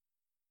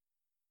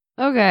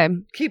Okay.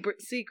 Keep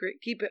it secret.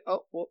 Keep it.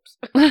 Oh, whoops.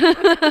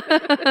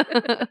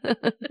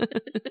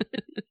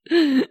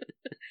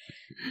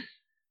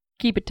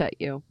 Keep it tight,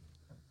 you.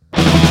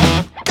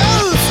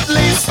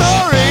 Ghostly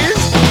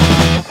stories,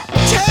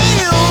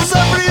 tales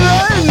of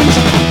revenge,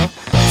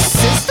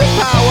 sister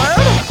power.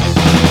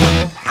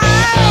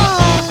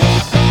 Ow!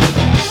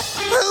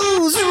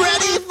 Who's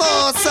ready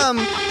for some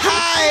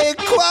high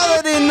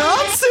quality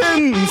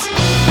nonsense?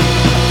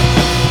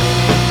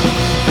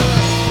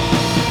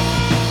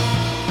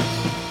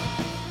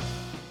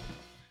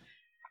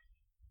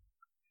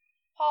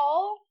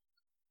 Paul?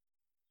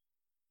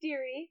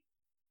 Dearie?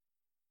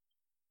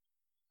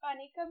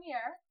 Honey, come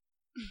here.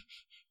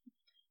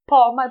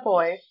 Paul, my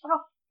boy.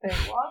 Oh, there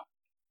you are.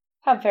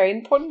 Have very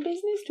important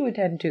business to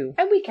attend to.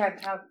 And we can't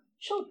have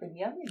children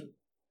yelling.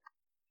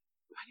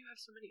 Why do you have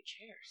so many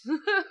chairs?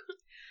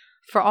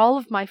 For all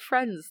of my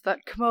friends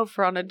that come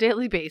over on a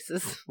daily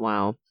basis.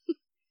 Wow.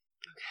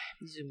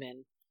 Okay, zoom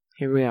in.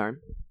 Here we are.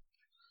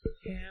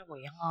 Here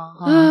we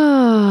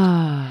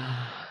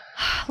are.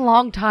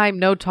 Long time,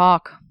 no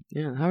talk.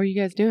 Yeah, how are you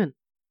guys doing?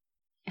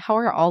 How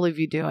are all of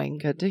you doing?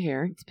 Good to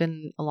hear. It's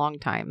been a long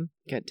time.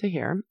 Good to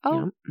hear.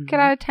 Oh, yeah. Get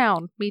out of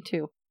town. Me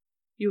too.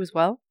 You as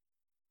well?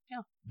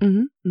 Yeah.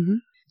 Mm-hmm. Mm-hmm.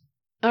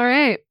 All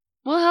right.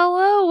 Well,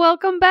 hello.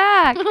 Welcome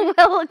back.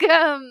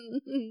 Welcome.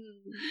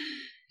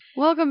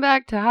 Welcome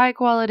back to High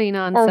Quality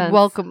Nonsense.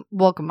 Or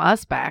welcome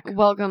us back.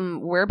 Welcome.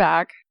 We're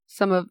back.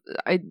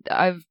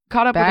 I've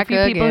caught up Back with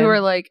a few people again. who are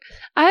like,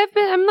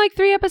 I'm like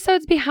 3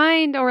 episodes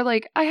behind, or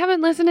like, I haven't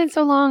listened in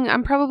so long.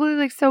 I'm probably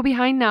like so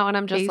behind now. And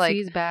I'm just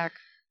Casey's like, back.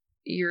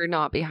 you're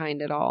not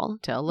behind at all.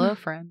 Tell a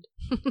friend.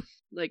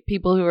 Like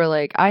people who are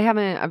like,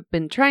 I've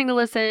been trying to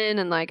listen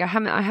and like I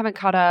haven't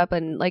caught up,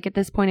 and like at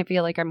this point I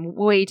feel like I'm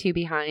way too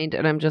behind,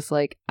 and I'm just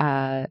like,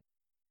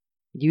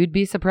 you'd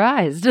be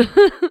surprised.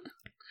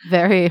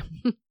 Very.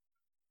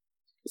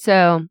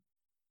 So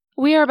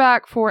we are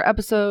back for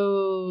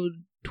episode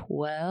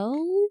 12.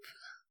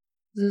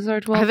 Is this our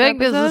 12th I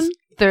think episode? this is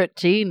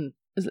 13.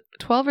 Is it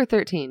 12 or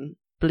 13? I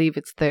believe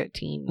it's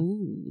 13.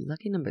 Ooh,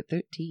 lucky number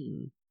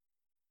 13.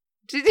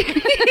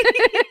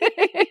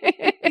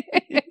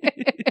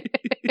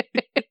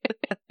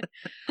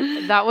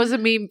 That was a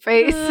meme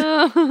face.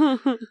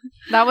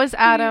 That was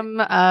Adam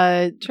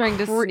Trying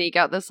to sneak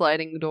out the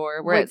sliding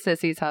door. We're Like- at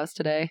Sissy's house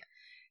today.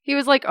 He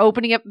was like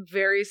opening up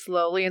very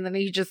slowly, and then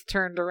he just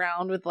turned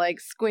around with like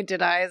squinted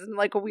eyes and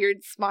like a weird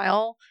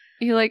smile.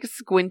 He like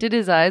squinted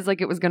his eyes like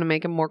it was going to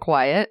make him more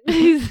quiet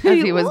as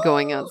he was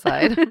going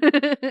outside.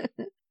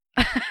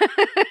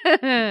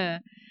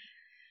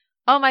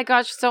 Oh my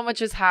gosh, so much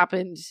has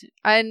happened.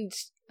 And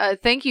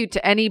thank you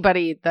to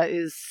anybody that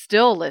is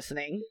still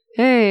listening.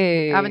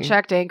 Hey. I haven't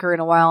checked Anchor in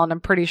a while, and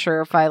I'm pretty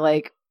sure if I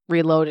like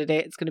reloaded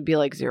it, it's going to be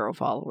like 0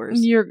 followers.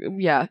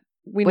 Yeah.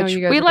 We know Which you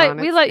guys we are let gone.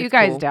 we It's- let you it's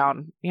guys cool.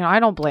 down. You know, I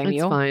don't blame It's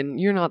you. fine.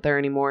 You're not there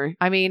anymore.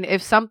 I mean,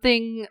 if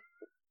something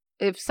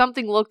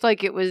looked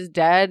like it was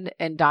dead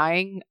and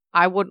dying,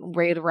 I wouldn't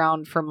wait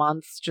around for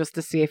months just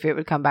to see if it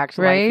would come back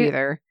to Right? life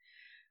either.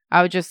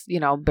 I would just,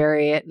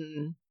 bury it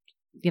and,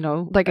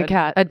 Like a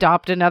cat.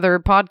 adopt another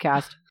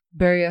podcast.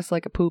 Bury us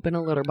like a poop in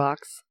a litter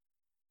box.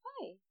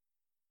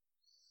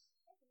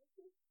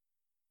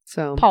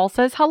 So Paul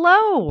says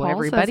hello, Paul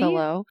everybody. says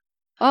hello.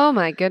 Oh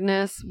my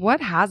goodness. What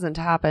hasn't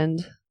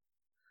happened?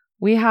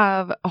 We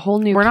have a whole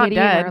new We're not kitty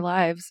in dead. our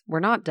lives. We're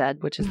not dead,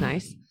 which is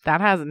nice.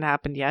 That hasn't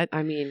happened yet.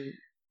 I mean,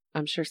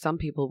 I'm sure some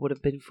people would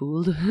have been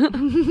fooled.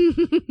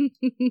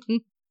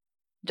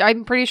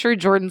 I'm pretty sure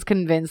Jordan's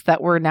convinced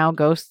that we're now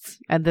ghosts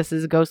and this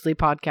is a ghostly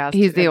podcast.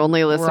 He's the and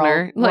only we're all-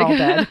 listener. We're all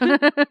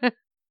dead.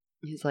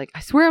 He's like, I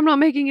swear I'm not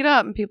making it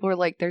up. And people are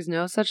like, there's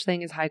no such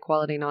thing as high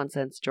quality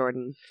nonsense,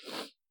 Jordan.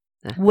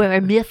 We're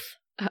a myth.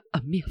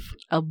 A myth.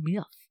 A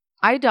myth.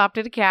 I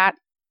adopted a cat.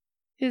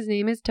 His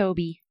name is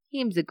Toby.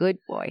 Him's a good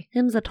boy.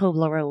 Him's a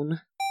Toblerone.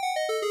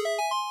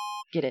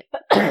 Get it.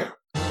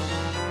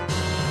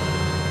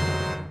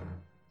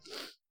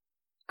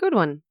 Good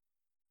one.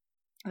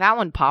 That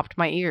one popped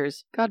my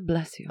ears. God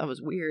bless you. That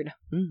was weird.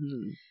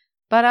 Mm-hmm.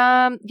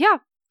 But yeah.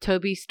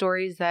 Toby's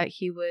stories that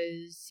he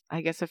was,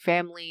 I guess, a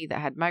family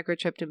that had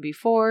microchipped him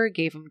before,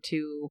 gave him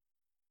to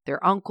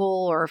their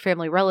uncle or a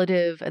family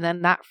relative, and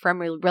then that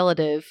family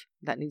relative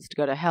that needs to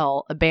go to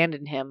hell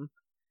abandoned him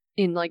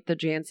In like the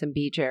Jansen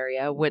Beach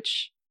area,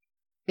 which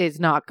is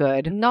not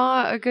good.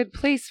 not a good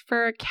place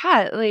for a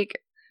cat. Like,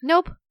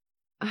 Nope.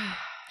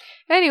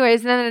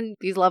 Anyways, then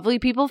these lovely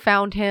people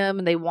found him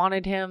and they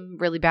wanted him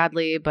really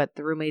badly, but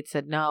the roommate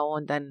said no,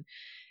 and then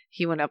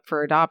he went up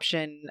for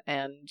adoption,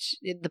 and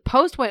the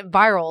post went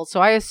viral, so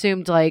I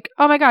assumed like,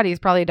 oh my god, he's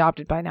probably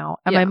adopted by now.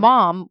 And my Yeah.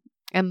 mom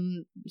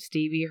and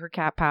Stevie, her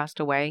cat,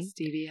 passed away.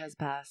 Stevie has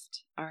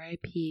passed.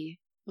 R.I.P.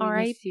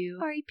 R.I.P. miss you.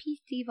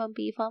 R.I.P. Stevie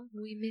Beefum.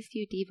 We miss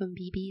you, Devon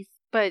BBs.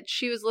 But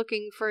she was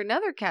looking for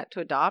another cat to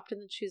adopt, and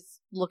then she's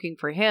looking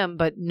for him,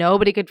 but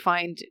nobody could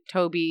find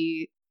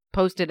Toby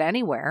posted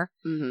anywhere.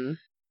 Mm-hmm.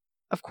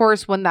 Of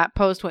course, when that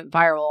post went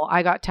viral,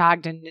 I got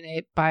tagged in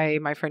it by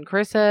my friend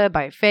Carissa,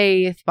 by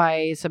Faith,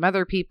 by some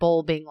other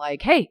people being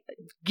like, hey,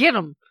 get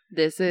him.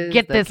 This is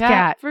Get the this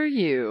cat. for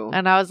you.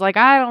 And I was like,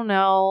 I don't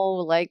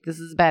know, like, this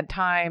is a bad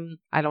time.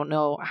 I don't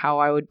know how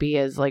I would be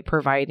as, like,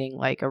 providing,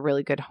 like, a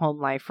really good home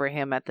life for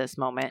him at this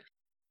moment.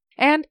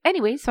 And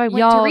anyway, so I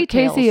went to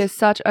Retails. Casey is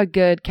such a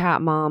good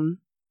cat mom.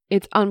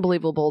 It's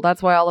unbelievable.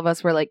 That's why all of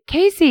us were like,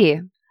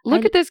 Casey,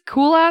 look at this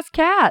cool ass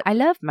cat. I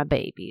love my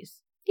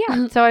babies.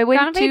 Yeah. So I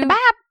went Gotta to... feed the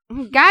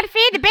babe. Gotta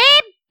feed the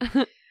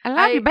babe. I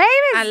love your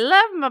babies. I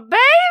love my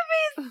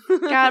babies.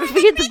 Gotta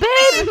feed the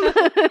babe.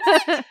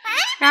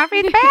 Gotta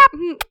feed the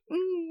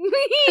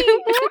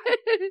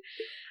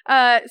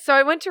babe. So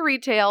I went to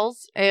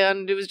Retails,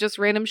 and it was just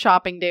random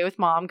shopping day with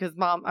Mom, because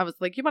Mom, I was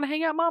like, you want to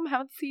hang out, Mom?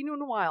 Haven't seen you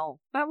in a while.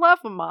 I love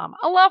my mom.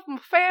 I love my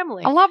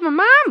family. I love my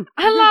mom.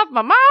 I love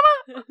my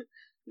mama.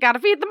 Gotta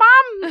feed the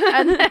mom.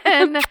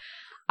 And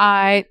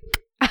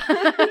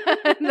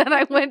then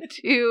I went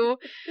to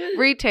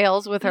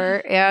Retails with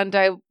her, and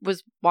I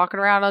was walking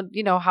around on,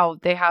 you know, how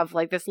they have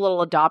like this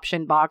little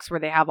adoption box where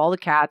they have all the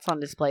cats on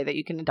display that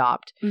you can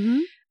adopt. Mm-hmm.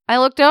 I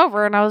looked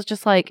over and I was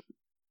just like,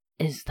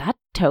 is that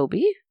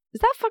Toby? Is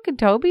that fucking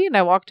Toby? And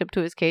I walked up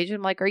to his cage and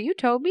I'm like, are you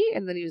Toby?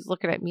 And then he was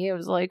looking at me. I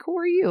was like, who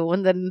are you?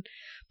 And then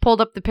pulled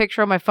up the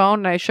picture on my phone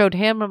and I showed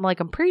him. I'm like,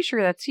 I'm pretty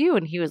sure that's you.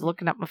 And he was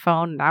looking at my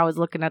phone and I was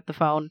looking at the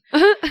phone.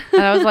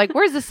 And I was like,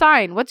 where's the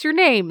sign? What's your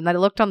name? And then I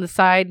looked on the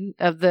side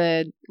of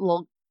the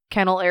little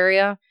kennel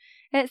area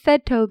and it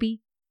said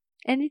Toby.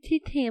 And it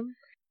is him.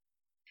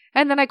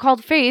 And then I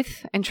called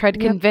Faith and tried to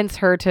convince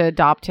her to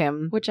adopt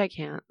him. Which I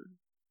can't.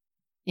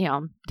 You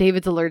know,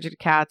 David's allergic to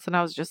cats. And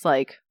I was just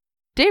like,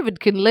 David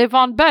can live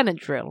on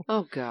Benadryl.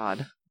 Oh,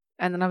 God.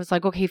 And then I was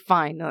like, okay,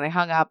 fine. And I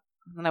hung up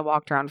and I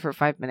walked around for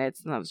 5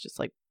 minutes and I was just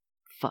like,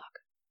 fuck.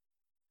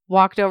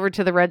 Walked over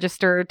to the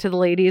register to the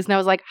ladies and I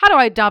was like, how do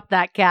I adopt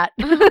that cat?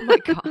 Oh, my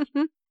God.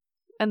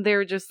 And they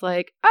were just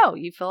like, oh,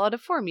 you fill out a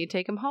form, you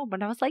take him home.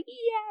 And I was like,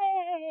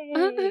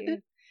 yay.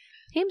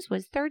 Him's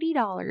was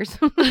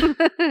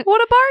 $30.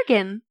 What a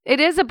bargain. It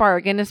is a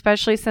bargain,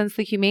 especially since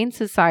the Humane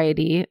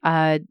Society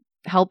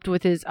helped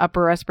with his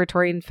upper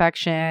respiratory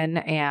infection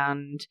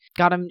and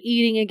got him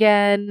eating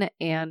again.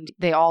 And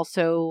they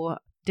also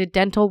did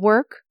dental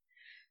work.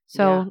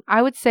 So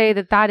I would say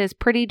that is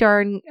pretty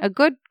darn a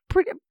good,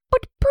 pretty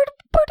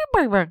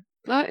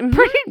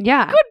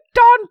Yeah. good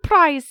darn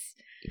price.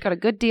 You got a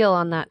good deal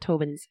on that,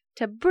 Tobins.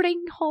 To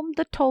bring home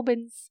the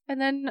Tobins.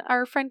 And then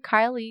our friend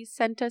Kylie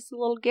sent us a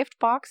little gift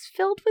box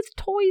filled with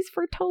toys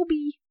for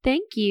Toby.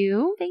 Thank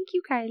you. Thank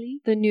you, Kylie.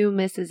 The new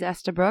Mrs.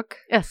 Estabrook.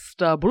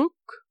 Estabrook.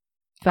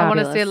 I want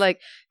to say like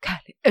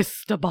Kylie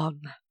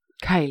Esteban.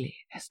 Kylie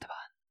Esteban.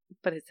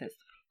 But it says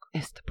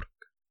Estabrook.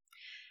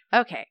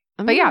 Okay.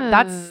 But yeah,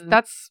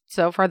 that's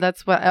so far.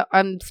 That's what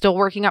I'm still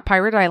working at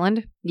Pirate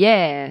Island.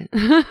 Yeah.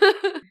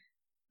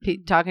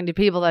 Talking to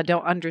people that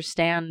don't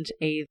understand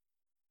a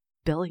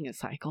billing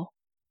cycle.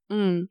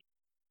 Mm.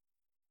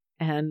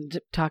 And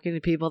talking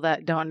to people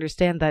that don't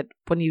understand that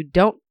when you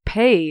don't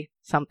pay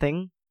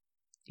something,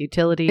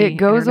 utility, it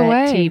goes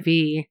internet, away.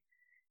 TV,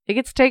 it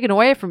gets taken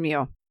away from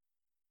you.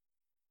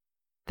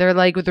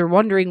 They're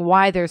wondering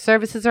why their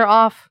services are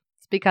off.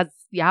 It's because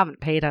you haven't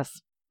paid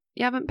us.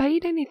 You haven't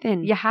paid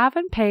anything. You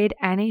haven't paid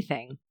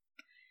anything.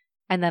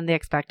 And then they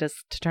expect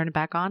us to turn it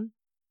back on.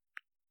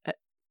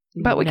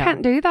 But we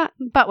can't do that.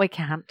 But we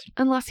can't.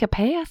 Unless you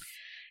pay us.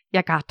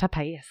 You got to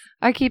pay us.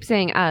 I keep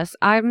saying us.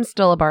 I'm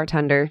still a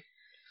bartender.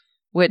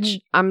 Which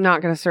I'm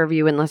not going to serve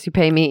you unless you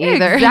pay me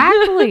either.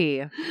 Exactly.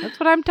 That's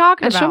what I'm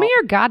talking And about. show me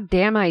your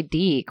goddamn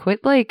ID.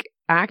 Quit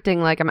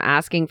acting like I'm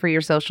asking for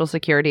your social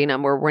security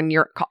number when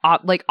you're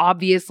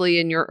obviously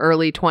in your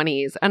early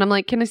 20s. And I'm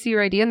like, can I see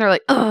your ID? And they're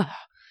like, ugh.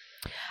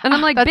 And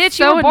I'm like, that's bitch,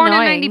 so you were born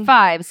annoying. in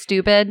 95,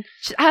 stupid.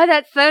 Oh,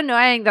 that's so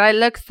annoying that I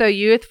look so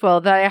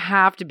youthful that I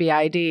have to be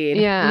ID'd.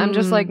 Yeah, I'm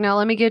just like, no,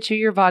 let me get you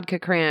your vodka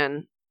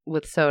cran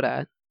with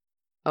soda.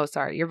 Oh,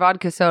 sorry, your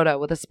vodka soda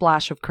with a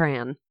splash of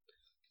cran.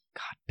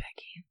 God,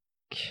 Becky.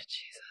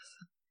 Jesus.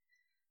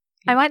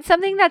 I want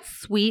something that's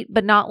sweet,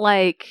 but not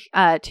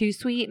too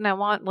sweet. And I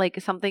want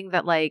something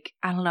that I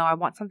don't know, I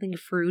want something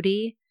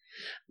fruity.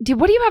 Dude,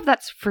 what do you have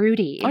that's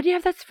fruity? What do you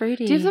have that's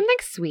fruity? Do you have something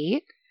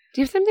sweet?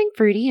 Do you have something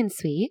fruity and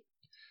sweet?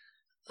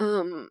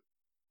 Do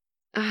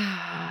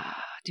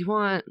you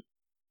want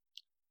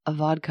a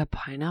vodka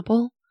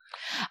pineapple?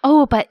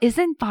 Oh, but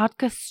isn't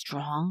vodka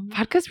strong?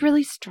 Vodka's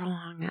really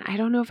strong. I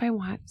don't know if I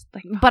want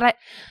but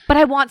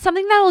I want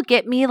something that'll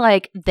get me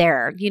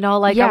there. You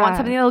know, I want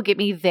something that'll get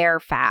me there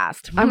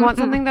fast. I want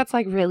something that's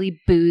really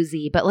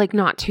boozy, but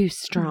not too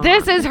strong.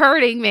 This is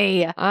hurting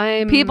me.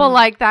 People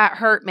like that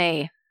hurt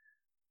me.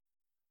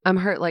 I'm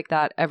hurt like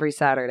that every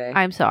Saturday.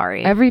 I'm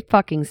sorry. Every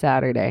fucking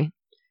Saturday.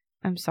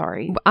 I'm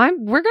sorry.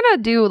 We're gonna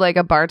do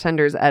a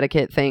bartender's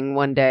etiquette thing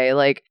one day.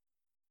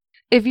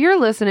 If you're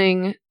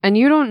listening and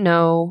you don't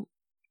know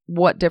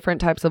what different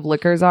types of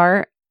liquors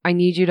are, I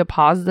need you to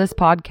pause this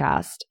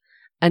podcast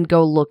and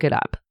go look it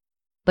up.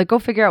 Go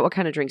figure out what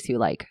kind of drinks you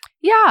like.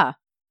 Yeah.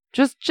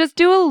 Just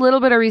do a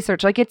little bit of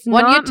research. It's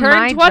when not you turn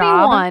my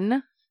 21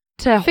 job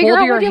to figure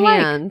hold out your what you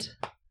hand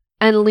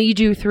and lead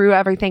you through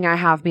everything I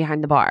have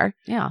behind the bar.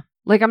 Yeah.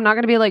 Like, I'm not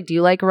going to be like, do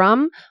you like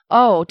rum?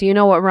 Oh, do you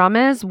know what rum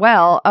is?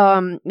 Well,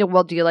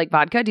 do you like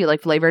vodka? Do you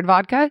like flavored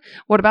vodka?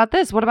 What about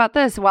this? What about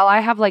this? Well, I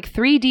have like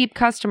 3 deep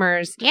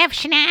customers. Do you have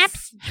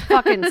schnapps?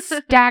 Fucking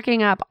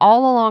stacking up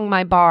all along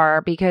my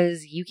bar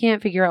because you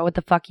can't figure out what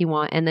the fuck you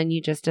want. And then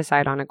you just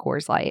decide on a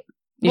Coors Light.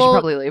 You should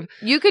probably leave.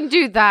 You can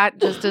do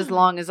that just as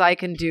long as I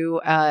can do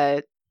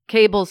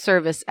cable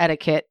service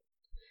etiquette.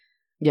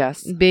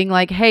 Yes. Being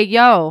like, hey,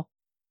 yo,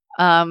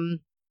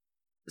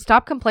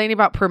 stop complaining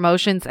about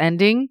promotions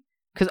ending.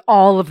 Because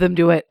all of them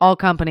do it. All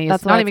companies.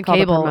 That's not even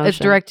cable. It's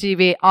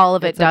DirecTV. All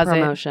of it does it.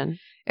 Promotion.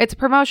 It's a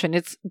promotion.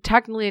 It's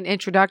technically an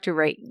introductory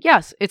rate.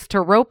 Yes, it's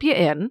to rope you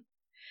in.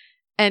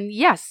 And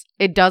yes,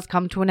 it does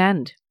come to an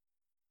end.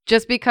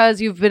 Just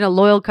because you've been a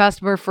loyal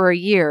customer for a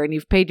year and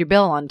you've paid your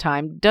bill on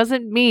time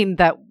doesn't mean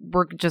that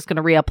we're just going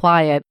to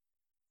reapply it.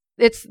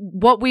 It's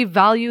what we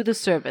value the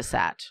service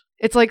at.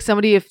 It's like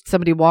if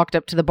somebody walked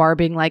up to the bar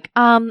being like,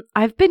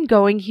 I've been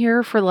going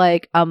here for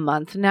like a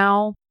month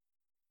now.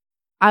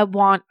 I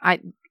want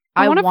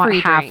free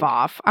half drink.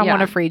 off. I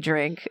want a free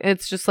drink.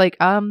 It's just like,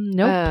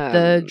 nope.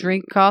 The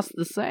drink costs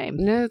the same.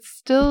 No, it's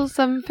still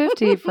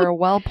 $7.50 for a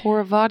well pour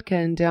of vodka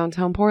in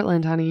downtown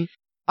Portland, honey.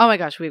 Oh my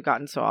gosh, we've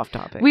gotten so off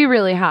topic. We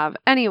really have.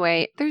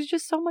 Anyway, There's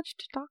just so much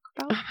to talk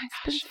about. oh my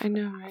gosh, I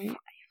know, right?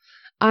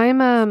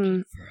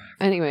 I'm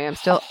anyway, I'm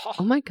still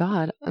oh my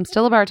god. I'm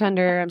still a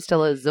bartender. I'm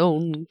still a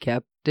zone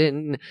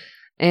captain.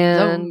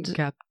 And Zone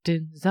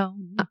Captain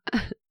Zone.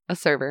 a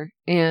server.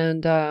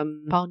 And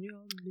Upon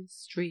your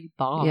mystery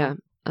bar. yeah,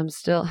 I'm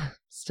still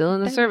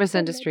in the service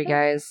industry,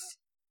 guys.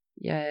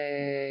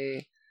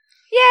 Yay.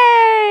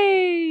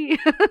 Yay!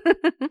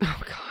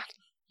 Oh god.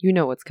 You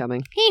know what's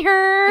coming.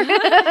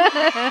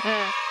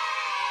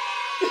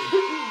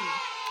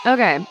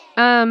 Okay.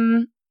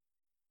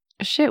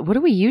 Shit, what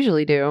do we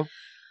usually do?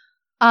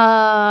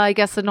 I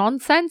guess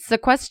a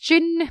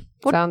question.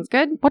 Sounds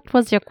good. What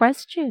was your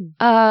question?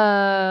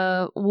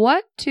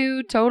 What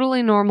 2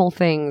 totally normal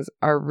things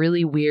are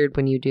really weird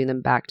when you do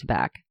them back to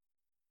back?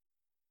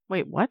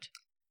 Wait, what?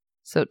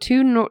 So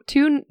two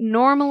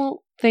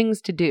normal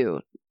things to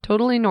do,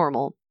 totally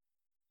normal.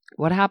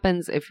 What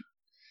happens if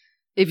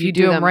you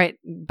do them right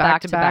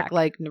back to back,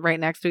 like right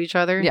next to each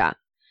other? Yeah.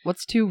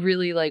 What's 2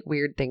 really like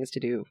weird things to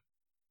do?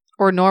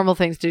 Or normal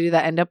things to do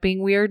that end up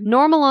being weird?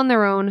 Normal on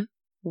their own,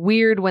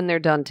 weird when they're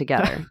done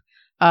together.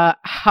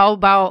 How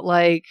about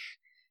like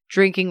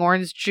drinking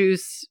orange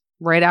juice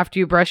right after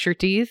you brush your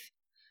teeth?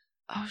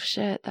 Oh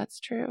shit, that's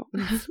true.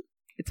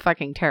 It's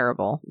fucking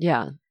terrible.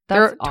 Yeah.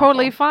 They're That's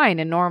totally awful. fine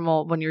and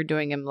normal when you're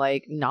doing them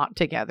like not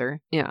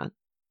together. Yeah.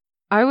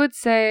 I would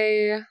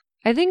say,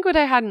 I think what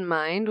I had in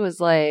mind was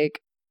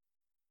like,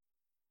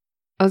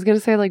 I was going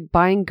to say like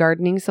buying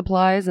gardening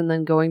supplies and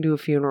then going to a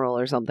funeral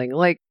or something.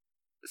 Like,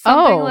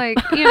 something like,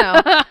 you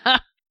know,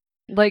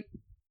 like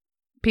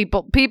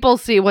people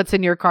see what's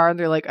in your car and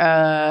they're like,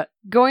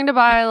 going to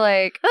buy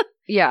like,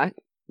 yeah,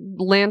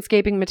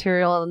 landscaping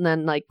material and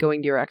then like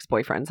going to your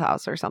ex-boyfriend's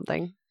house or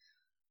something.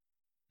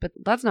 But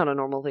that's not a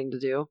normal thing to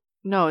do.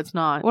 no, it's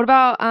not. What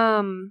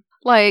about,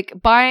 Like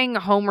buying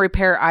home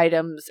repair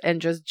items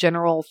and just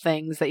general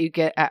things that you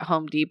get at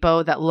Home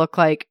Depot that look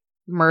like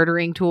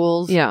murdering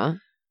tools. yeah.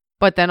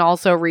 But then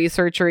also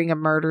researching a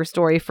murder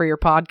story for your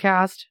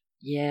podcast.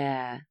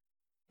 Yeah.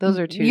 Those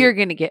are 2. You're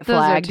going to get Those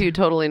flagged. are 2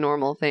 totally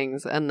normal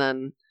things. And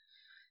then,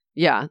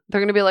 yeah,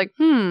 they're going to be like,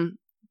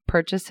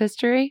 purchase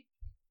history,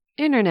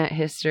 internet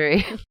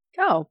history.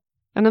 Oh.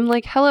 And I'm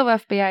like, hello,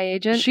 FBI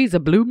agent. She's a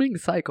blooming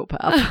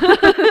psychopath.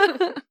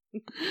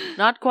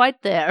 Not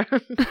quite there.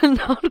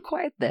 Not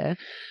quite there.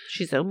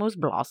 She's almost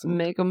blossomed.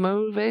 Make a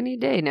move any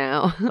day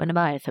now. When am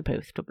I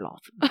supposed to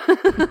blossom?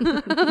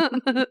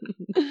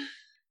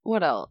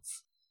 What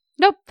else?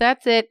 Nope,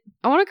 that's it.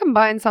 I want to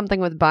combine something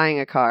with buying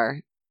a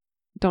car.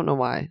 Don't know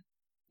why.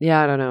 Yeah,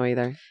 I don't know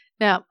either.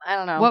 No, I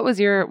don't know. What was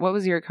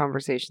your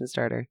conversation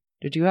starter?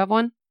 Did you have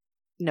one?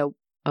 Nope.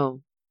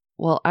 Oh.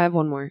 Well, I have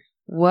one more.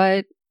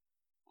 What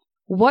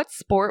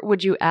sport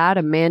would you add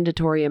a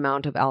mandatory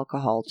amount of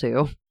alcohol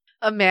to?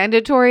 A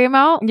mandatory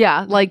amount?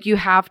 Yeah, Like you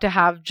have to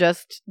have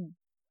just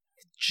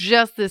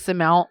this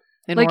amount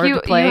in like order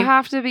to play? you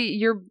have to be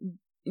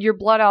your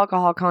blood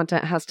alcohol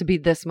content has to be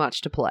this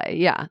much to play.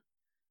 Yeah.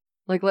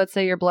 Like let's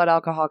say your blood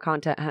alcohol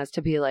content has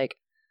to be like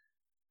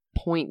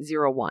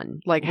 0.01,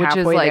 Like which is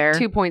halfway like there?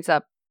 2 points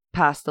up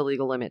past the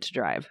legal limit to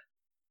drive.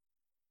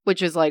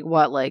 Which is like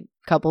what? Like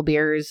couple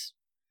beers?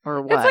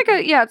 Or what?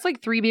 It's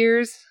like 3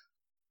 beers.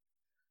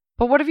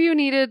 But what if you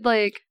needed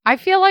like I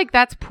feel like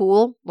that's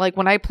pool. Like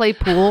when I play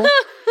pool,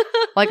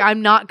 like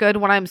I'm not good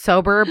when I'm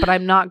sober, but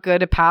I'm not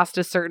good past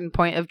a certain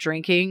point of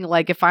drinking.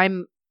 Like if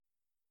I'm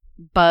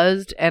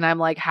buzzed and I'm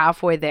like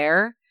halfway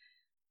there,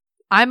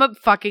 I'm a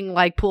fucking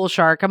like pool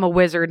shark. I'm a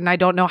wizard and I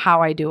don't know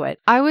how I do it.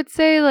 I would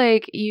say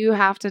like you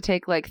have to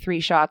take like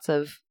 3 shots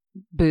of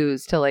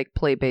booze to like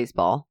play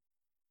baseball.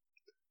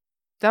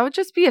 That would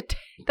just be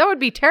that would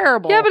be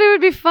terrible. Yeah, but it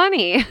would be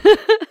funny.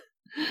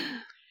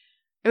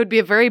 It would be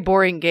a very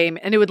boring game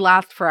and it would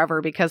last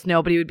forever because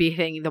nobody would be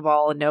hitting the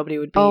ball and nobody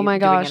would be Oh my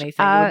doing gosh.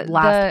 anything. It would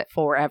last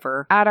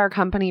forever. At our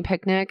company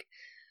picnic,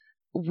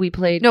 we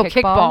played No, kickball.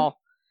 kickball.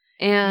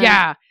 And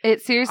Yeah.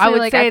 it seriously, I would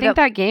like, say I think that-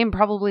 that game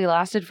probably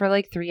lasted for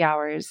like 3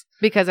 hours.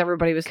 Because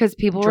everybody was Because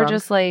people drunk. were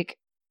just like,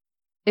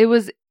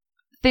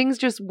 things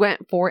just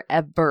went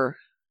forever.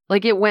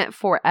 Like, it went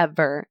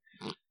forever.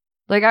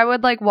 Like, I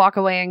would, like, walk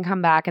away and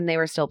come back and they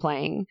were still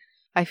playing.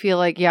 I feel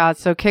like, yeah,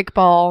 so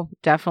kickball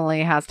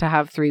definitely has to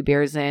have 3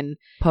 beers in.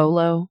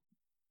 Polo.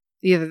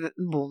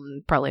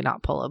 Probably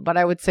not polo, but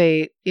I would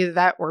say either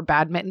that or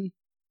badminton.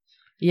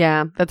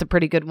 Yeah. That's a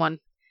pretty good one.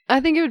 I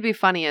think it would be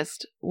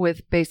funniest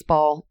with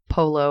baseball,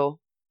 polo,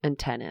 and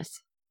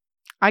tennis.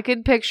 I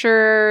could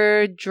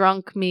picture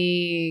drunk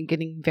me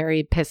getting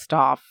very pissed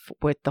off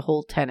with the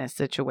whole tennis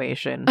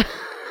situation.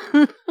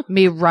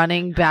 Me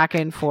running back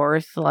and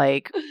forth,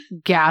 like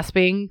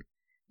gasping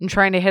and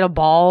trying to hit a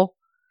ball,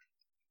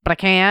 but I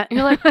can't.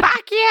 You're like,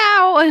 fuck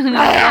you! And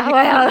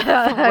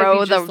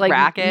throw Just, the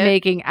racket.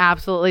 making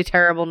absolutely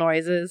terrible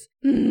noises.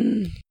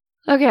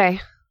 Okay.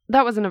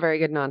 That wasn't a very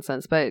good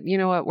nonsense, but you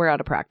know what? We're out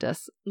of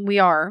practice. We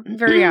are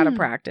very out of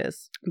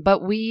practice.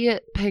 But we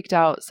picked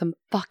out some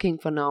fucking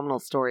phenomenal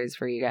stories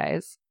for you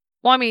guys.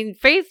 Well, I mean,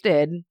 Faith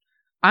did.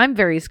 I'm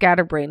very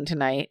scatterbrained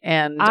tonight,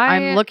 and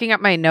I'm looking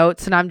at my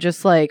notes, and I'm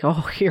just like,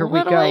 oh, here we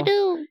go. What do I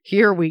do?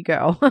 Here we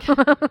go.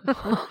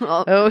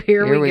 Oh,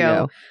 here we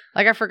go.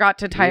 Like, I forgot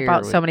to type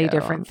out so many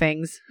different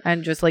things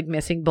and just like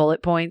missing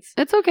bullet points.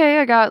 It's okay.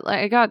 I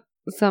got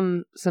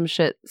some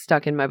shit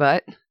stuck in my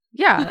butt.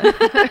 Yeah.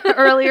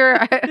 Earlier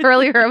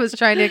I was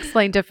trying to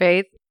explain to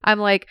Faith. I'm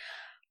like,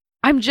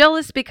 I'm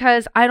jealous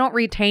because I don't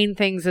retain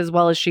things as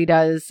well as she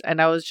does. And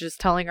I was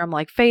just telling her, I'm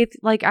like, Faith,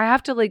 like, I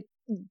have to, like,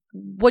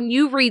 when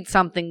you read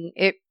something,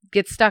 it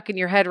gets stuck in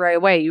your head right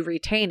away. You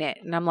retain it.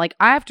 And I'm like,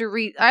 I have to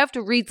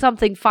read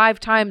something 5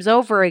 times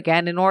over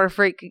again in order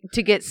for it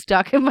to get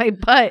stuck in my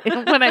butt.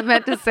 When I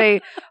meant to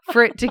say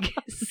for it to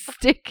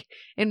stick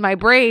in my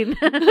brain.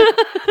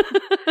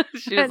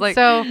 She was like,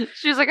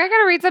 I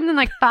gotta read something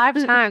like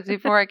 5 times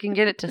before I can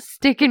get it to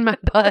stick in my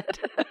butt.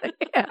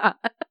 Yeah.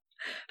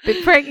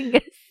 Been breaking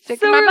it stick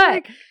So in my we're butt.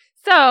 like,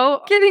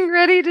 So getting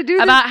ready to do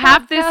about this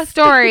half podcast. this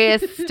story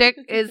is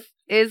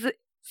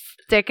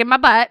stick in my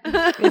butt.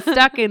 Is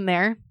stuck in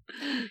there.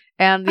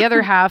 And the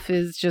other half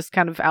is just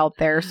kind of out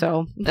there,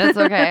 so That's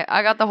okay.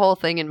 I got the whole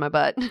thing in my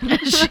butt.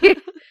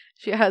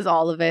 she has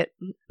all of it.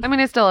 I mean,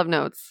 I still have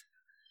notes,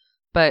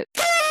 but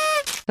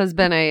has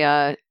been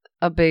a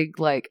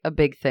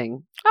big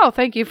thing. Oh,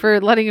 thank you for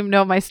letting him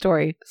know my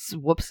story.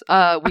 Whoops.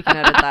 We can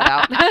edit that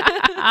out.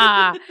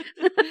 Ah.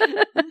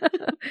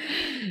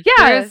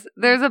 Yeah.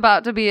 There's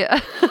about to be I'm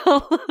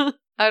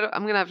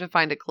gonna have to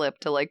find a clip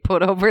to like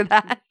put over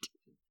that.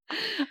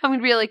 I'm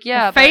gonna be like,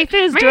 yeah, Faith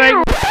is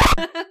doing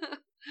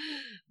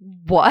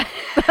what?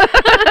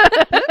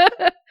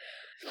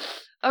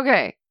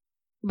 Okay,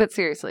 but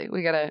seriously,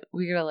 we gotta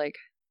like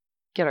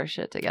get our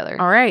shit together.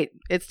 All right,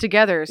 it's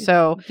together.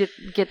 So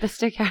Get the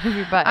stick out of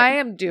your butt. I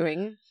am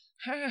doing.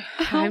 Oh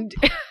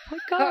my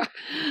god.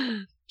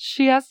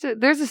 She has to.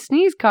 There's a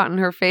sneeze caught in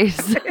her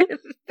face.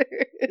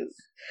 There is.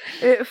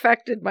 It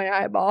affected my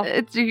eyeball.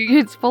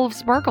 It's full of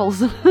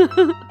sparkles.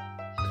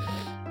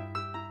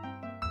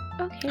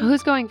 Okay.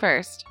 Who's going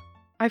first?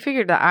 I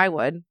figured that I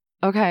would.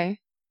 Okay.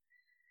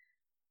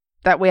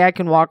 That way I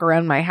can walk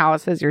around my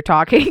house as you're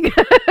talking.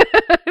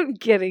 I'm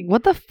kidding.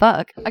 What the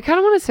fuck? I kind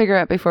of want a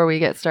cigarette before we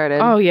get started.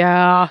 Oh,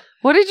 yeah.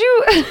 What did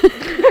you?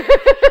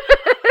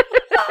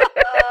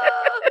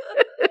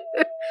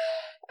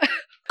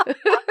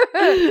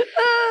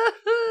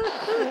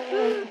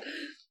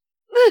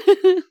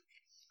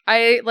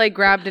 I like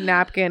grabbed a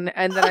napkin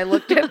and then I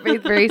looked at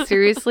Faith very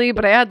seriously,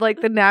 but I had like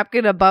the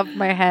napkin above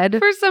my head.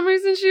 For some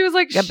reason, she was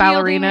like A shielding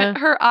ballerina.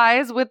 her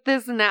eyes with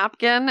this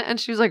napkin, and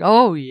she was like,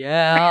 "Oh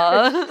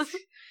yeah."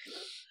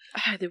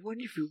 The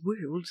wonderful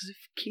worlds of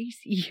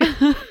Casey.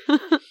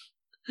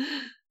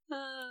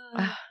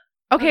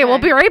 Okay, we'll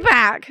be right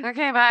back.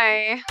 Okay,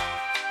 bye.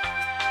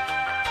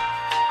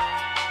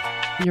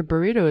 Your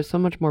burrito is so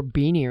much more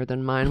beanier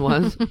than mine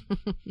was.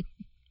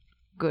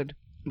 Good,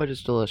 but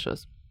it's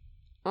delicious.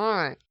 All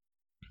right,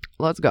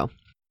 let's go.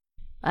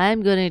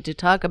 I'm going to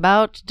talk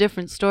about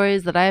different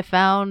stories that I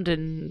found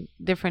and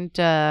different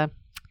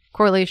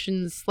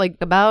correlations, like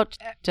about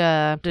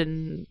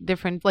and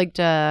different, like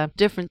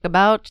different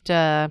about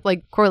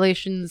like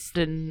correlations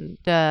and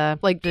we're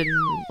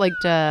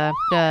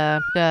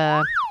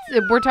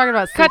talking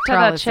about sleep Cut to the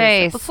paralysis.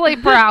 chase.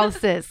 Sleep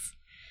paralysis.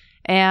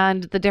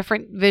 And the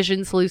different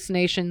visions,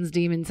 hallucinations,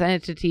 demons,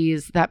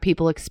 entities that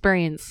people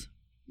experience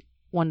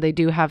when they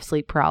do have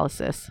sleep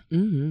paralysis.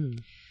 Mm-hmm.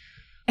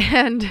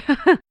 And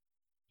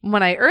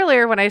when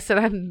I said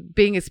I'm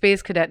being a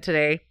space cadet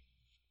today,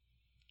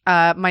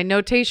 my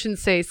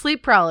notations say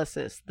sleep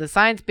paralysis, the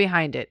science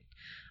behind it,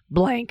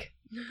 blank.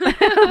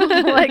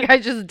 Like I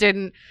just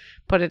didn't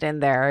put it in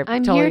there.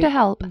 I'm here to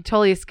help.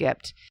 Totally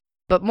skipped.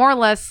 But more or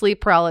less sleep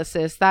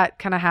paralysis, that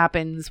kind of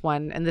happens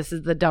when, and this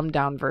is the dumbed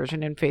down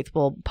version, and Faith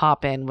will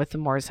pop in with the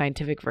more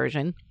scientific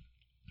version.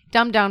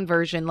 Dumbed down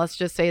version, let's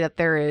just say that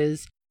there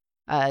is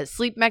a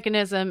sleep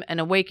mechanism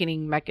and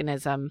awakening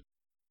mechanism.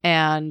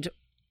 And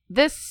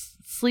this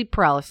sleep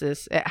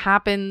paralysis, it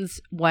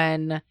happens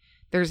when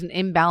there's an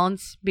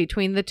imbalance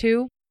between the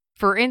two.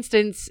 For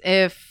instance,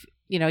 if,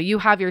 you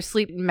have your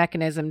sleep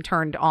mechanism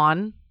turned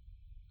on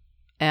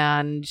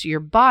and your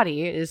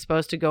body is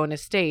supposed to go in a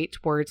state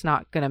where it's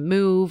not going to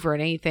move or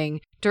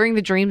anything during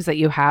the dreams that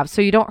you have,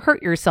 so you don't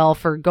hurt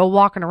yourself or go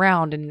walking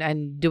around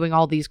and doing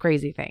all these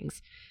crazy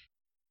things.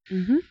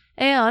 Mm-hmm.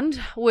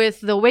 And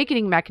with the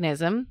awakening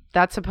mechanism,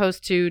 that's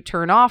supposed to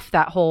turn off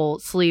that whole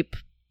sleep.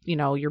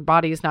 Your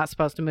body is not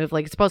supposed to move.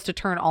 Like, it's supposed to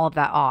turn all of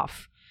that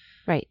off.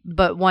 Right.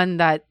 But when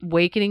that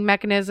awakening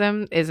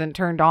mechanism isn't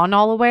turned on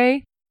all the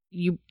way,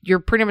 you're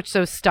pretty much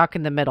so stuck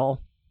in the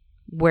middle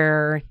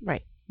where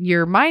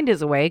your mind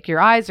is awake,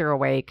 your eyes are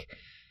awake,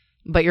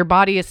 but your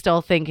body is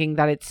still thinking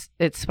that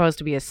it's supposed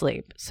to be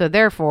asleep. So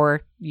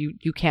therefore,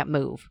 you can't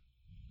move.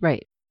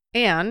 Right.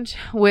 And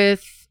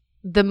with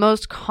the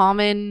most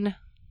common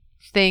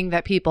thing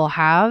that people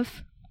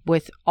have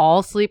with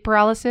all sleep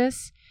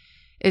paralysis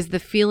is the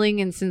feeling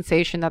and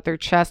sensation that their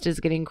chest is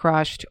getting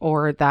crushed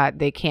or that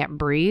they can't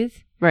breathe.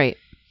 Right.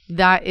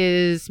 That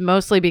is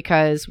mostly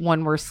because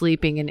when we're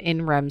sleeping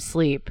in REM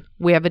sleep,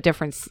 we have a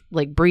different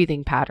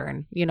breathing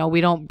pattern.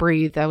 We don't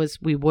breathe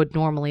as we would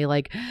normally,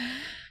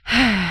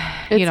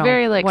 it's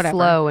very whatever.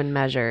 Slow and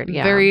measured.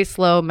 Yeah. Very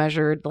slow,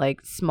 measured,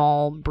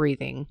 small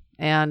breathing.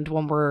 And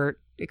when we're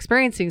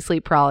experiencing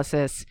sleep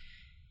paralysis,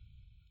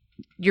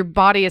 your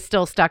body is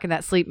still stuck in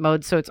that sleep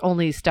mode, so it's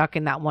only stuck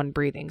in that one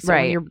breathing. So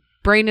when your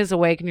brain is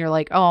awake and you're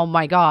like, oh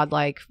my God,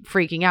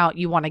 freaking out,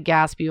 you want to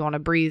gasp, you want to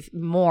breathe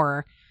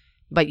more,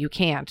 but you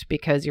can't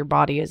because your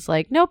body is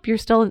like, nope, you're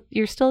still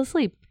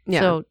asleep. Yeah.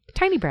 So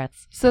tiny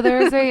breaths. So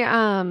there's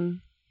a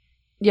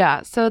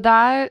so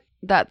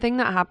that thing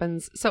that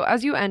happens, so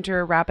as you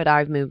enter rapid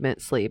eye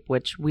movement sleep,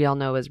 which we all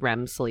know is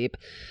REM sleep,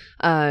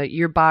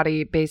 your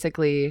body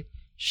basically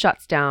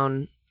shuts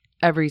down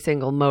every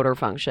single motor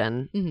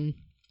function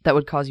that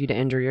would cause you to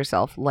injure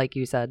yourself, like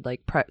you said,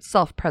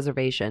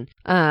 self-preservation.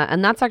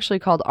 And that's actually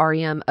called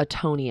REM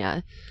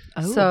atonia.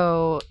 Oh.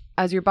 So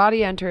as your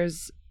body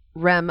enters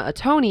REM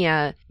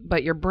atonia,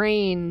 but your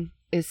brain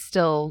is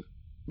still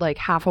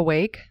half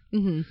awake,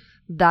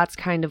 that's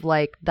kind of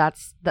where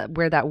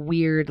that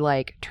weird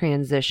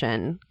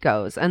transition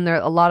goes. And there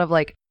a lot of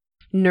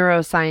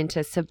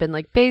neuroscientists have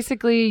been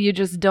basically you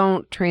just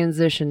don't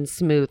transition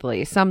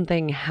smoothly.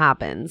 Something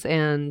happens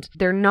and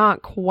they're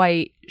not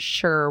quite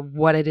sure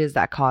what it is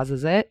that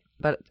causes it.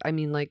 But I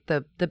mean,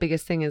 the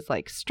biggest thing is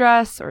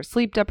stress or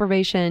sleep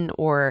deprivation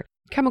or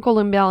chemical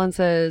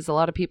imbalances. A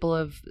lot of people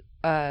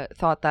have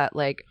thought that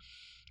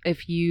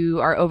if you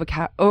are over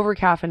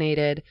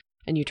caffeinated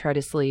and you try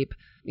to sleep,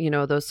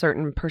 those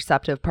certain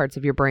perceptive parts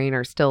of your brain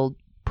are still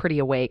pretty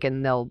awake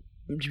and they'll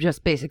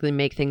just basically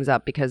make things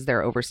up because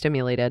they're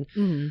overstimulated.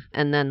 Mm-hmm.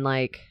 And then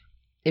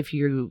if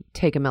you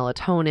take a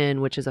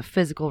melatonin, which is a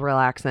physical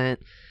relaxant,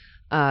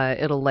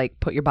 it'll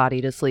put your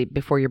body to sleep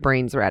before your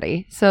brain's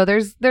ready. So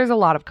there's a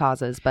lot of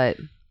causes, but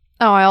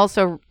I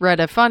also read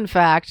a fun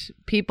fact.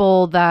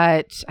 People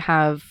that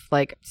have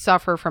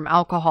suffer from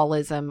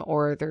alcoholism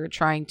or they're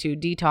trying to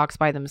detox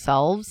by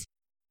themselves,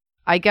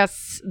 I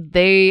guess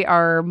they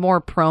are more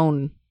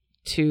prone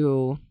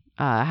to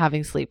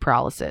having sleep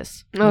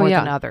paralysis more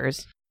than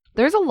others.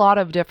 There's a lot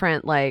of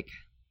different,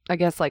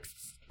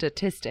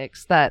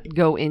 statistics that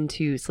go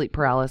into sleep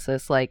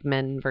paralysis,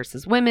 men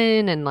versus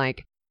women and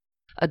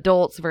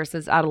adults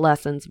versus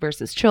adolescents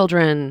versus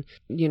children.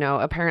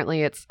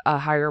 Apparently it's a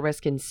higher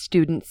risk in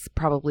students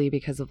probably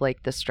because of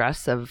the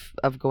stress of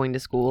going to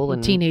school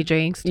and teenage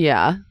angst.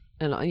 Yeah.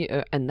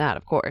 And that,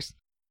 of course.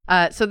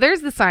 So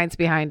there's the science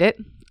behind it.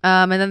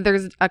 And then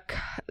there's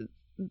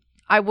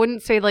I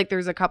wouldn't say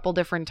there's a couple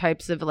different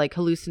types of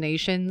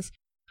hallucinations.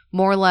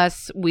 More or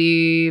less,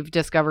 we've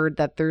discovered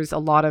that there's a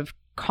lot of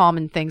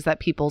common things that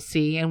people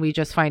see, and we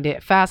just find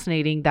it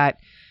fascinating that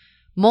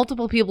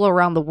multiple people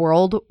around the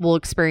world will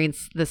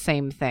experience the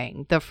same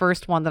thing. The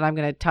first one that I'm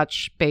going to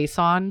touch base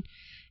on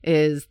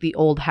is the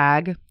old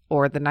hag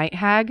or the night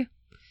hag,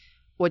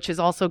 which is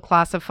also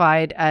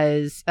classified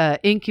as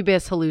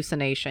incubus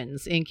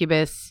hallucinations.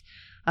 Incubus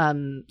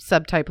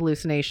subtype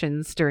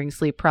hallucinations during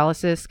sleep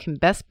paralysis can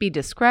best be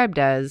described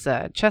as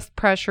chest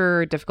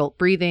pressure, difficult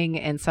breathing,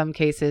 in some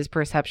cases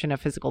perception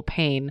of physical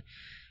pain.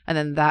 And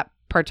then that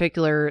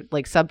particular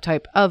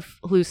subtype of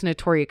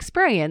hallucinatory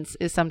experience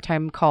is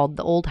sometimes called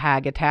the old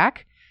hag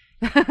attack.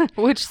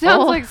 Which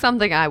sounds like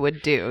something I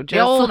would do. The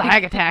old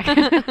hag attack.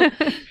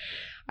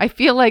 I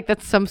feel like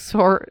that's some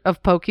sort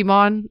of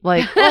Pokemon.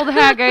 Old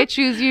hag, I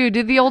choose you.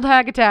 Do the old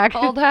hag attack.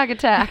 Old hag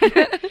attack.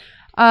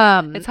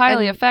 It's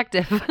highly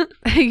effective.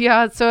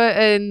 Yeah. So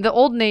in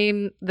the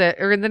name,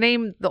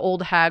 the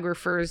old hag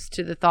refers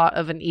to the thought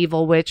of an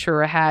evil witch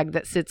or a hag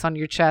that sits on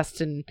your chest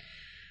and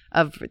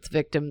of its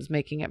victims,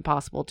 making it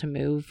impossible to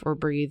move or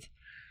breathe.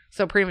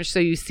 So pretty much, so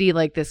you see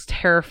this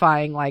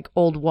terrifying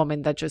old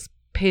woman that just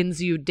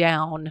pins you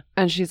down,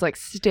 and she's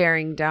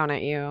staring down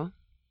at you.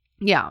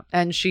 Yeah,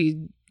 and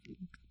she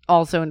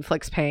also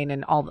inflicts pain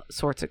and all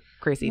sorts of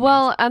crazy things.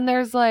 Well, and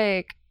there's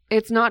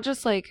it's not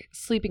just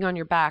sleeping on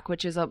your back,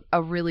 which is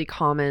a really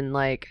common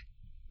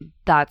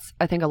that's,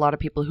 I think a lot of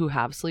people who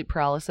have sleep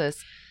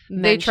paralysis,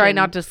 They try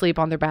not to sleep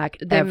on their back.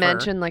 They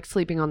mention like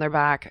sleeping on their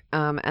back,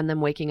 and then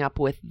waking up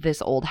with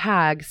this old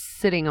hag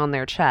sitting on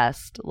their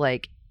chest,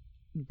 like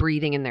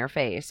breathing in their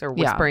face or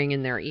whispering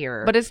in their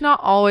ear. But it's not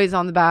always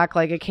on the back.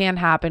 Like, it can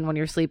happen when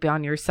you're sleeping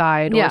on your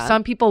side. Yeah. Or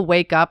some people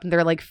wake up and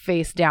they're like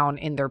face down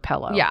in their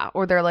pillow. Yeah,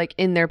 or they're like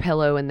in their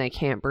pillow and they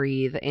can't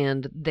breathe,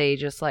 and they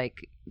just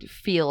like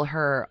feel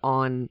her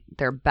on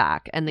their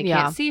back, and they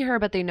can't see her,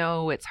 but they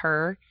know it's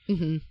her.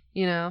 Mm-hmm.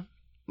 You know,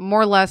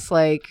 more or less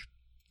like.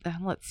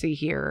 Let's see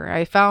here.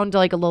 I found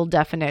like a little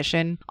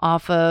definition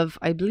off of,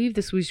 I believe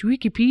this was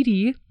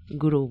Wikipedia.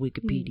 Good old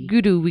Wikipedia.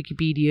 Good old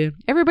Wikipedia.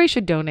 Everybody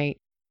should donate.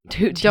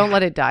 Dude, Don't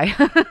let it die.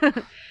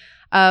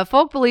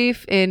 Folk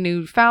belief in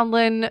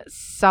Newfoundland,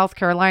 South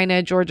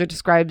Carolina, Georgia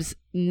describes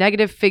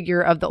negative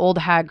figure of the old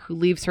hag who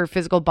leaves her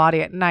physical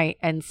body at night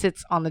and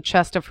sits on the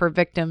chest of her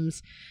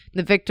victims.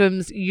 The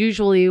victims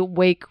usually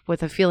wake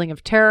with a feeling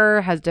of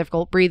terror, has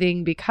difficult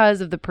breathing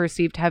because of the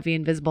perceived heavy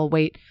invisible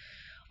weight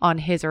on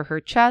his or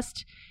her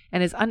chest,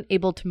 and is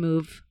unable to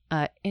move,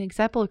 an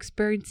example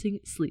experiencing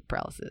sleep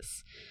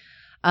paralysis.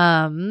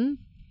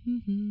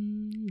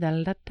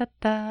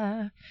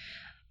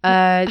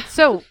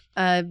 So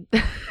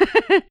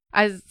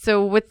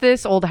with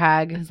this old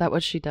hag, is that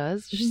what she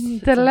does? I'm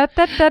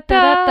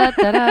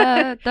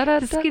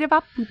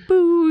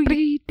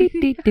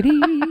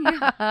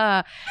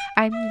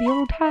the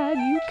old hag,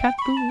 you can't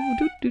boo.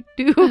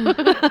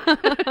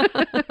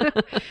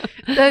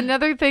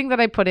 Another thing that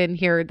I put in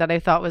here that I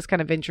thought was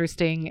kind of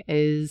interesting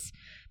is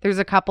there's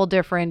a couple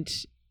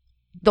different.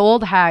 The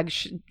old hag,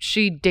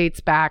 she dates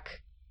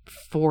back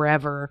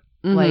forever,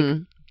 like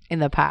in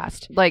the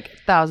past, like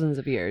thousands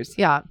of years.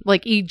 Yeah,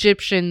 like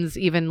Egyptians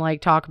even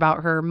like talk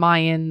about her,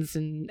 Mayans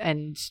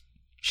and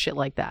shit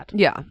like that.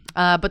 Yeah.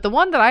 But the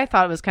one that I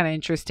thought was kind of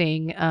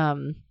interesting,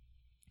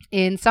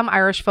 in some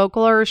Irish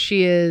folklore,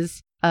 she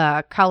is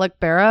Cailleach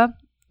Beara.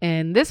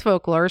 In this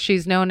folklore,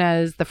 she's known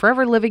as the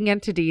forever living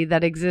entity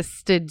that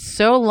existed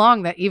so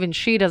long that even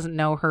she doesn't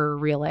know her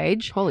real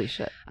age. Holy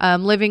shit.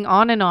 Living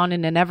on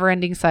in a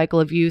never-ending cycle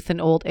of youth and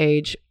old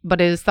age.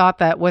 But it is thought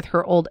that with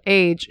her old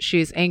age, she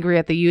is angry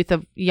at the youth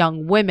of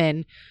young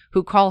women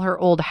who call her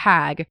old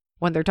hag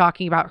when they're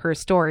talking about her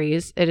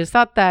stories. It is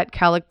thought that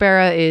Cailleach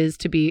Beara is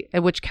to be,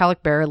 which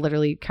Cailleach Beara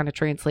literally kind of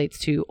translates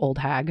to old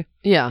hag.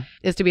 Yeah.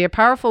 Is to be a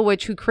powerful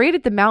witch who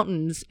created the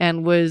mountains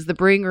and was the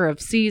bringer of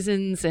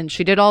seasons, and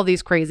she did all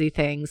these crazy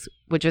things,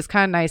 which is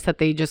kind of nice that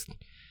they just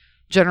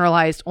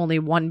generalized only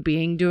one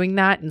being doing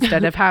that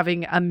instead of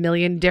having a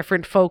million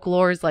different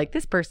folklores, like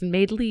this person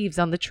made leaves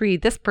on the tree,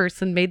 this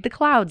person made the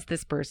clouds,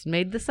 this person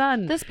made the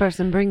sun, this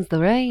person brings the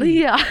rain.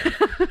 Yeah.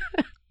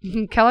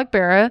 Cailleach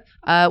Beara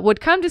would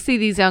come to see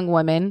these young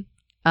women,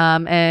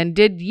 and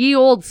did ye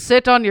old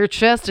sit on your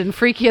chest and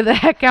freak you the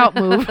heck out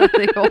move.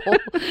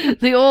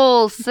 the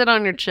old sit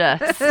on your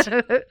chest.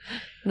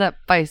 That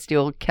feisty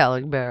old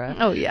Cailleach Beara.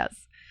 Oh, yes.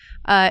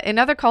 In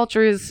other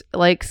cultures,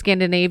 like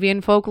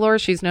Scandinavian folklore,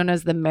 she's known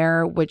as the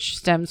mare, which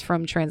stems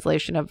from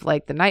translation of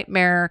like the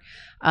nightmare.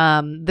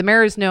 The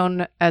mare is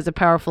known as a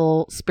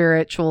powerful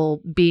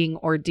spiritual being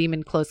or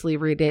demon closely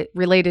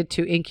related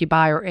to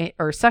incubi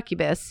or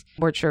succubus,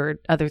 which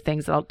are other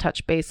things that I'll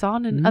touch base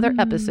on in other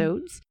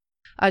episodes.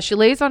 She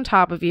lays on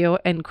top of you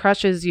and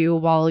crushes you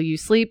while you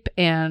sleep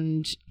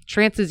and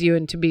trances you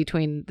into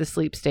between the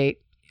sleep state,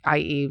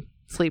 i.e.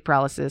 sleep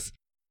paralysis.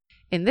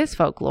 In this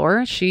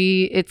folklore,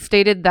 it's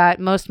stated that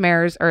most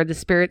mares are the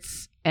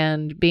spirits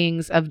and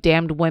beings of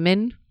damned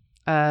women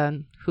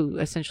who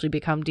essentially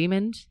become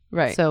demons.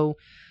 Right. So,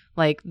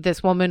 like,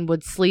 this woman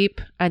would sleep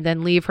and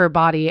then leave her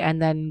body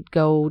and then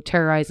go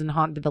terrorize and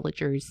haunt the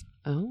villagers.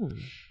 Oh.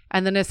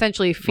 And then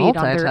essentially feed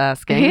on their...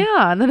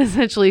 Yeah, and then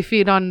essentially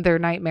feed on their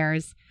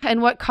nightmares.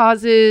 And what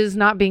causes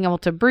not being able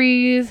to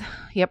breathe?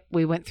 Yep,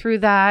 we went through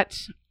that.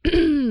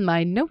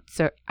 My notes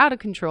are out of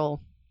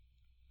control.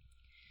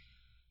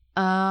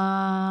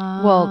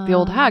 Well, the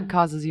old hag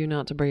causes you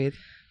not to breathe.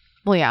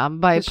 Well, yeah,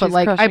 but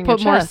I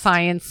put more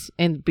science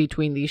in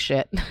between these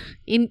shit.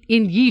 in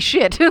ye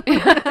shit.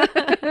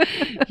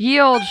 Ye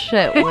old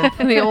shit with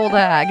the old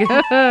hag.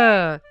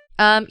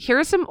 Here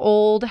are some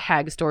old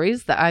hag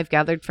stories that I've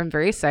gathered from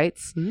various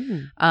sites.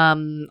 A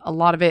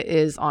lot of it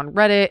is on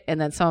Reddit,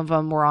 and then some of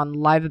them were on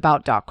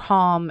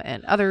liveabout.com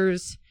and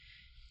others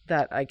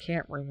that I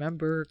can't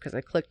remember because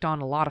I clicked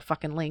on a lot of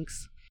fucking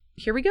links.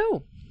 Here we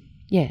go.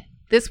 Yeah.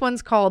 This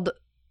one's by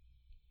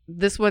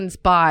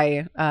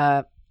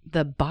The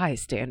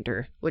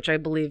Bystander, which I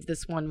believe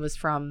this one was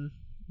from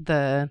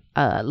the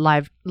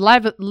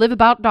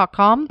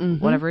liveabout.com,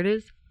 whatever it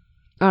is.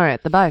 All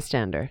right, The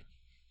Bystander.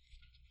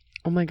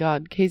 Oh my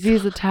god, Casey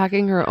is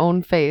attacking her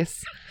own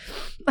face.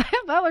 I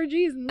have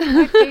allergies and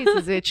my face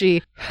is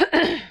itchy.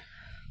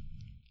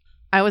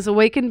 I was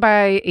awakened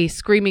by a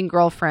screaming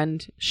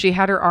girlfriend. She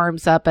had her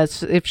arms up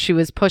as if she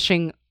was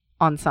pushing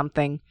on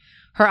something.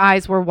 Her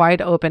eyes were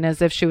wide open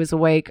as if she was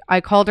awake.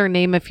 I called her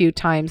name a few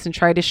times and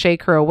tried to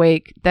shake her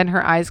awake. Then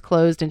her eyes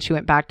closed and she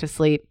went back to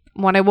sleep.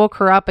 When I woke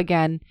her up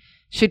again,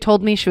 she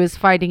told me she was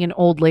fighting an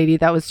old lady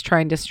that was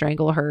trying to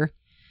strangle her.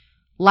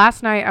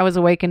 Last night I was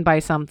awakened by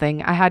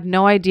something. I had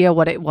no idea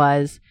what it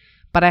was,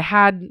 but I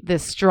had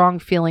this strong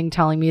feeling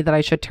telling me that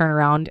I should turn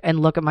around and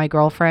look at my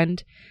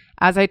girlfriend.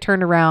 As I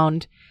turned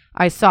around,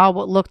 I saw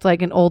what looked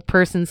like an old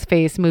person's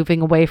face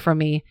moving away from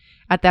me.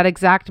 At that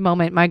exact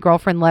moment, my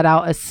girlfriend let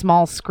out a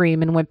small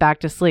scream and went back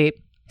to sleep.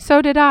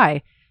 So did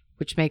I,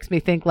 which makes me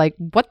think, like,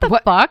 what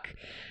the fuck?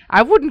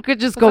 I wouldn't could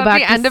just Was go that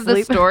back the to end of the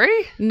sleep.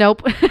 story?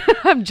 Nope.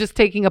 I'm just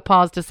taking a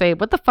pause to say,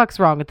 what the fuck's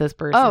wrong with this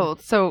person? Oh,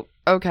 so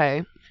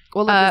okay.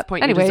 Well, at this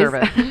point, anyways, you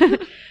deserve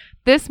it.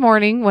 This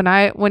morning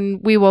when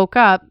we woke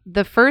up,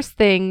 the first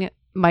thing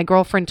my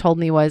girlfriend told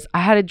me was,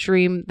 I had a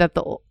dream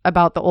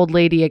about the old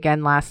lady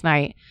again last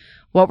night.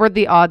 What were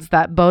the odds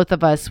that both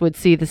of us would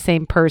see the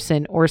same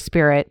person or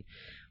spirit?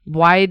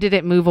 Why did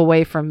it move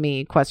away from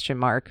me? ?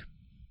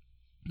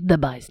 The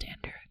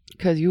bystander.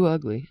 Because you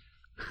ugly.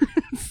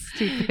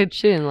 Stupid.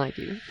 She didn't like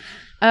you.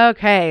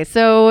 Okay,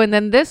 so and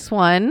then this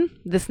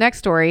next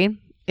story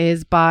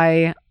is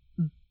by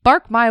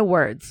Bark My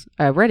Words,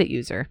 a Reddit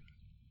user.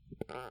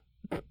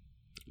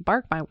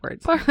 Bark my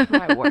words. Bark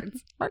my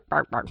words. Bark,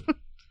 bark, bark.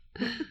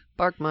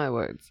 Bark my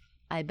words.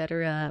 I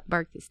better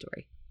bark this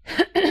story.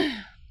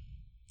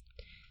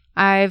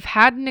 I've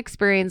had an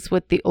experience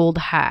with the old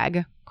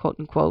hag, quote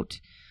unquote.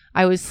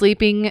 I was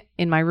sleeping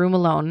in my room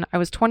alone. I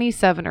was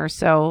 27 or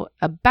so,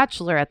 a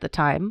bachelor at the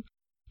time.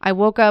 I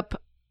woke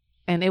up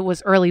and it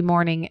was early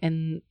morning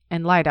and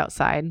light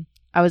outside.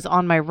 I was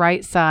on the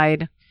right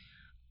side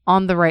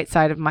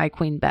of my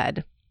queen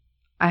bed.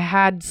 I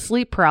had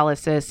sleep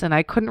paralysis and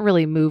I couldn't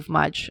really move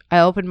much. I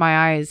opened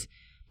my eyes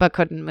but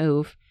couldn't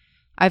move.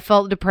 I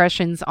felt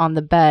depressions on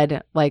the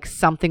bed, like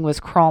something was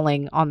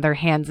crawling on their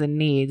hands and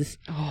knees,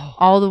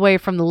 all the way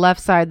from the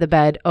left side of the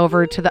bed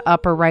over to the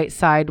upper right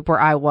side where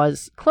I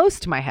was, close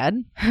to my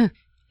head.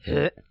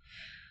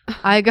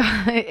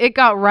 It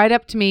got right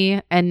up to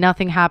me and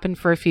nothing happened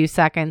for a few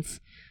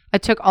seconds. I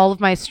took all of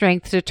my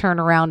strength to turn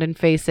around and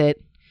face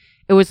it.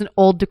 It was an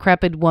old,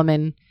 decrepit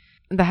woman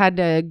that had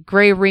a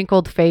gray,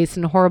 wrinkled face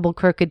and horrible,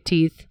 crooked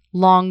teeth,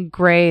 long,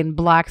 gray and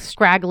black,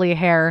 scraggly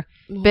hair,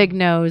 big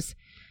nose.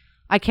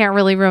 I can't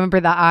really remember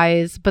the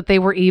eyes, but they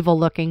were evil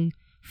looking,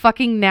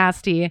 fucking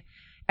nasty,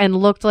 and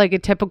looked like a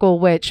typical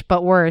witch,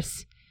 but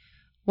worse.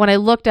 When I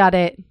looked at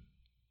it,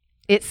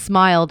 it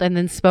smiled and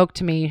then spoke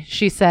to me.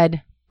 She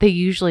said, "They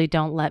usually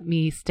don't let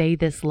me stay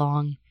this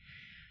long."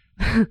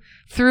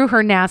 Through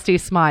her nasty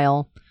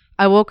smile,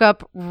 I woke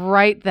up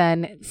right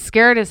then,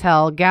 scared as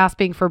hell,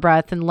 gasping for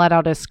breath, and let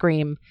out a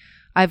scream.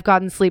 I've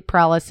gotten sleep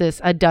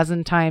paralysis a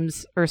dozen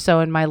times or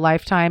so in my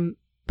lifetime,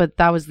 but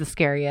that was the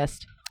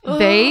scariest.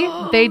 They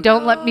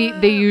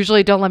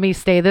usually don't let me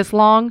stay this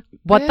long.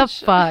 What the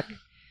fuck?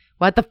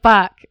 What the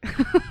fuck?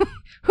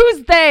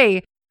 Who's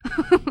they?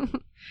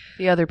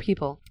 The other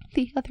people.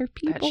 The other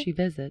people that she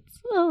visits.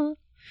 Oh.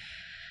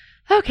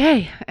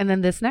 Okay, and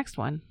then this next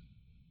one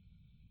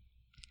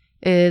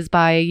is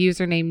by a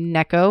user named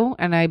Neko,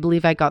 and I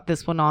believe I got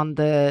this one on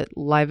the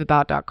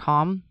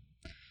liveabout.com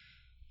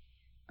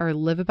or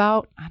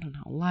liveabout. I don't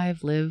know.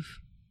 Live.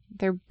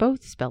 They're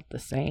both spelled the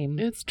same.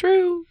 It's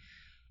true.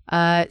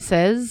 It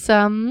says,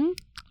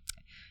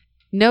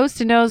 nose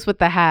to nose with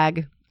the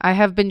hag. I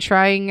have been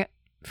trying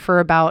for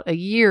about a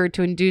year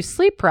to induce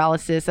sleep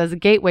paralysis as a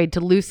gateway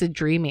to lucid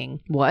dreaming.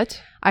 What?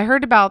 I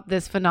heard about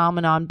this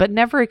phenomenon, but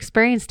never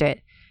experienced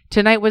it.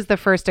 Tonight was the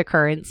first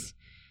occurrence.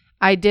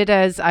 I did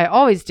as I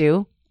always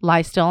do,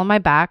 lie still on my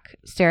back,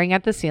 staring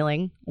at the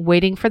ceiling,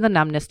 waiting for the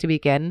numbness to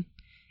begin.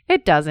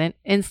 It doesn't.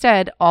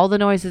 Instead, all the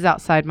noises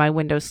outside my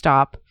window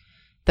stop,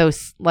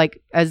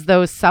 as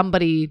though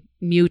somebody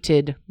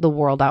muted the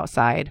world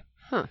outside.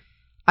 Huh.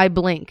 I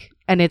blink,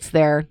 and it's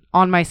there,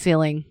 on my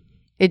ceiling.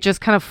 It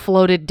just kind of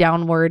floated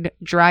downward,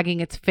 dragging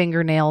its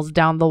fingernails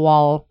down the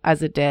wall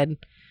as it did.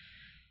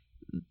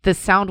 The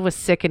sound was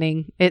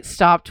sickening. It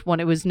stopped when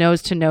it was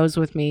nose to nose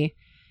with me.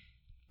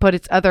 But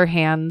its other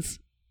hands,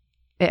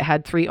 it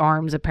had 3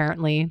 arms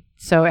apparently.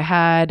 So it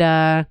had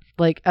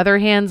other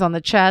hands on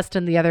the chest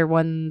and the other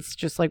ones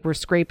just were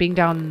scraping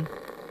down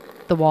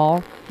the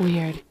wall.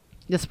 Weird.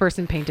 This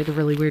person painted a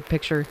really weird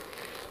picture.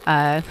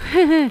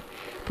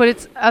 Put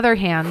its other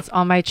hands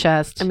on my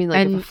chest. I mean,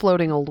 if a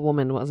floating old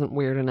woman wasn't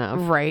weird enough.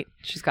 Right.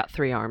 She's got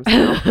 3 arms.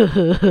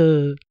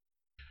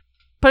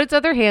 Put its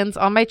other hands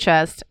on my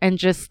chest and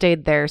just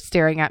stayed there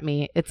staring at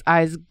me. Its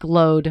eyes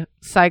glowed,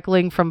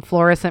 cycling from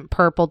fluorescent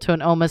purple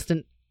to almost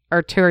an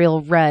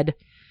arterial red.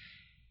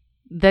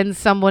 Then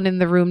someone in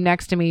the room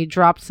next to me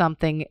dropped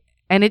something,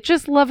 and it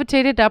just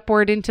levitated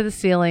upward into the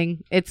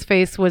ceiling. Its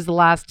face was the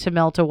last to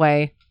melt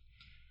away.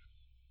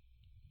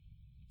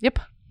 Yep.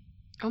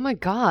 Oh my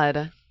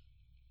god.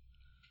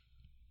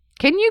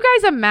 Can you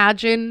guys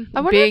imagine?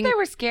 I wonder if they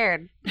were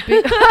scared.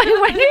 I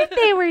wonder if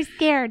they were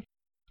scared.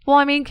 Well,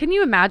 I mean, can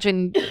you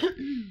imagine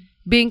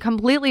being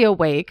completely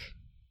awake,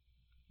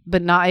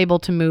 but not able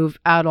to move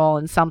at all,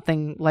 and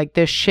something like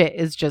this shit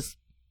is just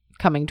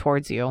coming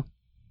towards you?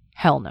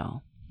 Hell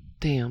no.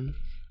 Damn.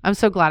 I'm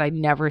so glad I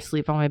never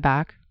sleep on my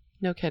back.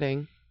 No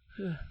kidding.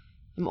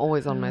 I'm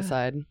always on my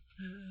side.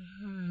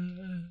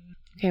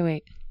 Okay,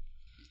 wait.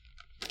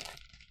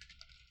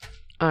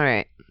 All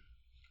right.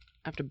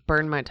 I have to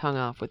burn my tongue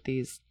off with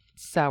these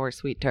sour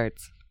sweet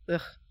tarts.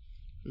 Ugh.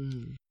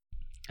 Mm.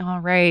 All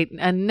right.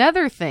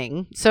 Another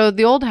thing. So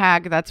the old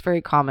hag, that's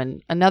very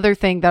common. Another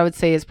thing that I would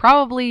say is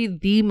probably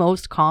the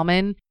most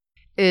common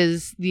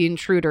is the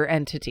intruder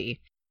entity.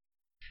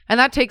 And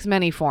that takes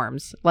many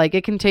forms. Like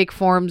it can take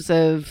forms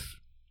of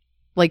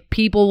like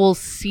people will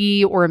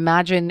see or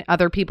imagine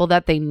other people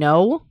that they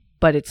know,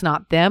 but it's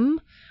not them.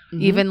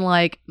 Mhm. Even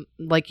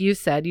like you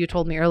said, you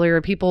told me earlier,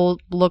 people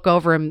look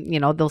over and, you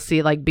know, they'll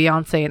see like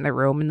Beyonce in the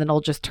room and then it'll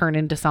just turn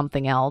into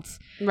something else.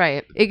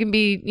 Right. It can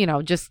be, you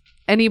know, just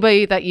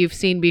anybody that you've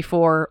seen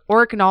before,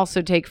 or it can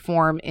also take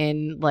form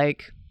in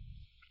like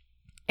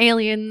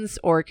aliens,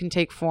 or it can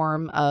take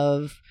form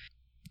of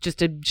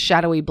just a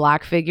shadowy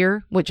black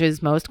figure, which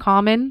is most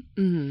common,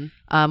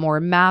 Mm-hmm. or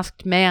a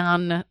masked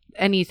man,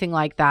 anything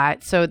like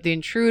that. So the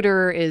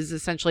intruder is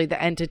essentially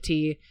the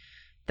entity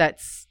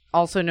that's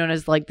also known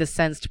as like the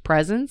sensed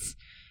presence.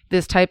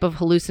 This type of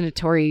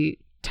hallucinatory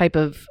type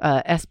of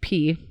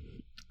SP,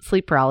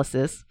 sleep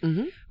paralysis,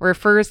 Mm-hmm.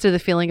 refers to the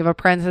feeling of a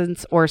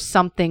presence or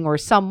something or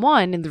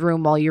someone in the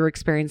room while you're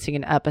experiencing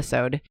an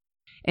episode.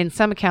 In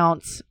some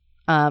accounts,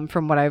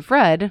 from what I've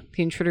read,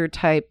 the intruder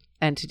type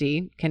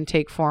entity can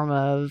take form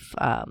of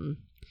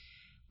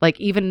like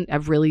even a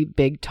really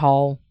big,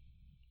 tall,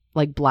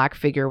 like black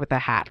figure with a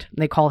hat.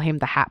 They call him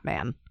the Hat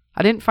Man.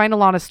 I didn't find a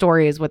lot of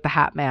stories with the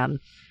Hat Man.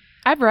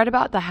 I've read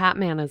about the Hat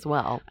Man as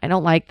well. I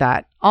don't like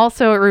that.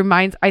 Also, it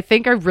reminds, I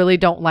think I really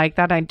don't like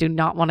that. I do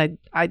not want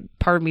to,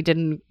 part of me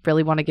didn't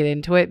really want to get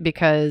into it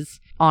because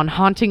on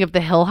Haunting of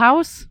the Hill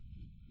House,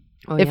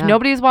 Oh, if yeah.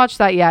 nobody's watched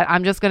that yet,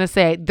 I'm just going to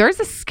say there's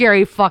a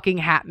scary fucking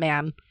Hat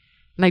Man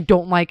and I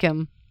don't like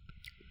him.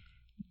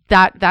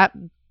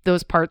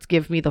 Those parts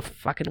give me the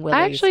fucking willies.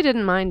 I actually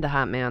didn't mind the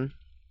Hat Man.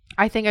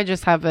 I think I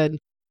just have a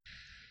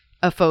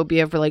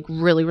phobia for like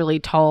really, really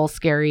tall,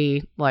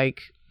 scary,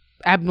 like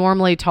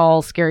abnormally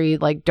tall, scary,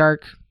 like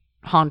dark,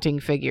 haunting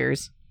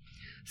figures.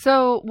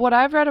 So what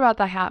I've read about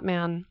the Hat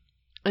Man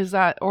is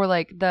that, or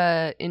like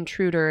the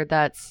intruder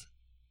that's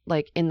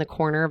like in the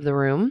corner of the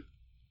room,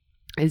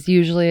 is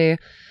usually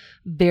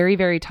very,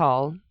 very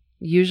tall,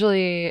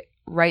 usually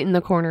right in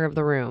the corner of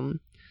the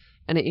room.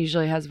 And it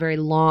usually has very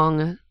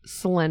long,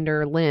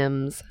 slender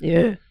limbs.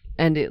 Yeah.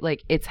 And it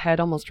like its head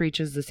almost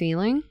reaches the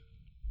ceiling.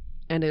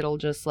 And it'll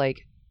just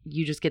like,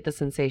 you just get the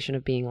sensation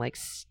of being like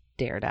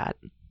stared at.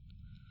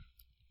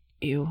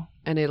 Ew.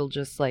 And it'll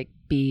just like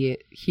be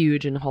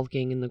huge and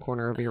hulking in the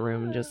corner of your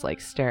room and just like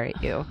stare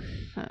at you.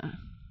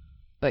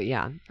 But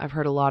yeah, I've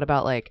heard a lot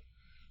about like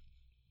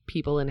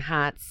people in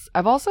hats.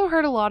 I've also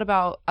heard a lot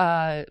about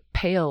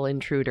pale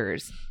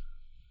intruders.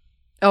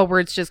 Oh,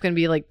 where it's just going to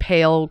be like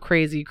pale,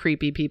 crazy,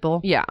 creepy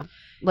people. Yeah.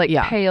 Like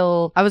Yeah.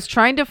 pale. I was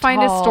trying to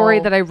find a Tall. story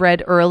that I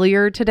read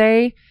earlier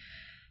today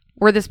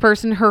where this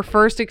person, her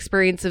first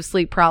experience of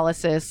sleep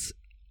paralysis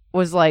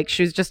was like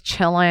she was just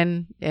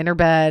chilling in her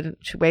bed.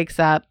 She wakes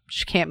up.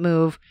 She can't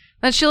move.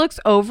 Then she looks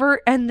over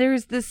and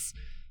there's this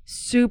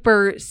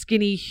super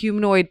skinny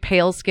humanoid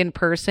pale skinned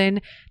person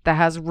that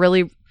has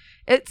really,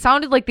 it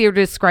sounded like they were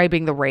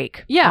describing the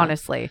Rake. Yeah.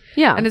 Honestly.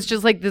 Yeah. And it's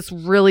just like this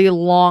really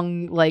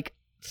long, like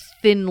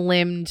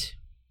thin-limbed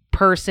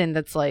person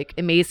that's like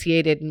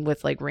emaciated and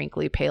with like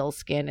wrinkly pale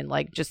skin and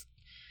like just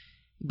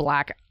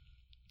black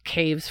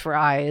caves for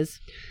eyes.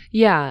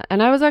 Yeah,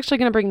 and I was actually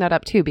going to bring that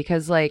up too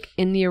because like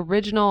in the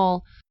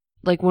original,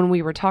 like when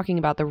we were talking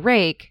about the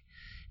Rake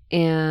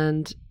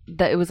and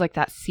that it was like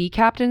that sea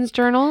captain's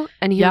journal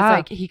and he was Yeah.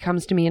 like, he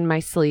comes to me in my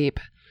sleep,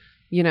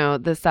 you know,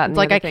 this, that, and It's the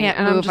like, other I thing. can't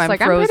and I'm move, just I'm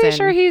like, I'm pretty frozen.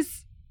 sure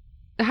he's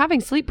having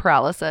sleep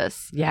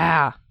paralysis.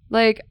 Yeah.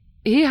 Like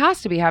he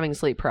has to be having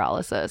sleep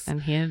paralysis.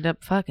 And he ended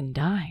up fucking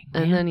dying.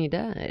 And then he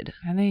died.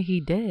 And then he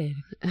did.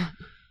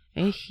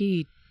 And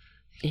he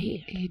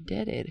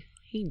did it.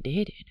 He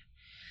did it.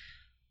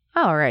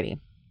 Alrighty.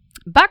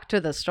 Back to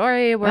the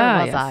story. Where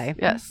was yes. I?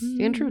 Yes,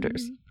 the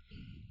intruders.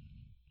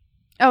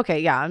 Okay,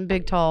 yeah. I'm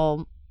big,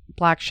 tall,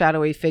 black,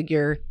 shadowy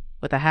figure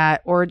with a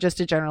hat or just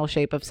a general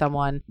shape of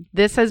someone.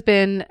 This has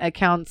been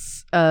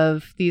accounts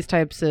of these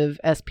types of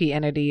SP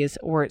entities,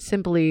 or it's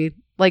simply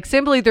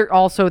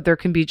there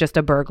can be just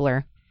a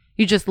burglar.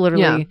 You just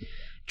literally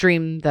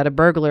dream that a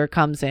burglar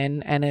comes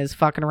in and is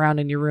fucking around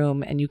in your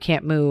room and you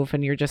can't move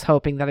and you're just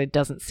hoping that it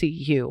doesn't see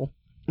you.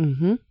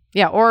 Mm-hmm.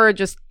 Yeah, or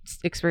just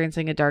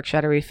experiencing a dark,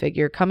 shadowy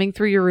figure coming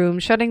through your room,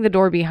 shutting the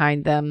door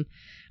behind them,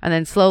 and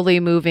then slowly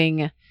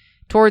moving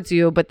towards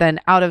you, but then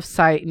out of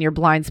sight in your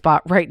blind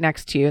spot right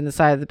next to you in the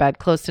side of the bed,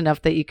 close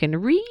enough that you can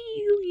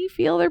really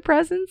feel their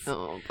presence.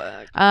 Oh,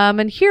 fuck.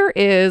 And here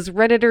is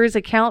Redditors'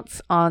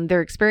 accounts on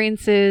their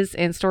experiences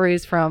and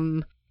stories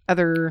from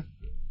other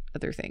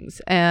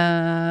things.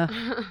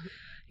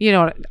 You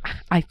know,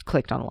 I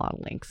clicked on a lot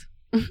of links.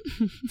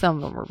 Some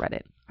of them were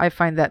Reddit. I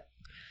find that.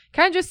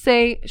 Can I just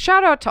say,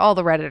 shout out to all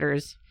the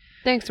Redditors.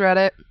 Thanks,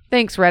 Reddit.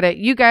 Thanks, Reddit.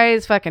 You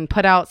guys fucking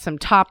put out some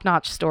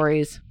top-notch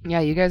stories.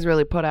 Yeah, you guys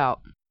really put out.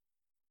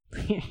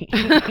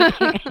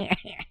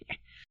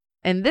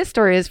 And this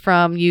story is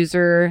from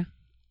user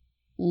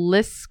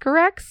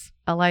Liskurex,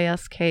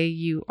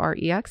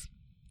 Liskurex.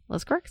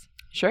 Liskurex?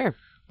 Sure.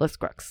 Let's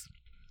crux.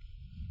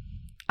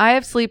 I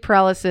have sleep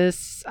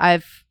paralysis.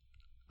 I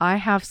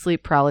have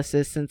sleep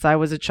paralysis since I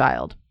was a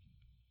child.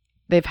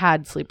 They've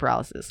had sleep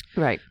paralysis.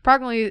 Right.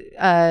 Approximately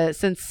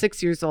since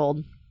 6 years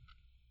old.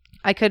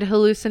 I could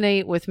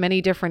hallucinate with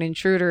many different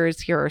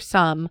intruders. Here are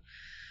some.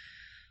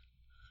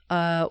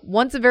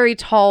 Once a very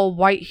tall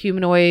white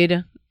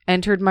humanoid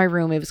entered my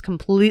room. It was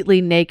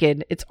completely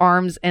naked. Its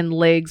arms and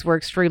legs were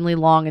extremely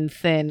long and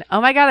thin.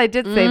 Oh my God, I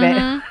did save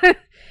it.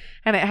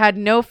 And it had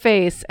no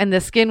face, and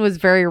the skin was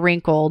very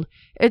wrinkled.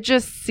 It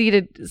just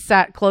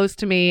sat close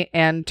to me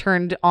and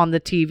turned on the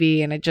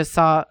TV, and I just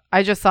saw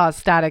a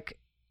static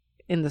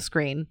in the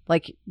screen.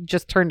 Like,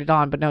 just turned it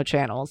on, but no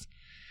channels.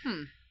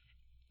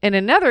 In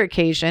another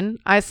occasion,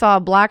 I saw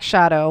a black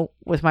shadow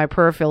with my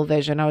peripheral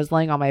vision. I was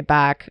laying on my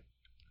back,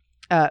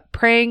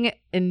 praying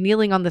and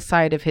kneeling on the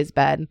side of his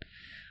bed.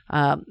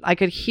 I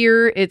could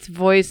hear its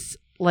voice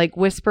like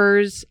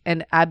whispers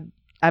and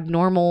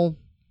abnormal...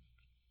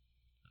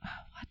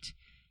 What?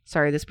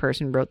 Sorry, this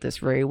person wrote this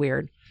very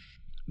weird.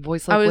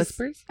 Voice like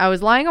whispers? I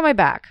was lying on my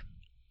back,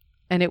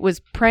 and it was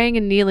praying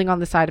and kneeling on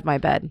the side of my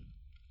bed.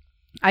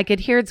 I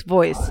could hear its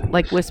voice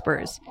like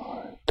whispers.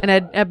 And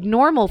an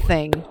abnormal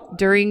thing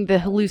during the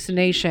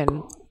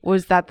hallucination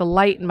was that the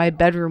light in my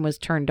bedroom was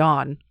turned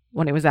on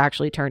when it was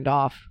actually turned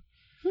off.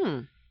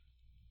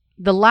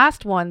 The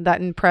last one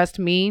that impressed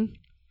me...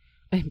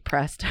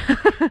 Impressed.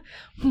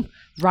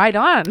 Right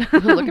on.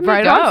 Look at me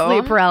right go. on,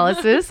 sleep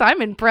paralysis.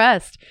 I'm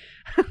impressed.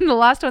 The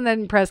last one that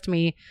impressed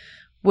me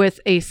with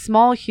a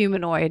small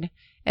humanoid.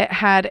 It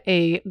had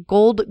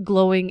gold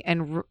glowing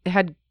and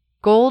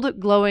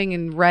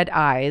red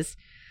eyes.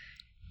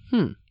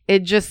 It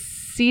just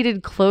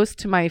seated close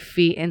to my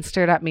feet and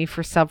stared at me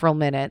for several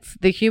minutes.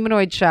 The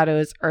humanoid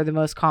shadows are the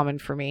most common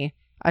for me.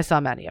 I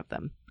saw many of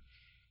them.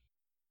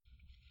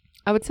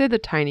 I would say the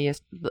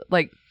tiniest,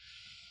 like,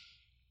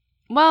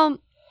 well,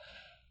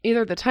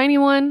 either the tiny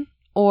one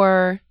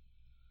or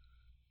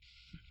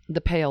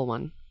the pale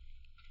one.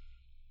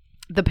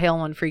 The pale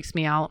one freaks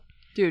me out.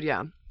 Dude,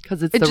 yeah.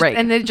 Because it's the rake.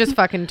 And it just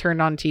fucking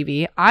turned on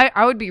TV.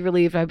 I would be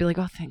relieved. I'd be like,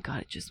 oh, thank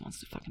God, it just wants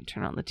to fucking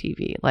turn on the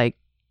TV. Like,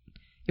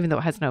 even though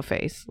it has no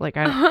face. Like,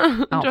 I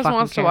don't just fucking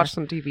wants care. to watch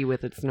some TV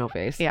with its no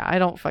face. Yeah, I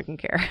don't fucking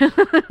care.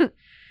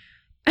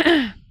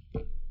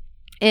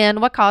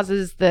 And what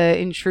causes the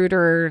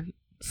intruder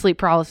sleep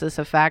paralysis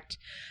effect?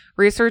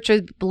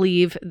 Researchers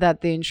believe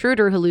that the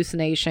intruder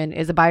hallucination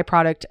is a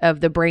byproduct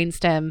of the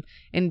brainstem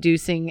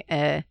inducing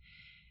a...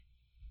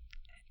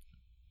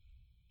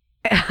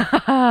 You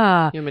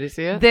want me to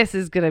see it? This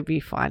is going to be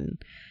fun.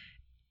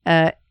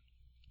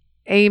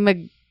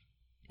 Amygdala?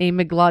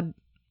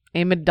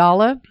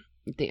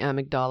 The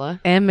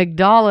amygdala.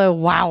 Amygdala.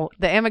 Wow.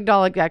 The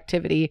amygdalic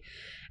activity.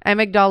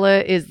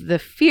 Amygdala is the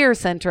fear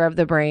center of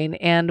the brain,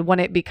 and when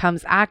it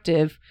becomes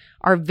active,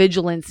 our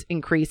vigilance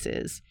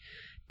increases.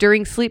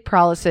 During sleep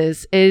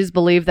paralysis, it is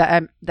believed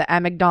that the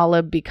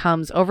amygdala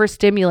becomes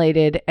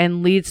overstimulated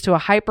and leads to a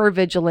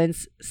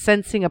hypervigilance,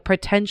 sensing a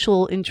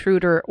potential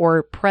intruder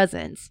or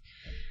presence.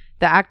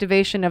 The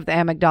activation of the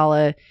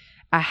amygdala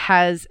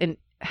has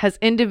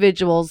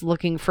individuals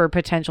looking for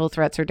potential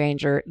threats or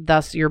danger.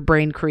 Thus, your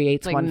brain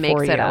creates Like, one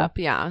makes for you. it up,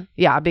 yeah.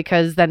 Yeah,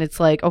 because then it's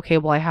like, okay,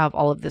 well, I have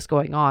all of this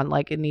going on.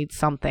 Like, it needs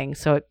something,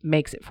 so it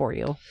makes it for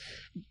you.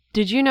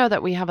 Did you know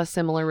that we have a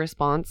similar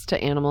response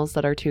to animals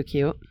that are too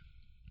cute?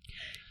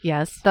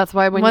 Yes. That's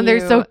why when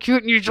they're so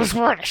cute and you just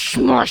want to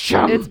smush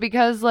them. It's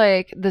because,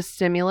 like, the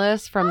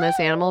stimulus from this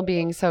animal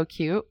being so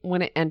cute,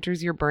 when it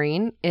enters your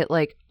brain, it,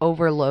 like,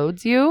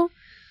 overloads you.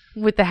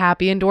 With the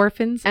happy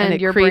endorphins. And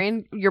your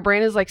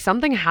brain is like,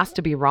 something has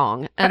to be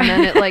wrong. And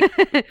then it,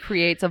 like,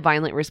 creates a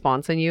violent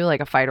response in you,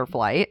 like a fight or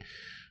flight.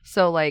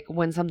 So, like,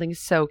 when something's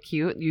so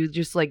cute, you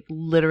just, like,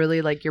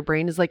 literally, like, your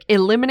brain is like,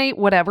 eliminate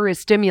whatever is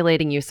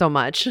stimulating you so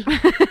much.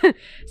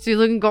 So you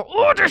look and go,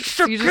 oh, this is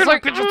so you cute. just,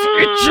 like, I could just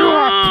eat you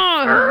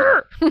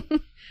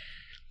up.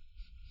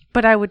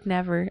 But I would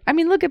never. I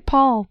mean, look at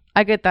Paul.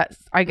 I get that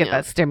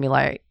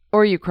stimuli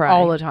Or you cry.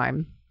 all the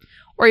time.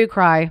 Or you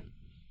cry.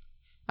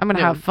 I'm going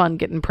to have fun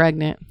getting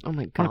pregnant. Oh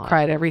my I'm God. going to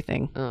cry at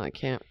everything. Oh, I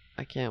can't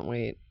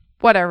wait.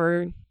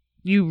 Whatever.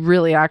 You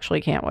really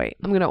actually can't wait.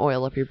 I'm going to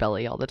oil up your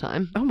belly all the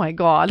time. Oh my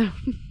God.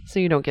 So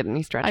you don't get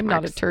any stretch I'm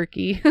marks. not a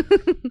turkey.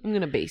 I'm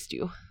going to baste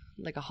you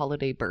like a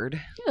holiday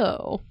bird.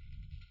 Oh.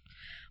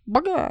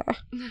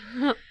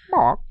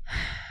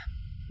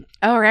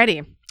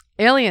 Alrighty.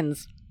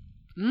 Aliens.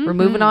 We're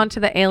moving on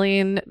to the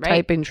alien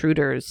type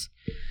intruders.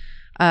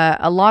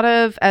 A lot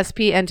of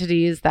SP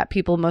entities that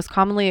people most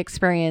commonly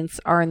experience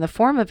are in the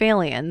form of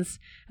aliens.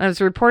 And it was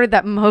reported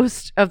that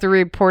most of the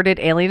reported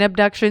alien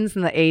abductions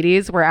in the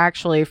 80s were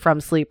actually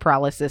from sleep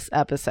paralysis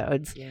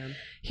episodes. Yeah.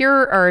 Here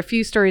are a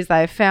few stories that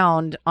I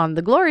found on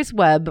the glorious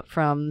web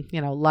from,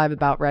 Live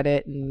About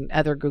Reddit and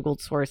other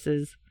Googled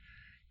sources.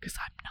 Because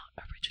I'm not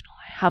original.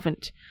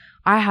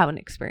 I haven't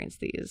experienced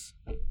these.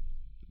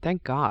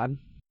 Thank God.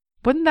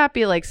 Wouldn't that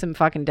be like some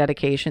fucking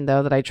dedication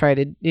though, that I try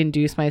to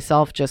induce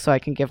myself just so I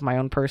can give my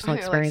own personal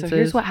experiences? So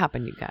here's what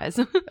happened, you guys.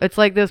 It's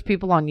like those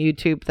people on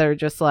YouTube that are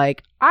just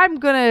like, I'm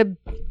gonna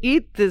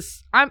eat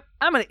this. I'm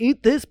gonna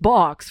eat this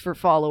box for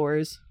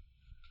followers.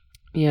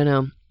 You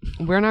know,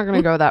 we're not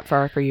gonna go that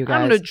far for you guys.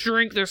 I'm gonna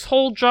drink this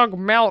whole jug of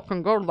milk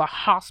and go to the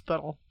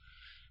hospital.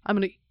 I'm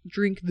gonna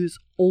drink this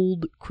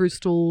old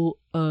Crystal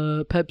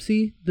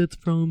Pepsi that's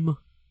from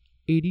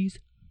 80s.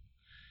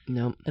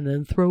 No. And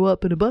then throw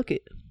up in a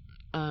bucket.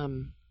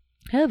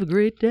 Have a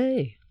great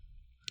day.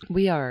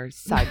 We are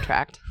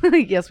sidetracked.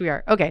 Yes, we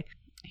are. Okay,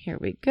 here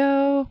we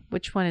go.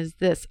 Which one is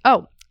this?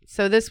 Oh,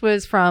 so this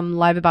was from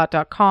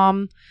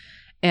liveabout.com,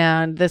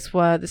 and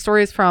the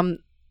story is from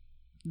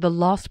The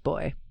Lost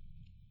Boy.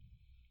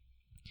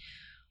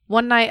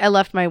 One night I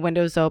left my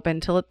windows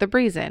open to let the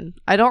breeze in.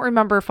 I don't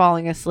remember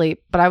falling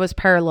asleep, but I was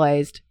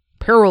paralyzed.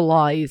 He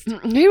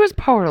was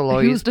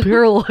paralyzed. He was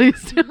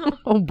paralyzed.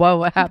 Oh, wow,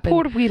 what happened?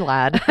 Poor wee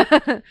lad.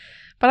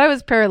 But I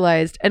was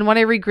paralyzed, and when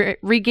I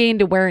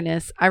regained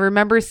awareness, I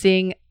remember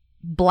seeing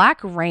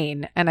black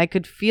rain, and I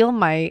could feel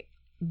my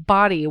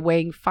body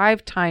weighing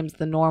 5 times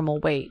the normal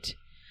weight.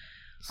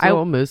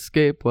 Some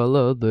escape while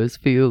others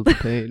feel the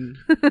pain.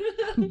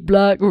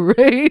 Black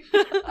rain.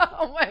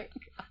 Oh my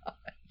god.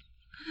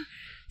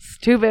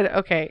 Stupid.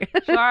 Okay.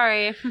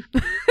 Sorry.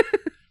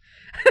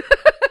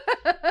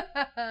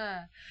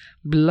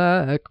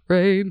 Black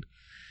rain.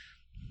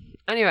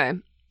 Anyway,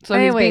 so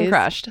he's being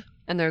crushed,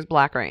 and there's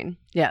black rain.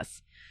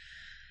 Yes.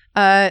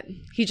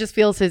 He just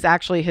feels his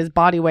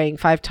body weighing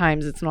 5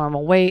 times its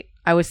normal weight.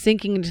 I was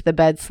sinking into the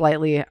bed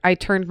slightly. I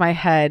turned my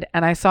head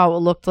and I saw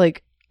what looked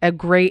like a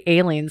gray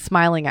alien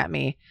smiling at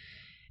me.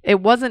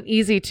 It wasn't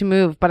easy to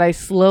move, but I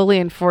slowly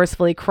and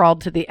forcefully crawled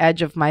to the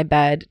edge of my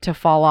bed to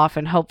fall off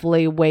and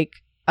hopefully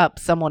wake up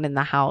someone in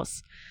the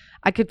house.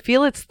 I could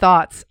feel its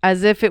thoughts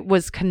as if it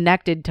was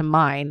connected to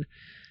mine.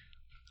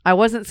 I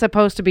wasn't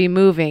supposed to be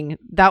moving.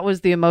 That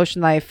was the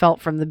emotion that I felt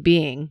from the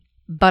being,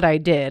 but I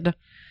did.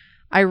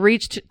 I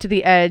reached to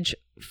the edge,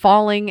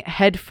 falling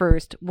head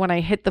first. When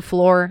I hit the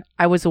floor,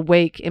 I was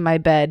awake in my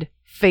bed,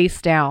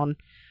 face down,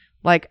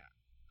 like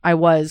I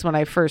was when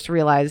I first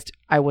realized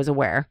I was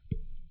aware.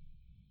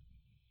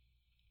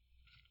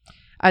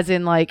 As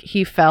in, like,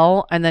 he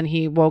fell and then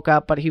he woke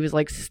up, but he was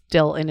like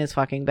still in his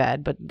fucking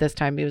bed. But this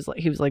time he was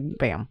like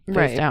bam,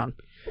 face down.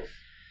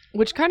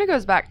 Which kind of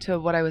goes back to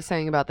what I was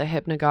saying about the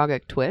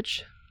hypnagogic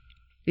twitch.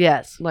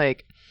 Yes.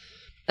 Like,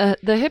 the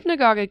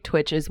hypnagogic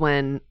twitch is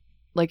when,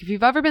 like, if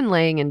you've ever been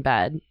laying in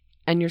bed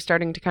and you're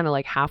starting to kind of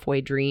like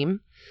halfway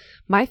dream,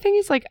 my thing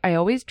is like I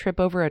always trip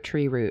over a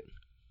tree root.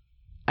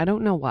 I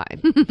don't know why.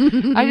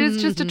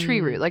 It's just a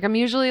tree root. Like, I'm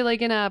usually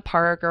like in a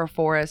park or a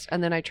forest,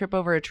 and then I trip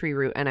over a tree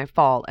root and I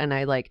fall and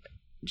I like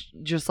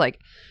just like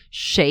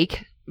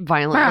shake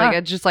violently. Like,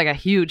 it's just like a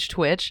huge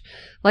twitch.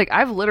 Like,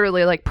 I've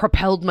literally like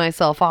propelled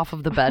myself off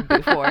of the bed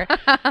before.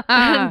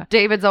 And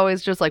David's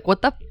always just like,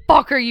 what the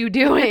fuck are you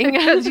doing?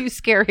 Because you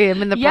scare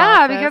him in the process.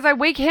 Yeah, because I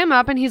wake him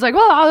up and he's like,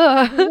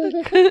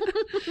 "Whoa."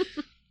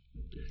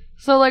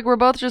 So like we're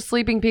both just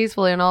sleeping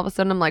peacefully, and all of a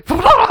sudden I'm like,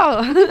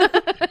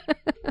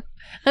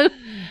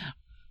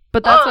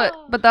 But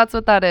that's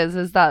what that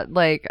is that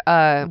like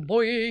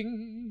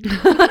boing.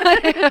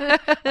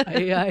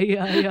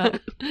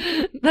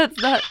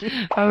 That's that.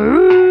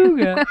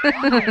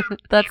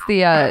 That's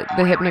the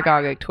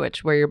hypnagogic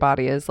twitch, where your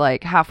body is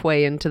like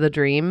halfway into the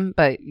dream,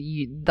 but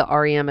the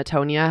REM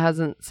atonia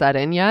hasn't set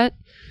in yet.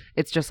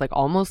 It's just like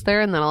almost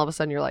there, and then all of a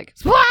sudden you're like,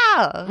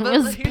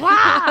 Splah!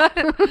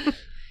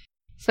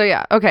 So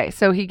yeah, okay.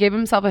 So he gave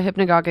himself a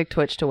hypnagogic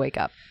twitch to wake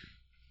up.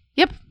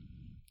 Yep.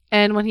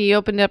 And when he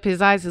opened up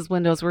his eyes, his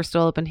windows were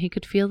still open. He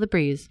could feel the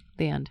breeze.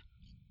 The end.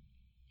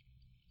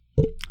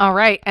 All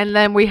right. And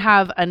then we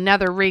have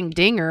another ring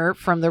dinger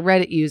from the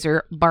Reddit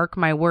user, Bark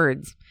My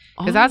Words.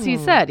 Because as he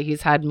said,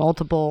 he's had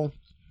multiple...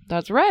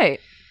 That's right.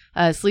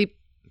 Sleep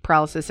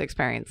paralysis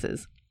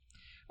experiences.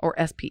 Or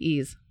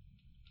SPEs.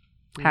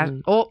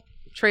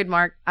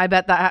 Trademark. I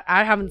bet that...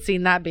 I haven't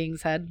seen that being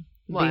said.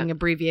 What? Being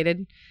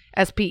abbreviated.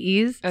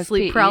 SPEs.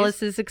 Sleep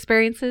paralysis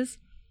experiences.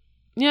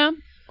 Yeah.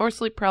 Or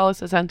sleep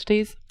paralysis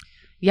entities.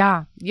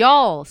 Yeah.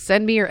 Y'all,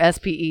 send me your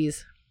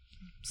SPEs.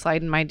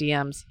 Slide in my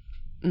DMs.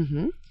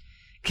 Mm-hmm.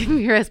 Give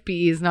me your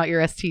SPEs, not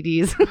your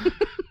STDs.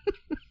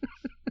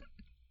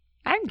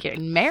 I'm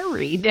getting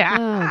married.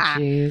 Oh,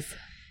 jeez.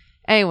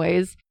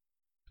 Anyways,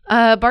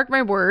 Bark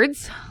My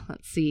Words.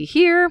 Let's see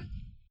here.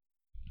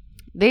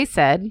 They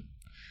said,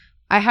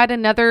 I had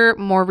another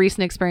more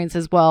recent experience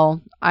as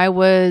well. I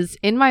was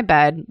in my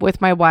bed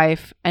with my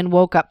wife and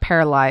woke up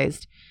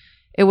paralyzed.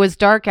 It was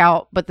dark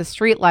out, but the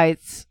street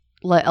lights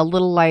let a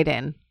little light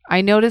in.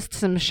 I noticed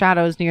some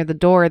shadows near the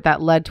door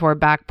that led to our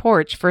back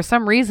porch. For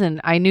some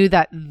reason, I knew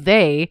that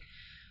they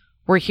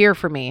were here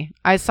for me.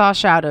 I saw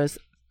shadows,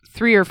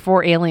 3 or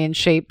 4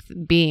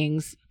 alien-shaped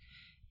beings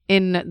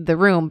in the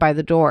room by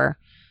the door.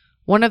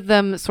 One of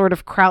them sort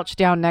of crouched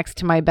down next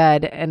to my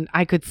bed, and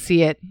I could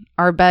see it.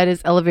 Our bed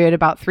is elevated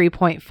about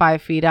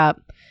 3.5 feet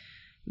up.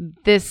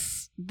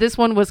 This this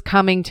one was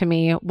coming to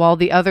me while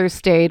the others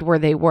stayed where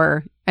they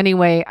were.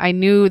 Anyway, I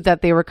knew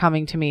that they were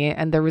coming to me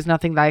and there was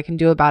nothing that I can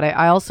do about it.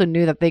 I also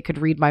knew that they could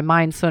read my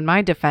mind. So in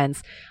my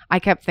defense, I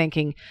kept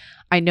thinking,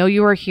 I know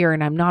you are here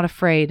and I'm not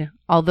afraid,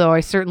 although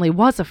I certainly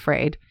was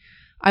afraid.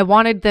 I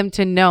wanted them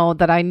to know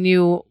that I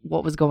knew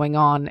what was going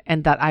on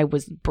and that I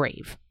was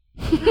brave.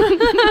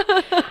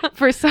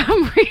 For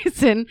some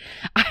reason,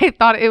 I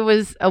thought it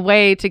was a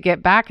way to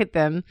get back at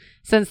them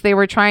since they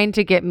were trying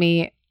to get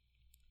me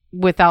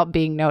without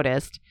being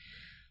noticed.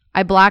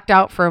 I blacked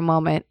out for a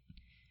moment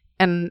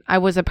and I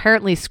was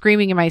apparently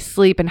screaming in my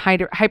sleep and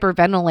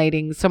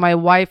hyperventilating. So my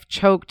wife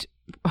choked.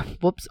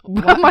 Whoops.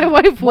 My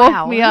wife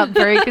woke me up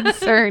very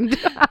concerned.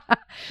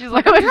 She's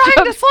like, I'm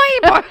trying to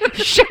sleep.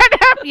 Shut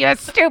up, you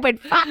stupid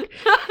fuck.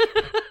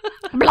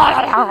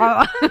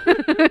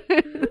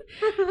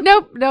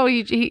 Nope. No,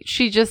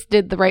 she just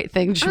did the right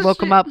thing. She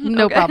woke him up.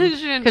 No problem.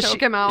 She didn't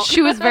choke him out.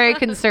 She was very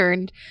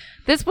concerned.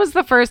 This was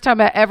the first time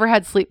I ever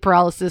had sleep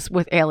paralysis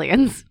with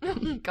aliens.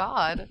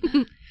 God.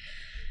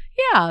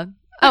 Yeah.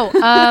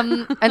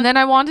 Oh, and then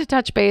I want to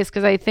touch base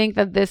because I think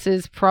that this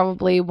is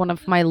probably one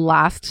of my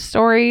last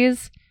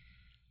stories.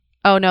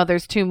 Oh, no,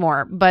 there's two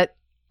more. But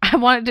I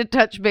wanted to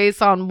touch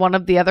base on one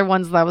of the other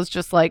ones that was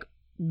just like,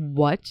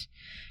 what?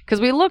 Because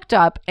we looked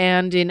up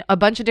and in a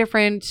bunch of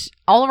different,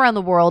 all around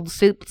the world,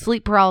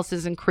 sleep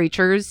paralysis in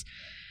creatures,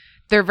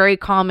 they're very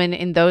common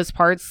in those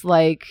parts,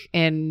 like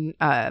in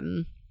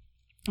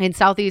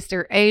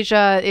Southeastern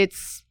Asia,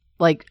 it's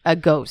like a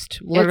ghost,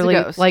 literally.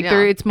 It's a ghost, like yeah.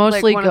 it's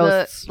mostly like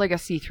ghosts, like a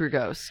see-through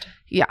ghost.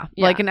 Yeah,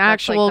 Yeah, like an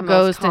that's, like, actual the most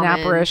ghost, an common.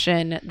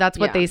 apparition. That's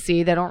what Yeah. they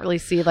see. They don't really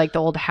see like the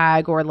old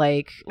hag or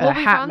like a We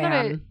hat found that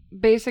man.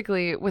 it,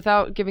 basically,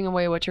 without giving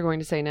away what you're going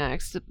to say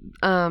next,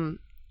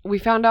 we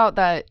found out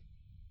that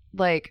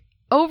like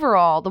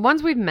overall, the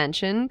ones we've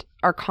mentioned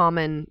are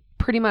common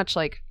pretty much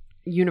like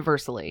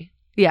universally.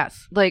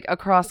 Yes. Like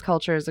across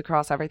cultures,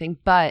 across everything.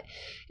 But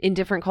in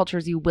different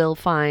cultures, you will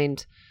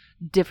find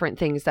different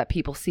things that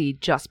people see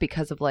just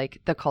because of like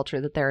the culture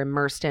that they're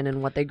immersed in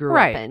and what they grew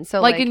Right. up in. So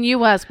like in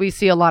US, we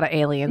see a lot of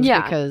aliens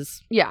Yeah.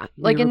 because yeah,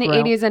 like we in the grew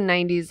up- 80s and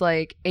 90s,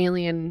 like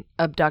alien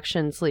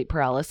abduction sleep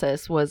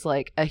paralysis was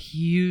like a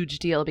huge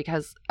deal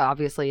because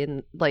obviously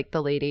in like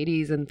the late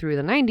 80s and through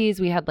the 90s,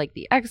 we had like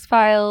the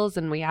X-Files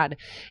and we had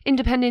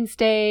Independence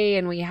Day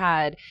and we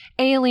had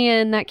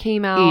Alien that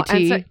came out.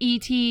 E.T.. And so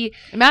E.T.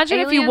 Imagine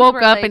if you aliens woke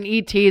were, up like- and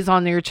ET's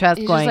on your chest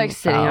He's going, just, like,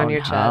 sitting on "Phone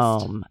your chest."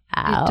 home.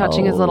 He's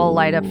touching his little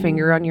light up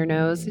finger on your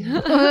nose.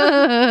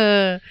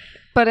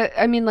 But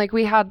I mean, like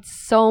we had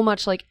so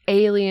much like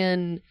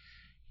alien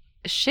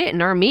shit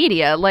in our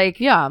media. Like,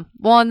 Yeah.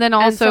 Well, and then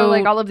also and so,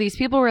 like all of these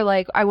people were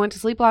like, I went to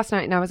sleep last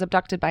night and I was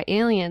abducted by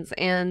aliens.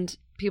 And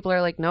people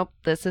are like, nope,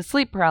 this is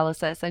sleep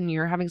paralysis. And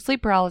you're having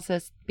sleep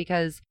paralysis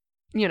because,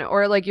 you know,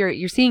 or like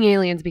you're seeing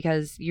aliens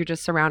because you're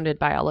just surrounded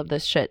by all of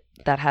this shit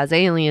that has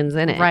aliens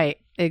in it. Right.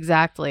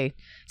 Exactly.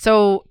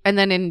 So, and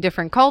then in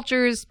different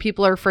cultures,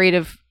 people are afraid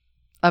of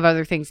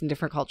other things in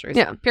different cultures.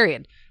 Yeah.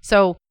 Period.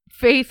 So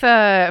Faith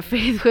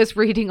was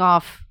reading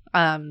off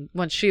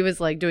when she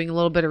was like doing a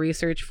little bit of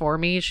research for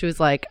me. She was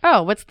like,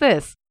 "Oh, what's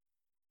this?"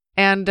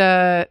 And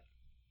I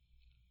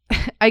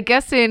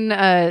guess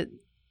in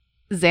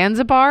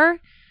Zanzibar,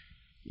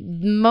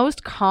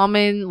 most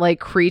common like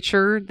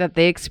creature that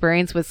they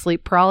experience with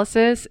sleep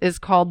paralysis is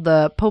called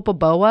the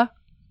popoboa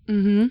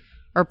Mm-hmm.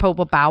 or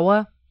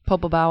popobawa.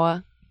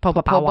 Popobawa.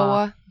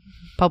 Popobawa.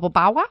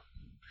 Popobawa.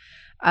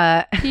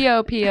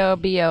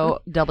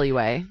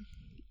 Popobowa.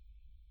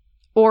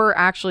 Or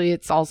actually,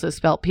 it's also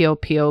spelled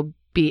Popobawa.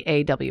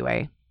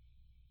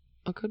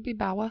 It could be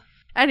Bawa.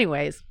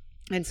 Anyways,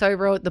 and so I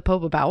wrote the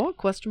Popobawa ?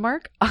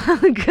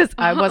 Because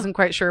I wasn't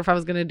quite sure if I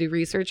was going to do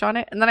research on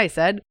it. And then I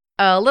said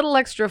a little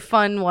extra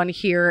fun one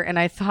here, and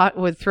I thought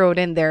would throw it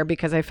in there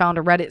because I found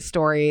a Reddit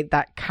story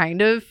that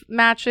kind of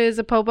matches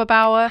a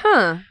Popobawa.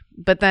 Huh.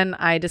 But then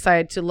I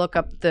decided to look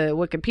up the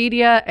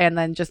Wikipedia and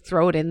then just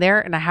throw it in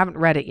there, and I haven't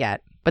read it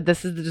yet. But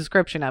this is the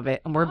description of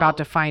it, and we're about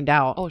to find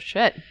out. Oh,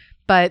 shit.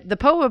 But the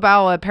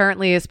Popobawa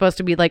apparently is supposed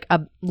to be like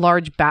a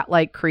large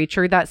bat-like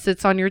creature that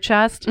sits on your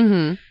chest.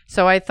 Mm-hmm.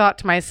 So I thought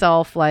to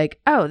myself, like,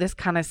 oh, this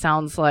kind of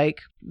sounds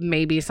like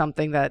maybe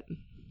something that,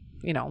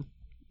 you know,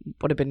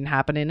 would have been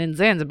happening in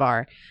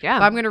Zanzibar. Yeah.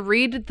 So I'm going to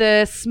read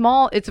it's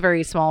a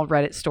very small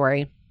Reddit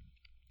story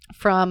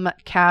from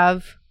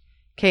Kav,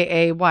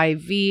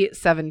 Kayv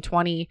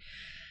 720.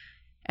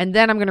 And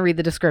then I'm going to read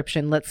the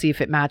description. Let's see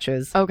if it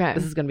matches. Okay.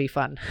 This is going to be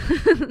fun.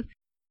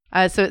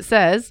 So it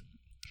says,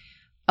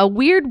 a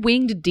weird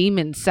winged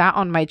demon sat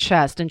on my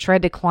chest and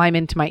tried to climb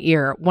into my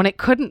ear. When it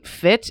couldn't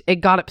fit, it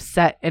got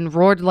upset and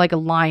roared like a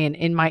lion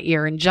in my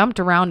ear and jumped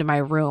around in my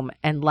room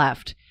and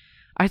left.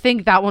 I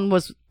think that one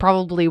was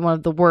probably one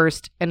of the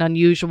worst and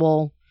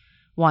unusual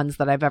ones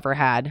that I've ever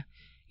had.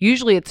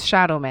 Usually it's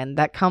shadow men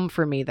that come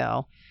for me,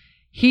 though.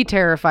 He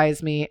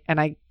terrifies me, and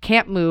I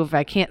can't move.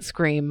 I can't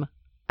scream.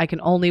 I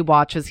can only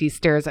watch as he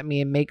stares at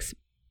me and makes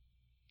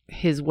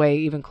his way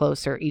even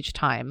closer each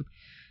time.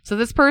 So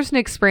this person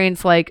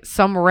experienced like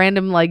some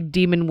random like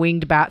demon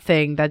winged bat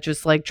thing that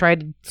just like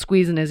tried to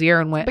squeeze in his ear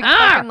and went, Big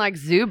fucking like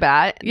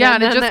Zubat. yeah,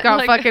 and it just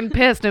got fucking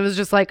pissed and it was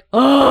just like,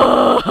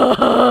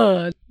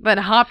 oh, then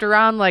hopped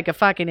around like a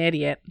fucking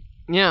idiot.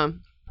 Yeah.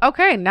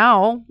 Okay,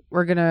 now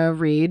we're gonna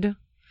read.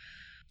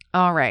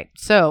 All right,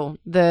 so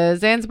the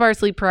Zanzibar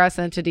sleep paralysis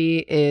entity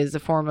is a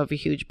form of a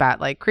huge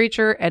bat-like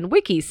creature, and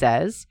Wiki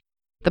says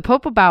the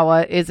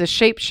Popobawa is a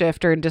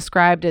shapeshifter and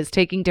described as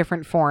taking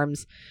different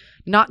forms,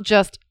 not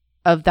just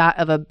of that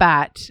of a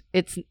bat,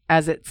 it's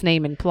as its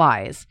name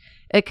implies.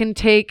 It can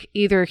take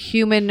either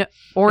human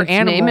or Its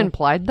animal. name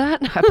implied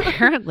that?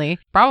 Apparently.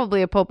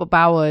 Probably a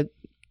Popobawa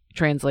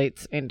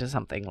translates into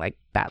something like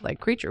bat-like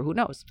creature. Who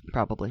knows?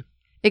 Probably.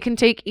 It can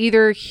take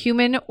either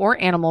human or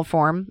animal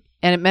form,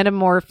 and it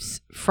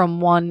metamorphs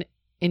from one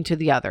into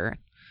the other.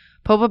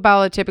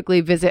 Popobawa typically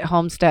visit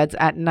homesteads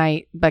at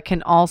night, but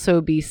can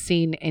also be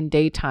seen in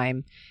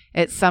daytime.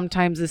 It's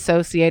sometimes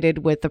associated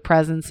with the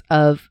presence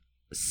of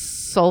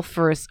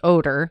sulfurous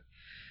odor,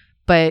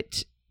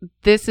 but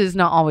this is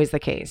not always the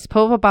case.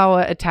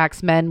 Popobawa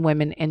attacks men,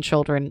 women, and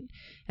children,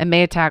 and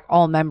may attack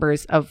all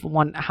members of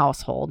one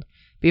household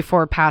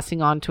before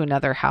passing on to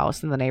another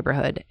house in the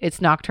neighborhood.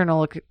 Its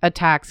nocturnal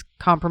attacks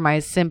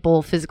compromise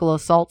simple physical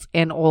assaults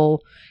and or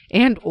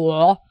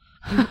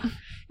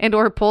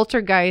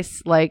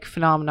poltergeist-like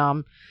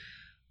phenomenon,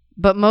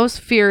 but most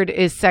feared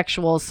is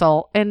sexual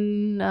assault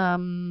and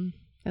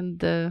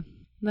the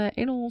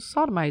anal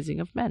sodomizing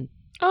of men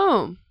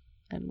Oh.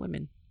 and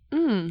women,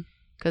 Mm.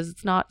 because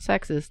it's not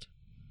sexist.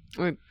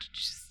 Or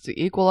just the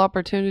equal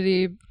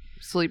opportunity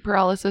sleep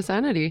paralysis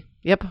entity.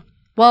 Yep.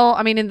 Well,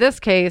 I mean, in this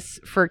case,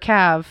 for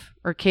Cave,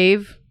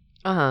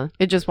 Uh-huh.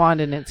 it just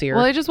wanted in its ear.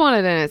 Well, it just wanted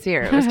in its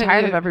ear. It was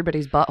tired of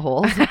everybody's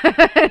buttholes.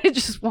 It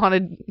just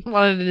wanted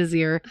in his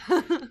ear.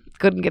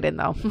 Couldn't get in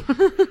though.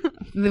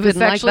 It was Didn't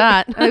like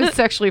that. I was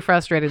sexually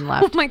frustrated and Oh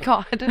left. my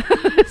god.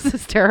 This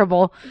is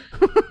terrible.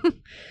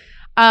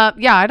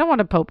 Yeah, I don't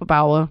want a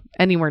Popobawa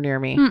anywhere near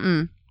me.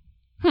 Mm-mm.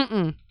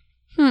 Mm-mm.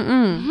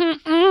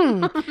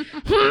 Mm-mm.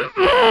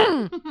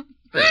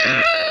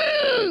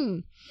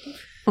 Mm-mm.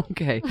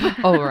 Okay.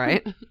 All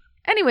right.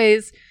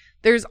 Anyways,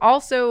 there's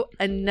also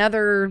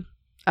another,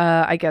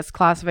 I guess,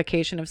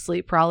 classification of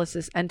sleep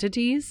paralysis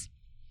entities.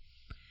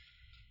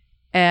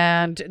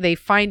 And they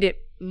find it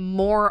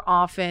more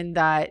often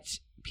that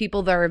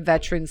people that are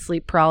veteran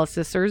sleep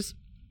paralysers,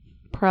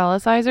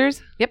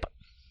 Paralysizers? yep,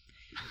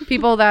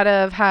 people that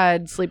have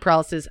had sleep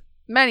paralysis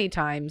many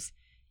times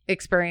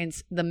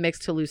experience the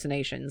mixed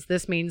hallucinations.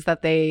 This means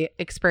that they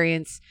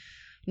experience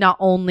not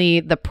only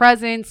the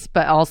presence,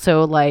 but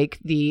also like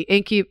the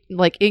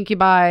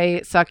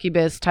incubi,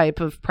 succubus type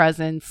of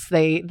presence.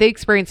 They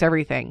experience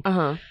everything.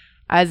 Uh-huh.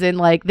 As in,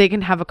 like, they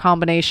can have a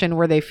combination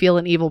where they feel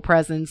an evil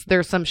presence.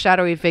 There's some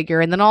shadowy figure.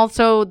 And then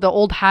also the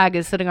old hag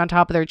is sitting on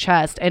top of their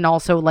chest and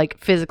also, like,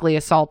 physically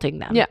assaulting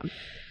them. Yeah.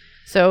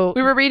 So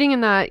We were reading in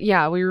that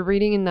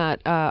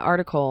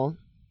article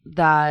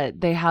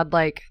that they had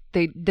like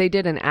they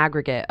did an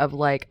aggregate of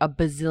like a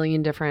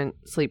bazillion different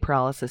sleep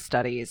paralysis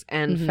studies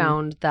and Mhm.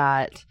 found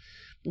that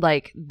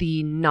like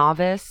the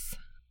novice,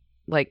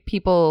 like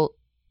people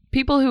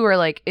who are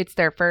like it's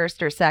their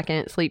first or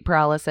second sleep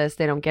paralysis,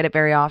 they don't get it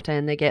very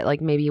often. They get like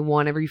maybe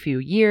one every few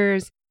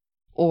years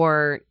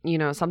or, you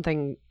know,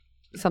 something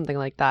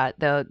like that.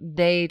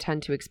 They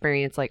tend to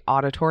experience like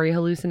auditory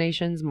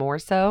hallucinations more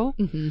so.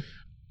 Mhm.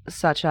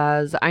 Such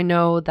as I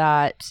know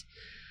that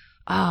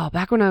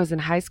back when I was in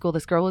high school,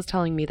 this girl was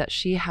telling me that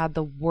she had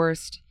the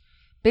worst.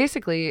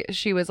 Basically,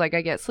 she was like,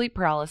 I get sleep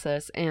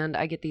paralysis and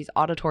I get these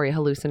auditory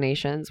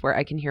hallucinations where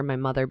I can hear my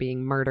mother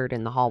being murdered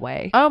in the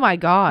hallway. Oh my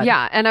God.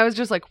 Yeah. And I was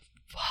just like,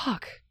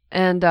 fuck.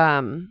 And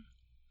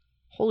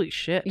Holy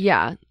shit.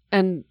 yeah.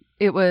 And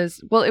it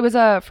was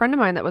a friend of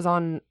mine that was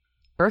on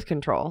birth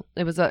control.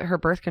 It was her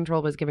birth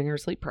control was giving her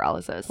sleep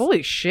paralysis.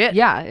 Holy shit.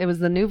 Yeah. It was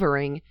the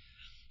NuvaRing.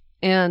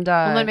 And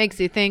Well, that makes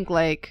you think,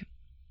 like,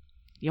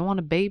 you want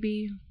a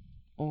baby?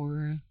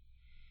 Or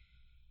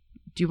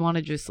do you want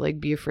to just, like,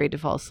 be afraid to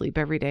fall asleep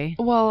every day?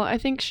 well, I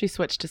think she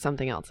switched to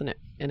something else and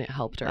it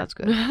helped her. That's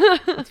good.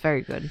 That's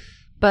very good.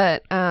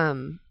 But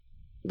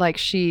like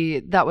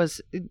that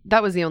was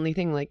the only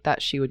thing like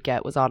that she would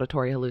get was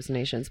auditory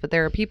hallucinations. But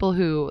there are people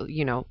who,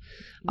 you know,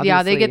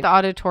 Yeah, they get obviously- the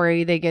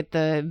auditory, they get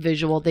the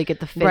visual, they get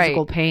the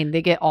physical pain,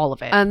 they get all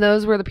of it. and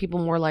those were the people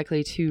more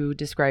likely to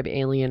describe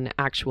alien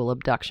actual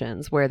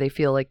abductions, where they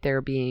feel like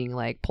they're being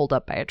like pulled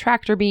up by a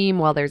tractor beam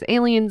while there's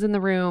aliens in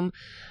the room,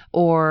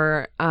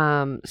 or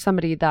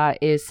somebody that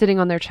is sitting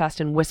on their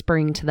chest and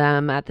whispering to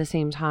them at the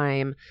same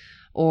time,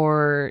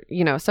 or,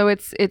 you know, so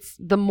it's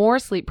the more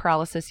sleep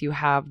paralysis you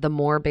have, the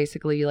more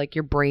basically like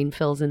your brain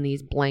fills in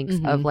these blanks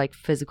of Mhm. like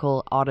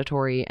physical,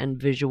 auditory, and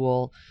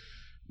visual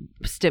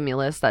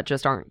stimulus that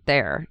just aren't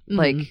there. Mhm.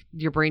 Like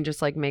your brain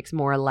just like makes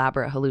more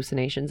elaborate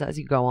hallucinations as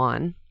you go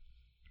on.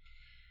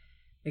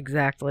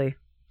 Exactly.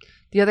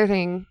 The other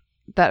thing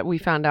that we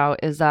found out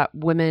is that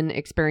women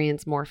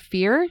experience more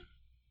fear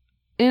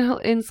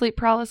in sleep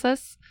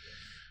paralysis,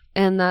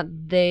 and that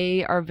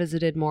they are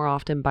visited more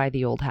often by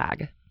the old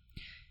hag.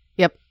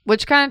 Yep.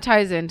 Which kind of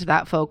ties into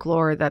that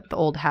folklore that the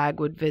old hag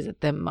would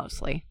visit them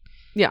mostly.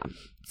 Yeah.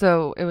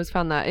 So it was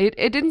found that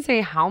it didn't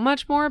say how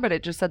much more, but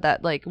it just said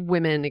that like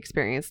women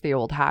experience the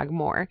old hag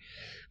more.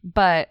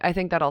 But I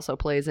think that also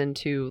plays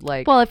into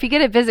like, Well, if you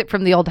get a visit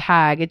from the old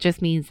hag, it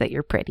just means that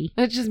you're pretty.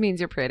 it just means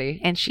you're pretty.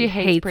 And she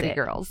hates hates pretty it.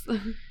 girls.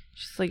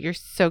 She's like, you're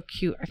so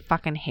cute. I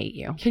fucking hate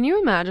you. Can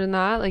you imagine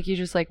that? Like you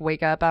just like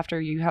wake up after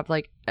you have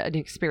like an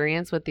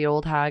experience with the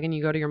old hag and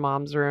you go to your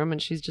mom's room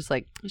and she's just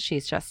like,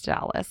 she's just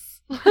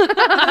jealous. Go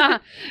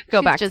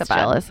She's back just to bed.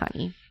 jealous,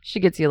 honey. She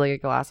gets you like a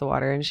glass of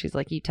water and she's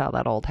like, you tell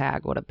that old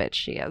hag what a bitch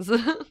she is.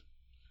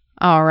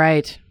 All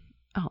right.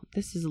 Oh,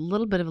 this is a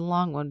little bit of a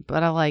long one,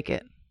 but I like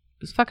it.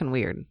 It was fucking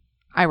weird.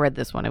 I read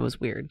this one. It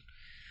was weird.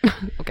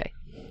 Okay.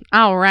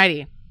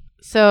 Alrighty.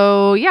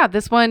 So, yeah,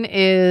 this one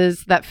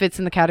that fits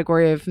in the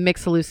category of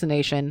mixed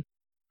hallucination.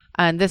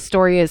 And this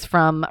story is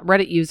from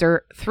Reddit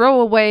user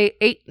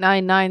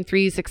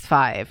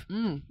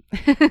Throwaway899365.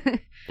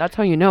 That's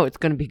how you know it's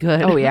going to be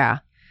good. Oh, yeah.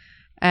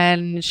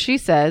 And she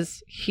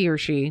says, he or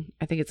she,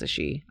 I think it's a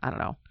she, I don't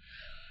know.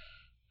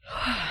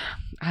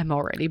 I'm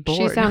already bored.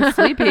 She sounds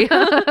sleepy.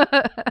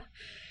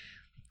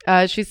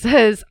 She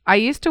says, I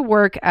used to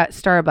work at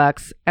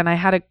Starbucks and I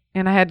had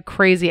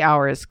crazy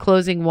hours,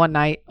 closing one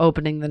night,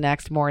 opening the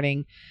next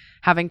morning,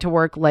 having to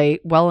work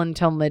late, well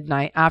until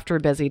midnight after a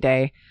busy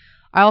day.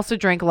 I also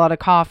drank a lot of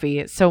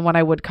coffee, so when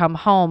I would come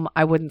home,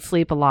 I wouldn't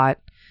sleep a lot.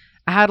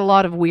 I had a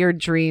lot of weird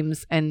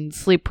dreams and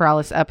sleep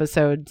paralysis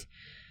episodes,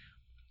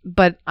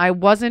 but I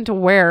wasn't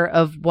aware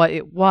of what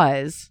it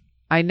was.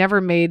 I never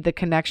made the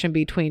connection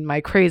between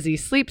my crazy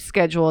sleep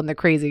schedule and the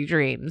crazy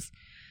dreams.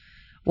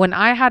 When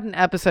I had an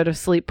episode of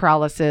sleep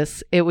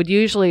paralysis, it would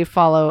usually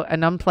follow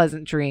an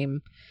unpleasant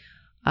dream.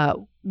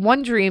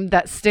 One dream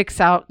that sticks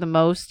out the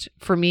most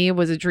for me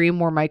was a dream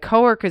where my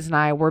coworkers and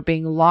I were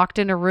being locked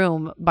in a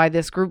room by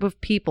this group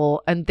of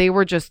people, and they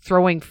were just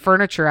throwing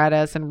furniture at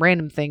us and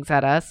random things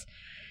at us.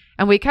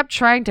 And we kept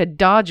trying to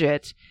dodge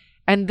it.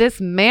 And this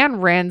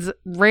man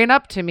ran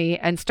up to me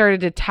and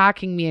started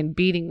attacking me and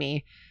beating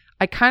me.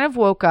 I kind of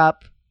woke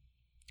up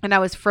and I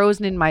was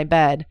frozen in my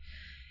bed.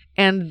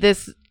 And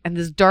this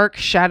dark,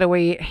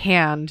 shadowy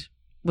hand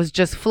was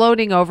just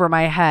floating over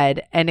my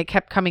head, and it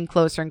kept coming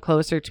closer and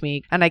closer to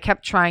me. And I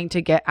kept trying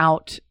to get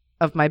out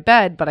of my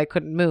bed, but I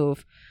couldn't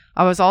move.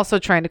 I was also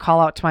trying to call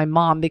out to my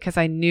mom because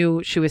I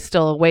knew she was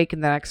still awake in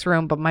the next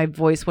room, but my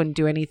voice wouldn't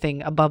do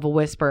anything above a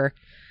whisper.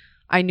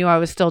 I knew I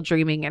was still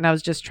dreaming, and I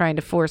was just trying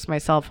to force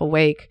myself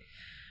awake.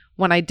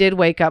 When I did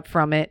wake up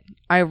from it,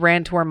 I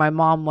ran to where my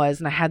mom was,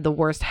 and I had the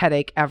worst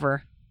headache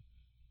ever.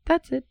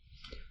 That's it.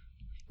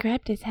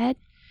 Grabbed his head.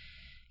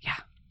 Yeah.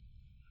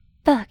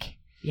 Fuck.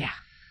 Yeah.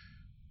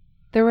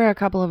 There were a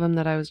couple of them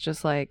that I was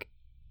just like,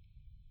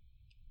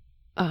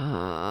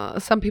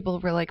 some people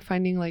were like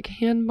finding like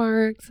hand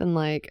marks and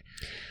like,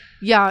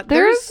 yeah,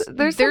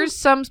 there's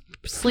some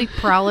sleep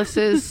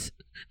paralysis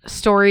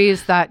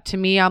stories that to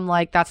me, I'm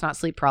like, that's not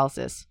sleep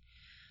paralysis.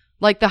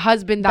 Like the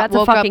husband that that's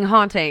woke a fucking up,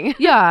 haunting.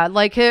 Yeah,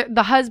 like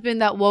the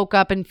husband that woke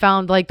up and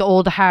found like the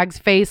old hag's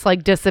face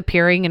like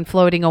disappearing and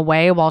floating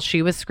away while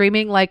she was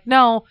screaming. Like,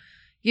 no.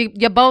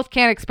 You both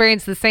can't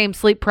experience the same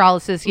sleep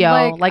paralysis,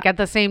 like at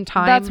the same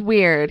time. That's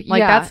weird. Like,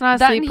 yeah. that's not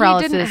sleep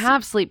paralysis. He didn't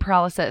have sleep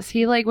paralysis.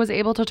 He like was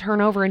able to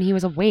turn over and he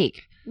was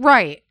awake.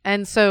 Right.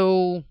 And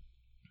so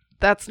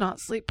that's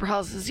not sleep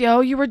paralysis.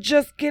 You were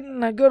just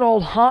getting a good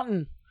old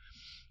haunting.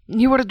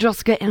 You were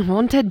just getting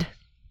haunted.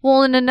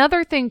 Well, and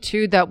another thing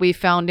too that we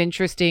found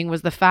interesting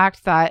was the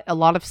fact that a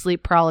lot of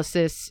sleep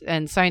paralysis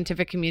and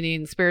scientific community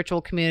and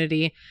spiritual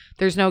community,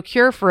 there's no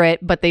cure for it,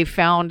 but they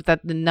found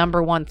that the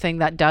number one thing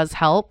that does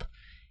help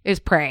is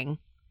praying.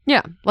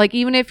 Yeah. Like,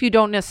 even if you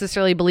don't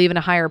necessarily believe in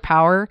a higher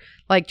power,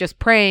 like just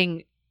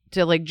praying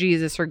to like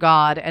Jesus or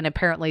God, and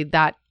apparently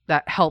that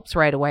helps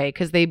right away,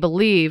 because they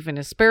believe in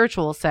a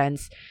spiritual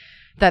sense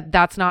that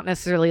that's not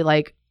necessarily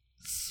like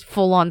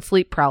full on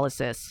sleep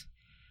paralysis.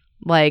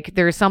 Like,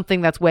 there's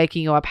something that's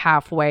waking you up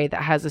halfway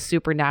that has a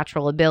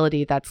supernatural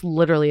ability that's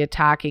literally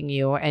attacking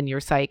you and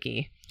your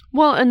psyche.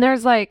 Well, and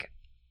there's like,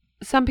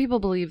 some people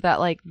believe that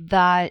like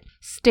that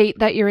state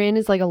that you're in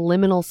is like a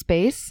liminal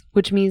space,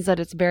 which means that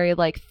it's very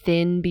like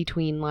thin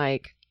between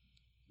like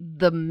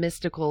the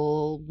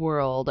mystical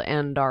world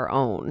and our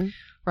own.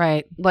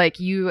 Right. Like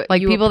you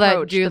people that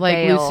approach do the like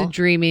veil. lucid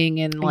dreaming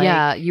and like,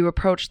 yeah, you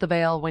approach the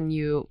veil when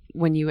you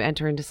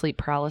enter into sleep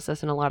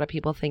paralysis, and a lot of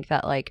people think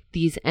that like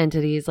these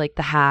entities like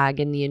the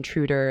hag and the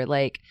intruder,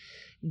 like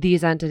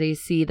these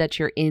entities see that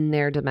you're in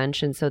their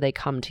dimension, so they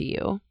come to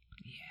you.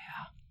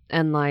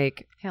 And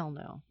like, hell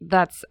no.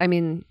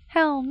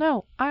 Hell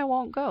no, I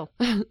won't go.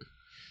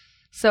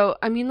 So,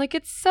 I mean, like,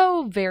 it's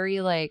so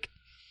very like,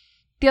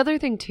 the other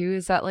thing too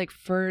is that like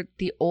for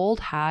the old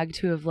hag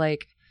to have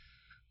like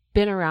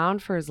been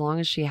around for as long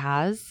as she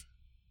has,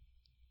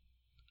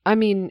 I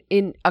mean,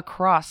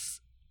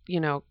 across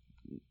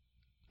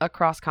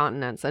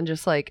continents, and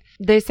just like,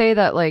 they say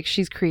that like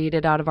she's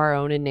created out of our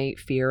own innate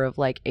fear of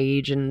like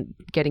age and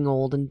getting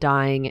old and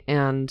dying,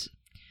 and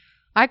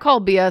I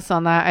call BS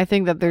on that. I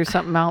think that there's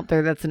something out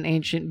there that's an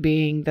ancient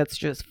being that's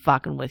just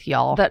fucking with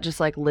y'all. That just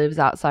like lives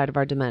outside of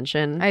our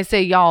dimension. I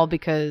say y'all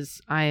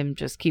because I am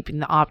just keeping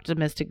the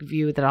optimistic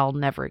view that I'll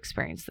never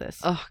experience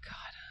this. Oh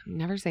God,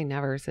 never say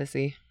never,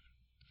 sissy.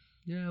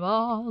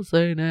 Never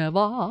say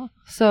never.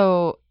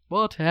 So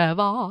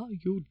whatever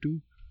you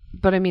do.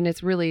 But I mean,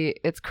 it's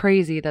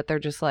crazy that they're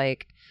just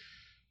like,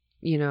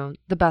 you know,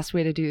 the best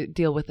way to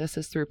deal with this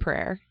is through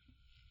prayer.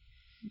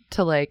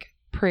 To like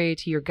pray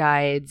to your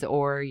guides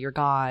or your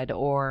God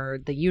or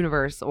the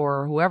universe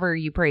or whoever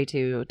you pray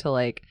to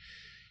like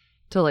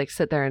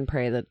sit there and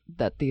pray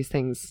that these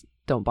things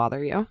don't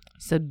bother you.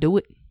 So do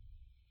it.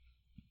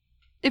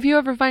 If you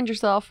ever find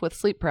yourself with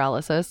sleep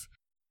paralysis,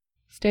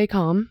 stay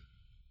calm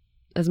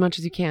as much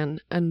as you can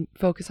and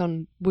focus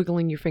on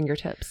wiggling your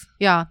fingertips.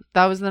 Yeah,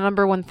 that was the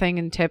number one thing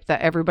and tip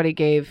that everybody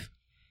gave,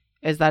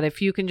 is that if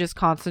you can just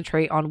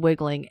concentrate on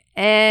wiggling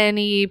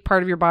any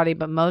part of your body,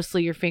 but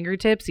mostly your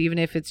fingertips, even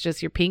if it's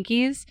just your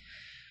pinkies,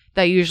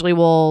 that usually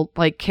will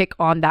like kick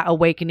on that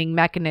awakening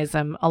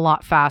mechanism a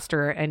lot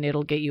faster, and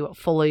it'll get you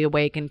fully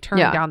awake and turn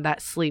down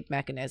that sleep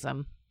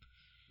mechanism.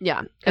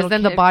 Yeah. Because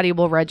then the body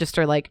will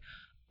register like,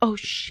 oh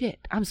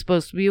shit, I'm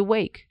supposed to be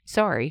awake.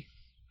 Sorry.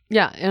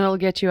 Yeah, and it'll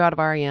get you out of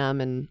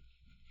REM and,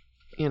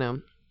 you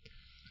know,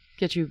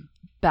 get you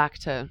back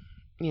to,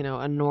 you know,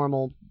 a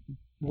normal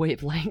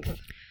wavelength.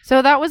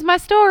 So that was my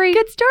story.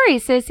 Good story,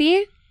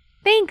 sissy.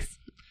 Thanks.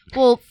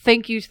 Well,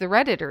 thank you to the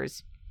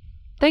Redditors.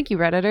 Thank you,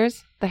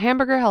 Redditors. The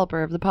hamburger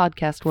helper of the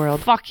podcast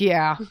world. Fuck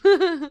yeah.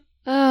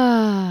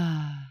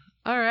 All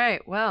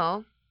right,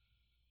 well,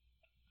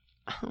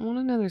 I want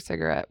another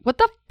cigarette. What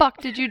the fuck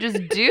did you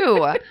just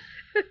do?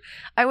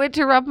 I went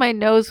to rub my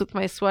nose with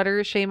my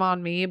sweater, shame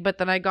on me, but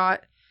then I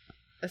got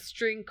a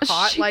string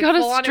caught. She got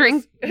a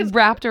string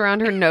wrapped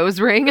around her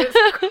nose ring. It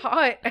was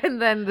caught, and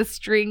then the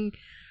string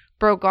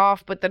broke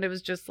off, but then it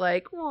was just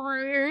like...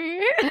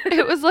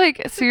 It was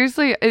like,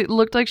 seriously, it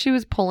looked like she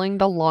was pulling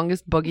the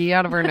longest boogie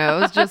out of her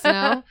nose just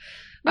now.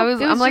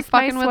 I'm like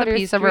fucking with a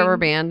piece of rubber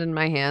band in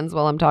my hands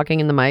while I'm talking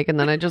in the mic, and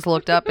then I just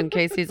looked up in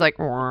case he's like...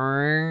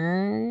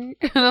 And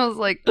I was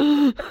like...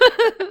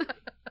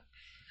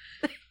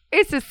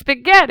 It's a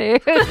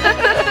spaghetti.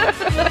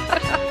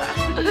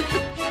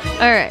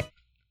 All right.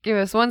 Give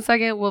us 1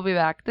 second. We'll be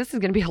back. This is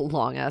going to be a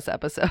long ass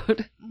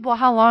episode. Well,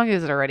 how long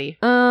is it already?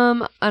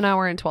 An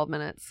hour and 12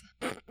 minutes.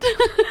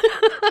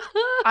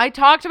 I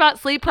talked about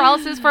sleep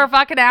paralysis for a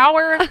fucking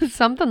hour.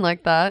 Something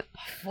like that.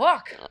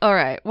 Fuck. All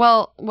right.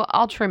 Well,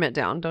 I'll trim it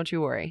down. Don't you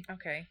worry.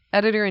 Okay.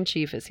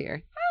 Editor-in-chief is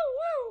here.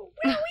 Woo,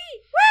 woo, woo, woo,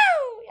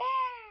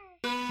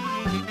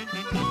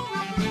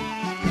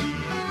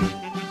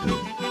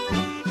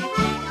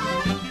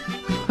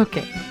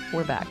 Okay,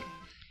 we're back.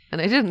 And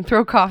I didn't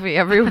throw coffee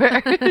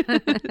everywhere.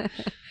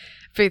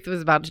 Faith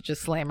was about to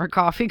just slam her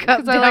coffee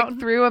cup down. I like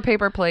threw a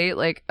paper plate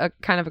like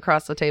kind of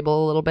across the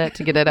table a little bit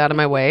to get it out of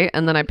my way.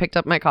 And then I picked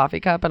up my coffee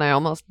cup and I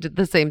almost did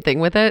the same thing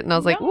with it. And I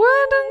was like,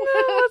 what?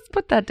 No, let's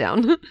put that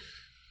down.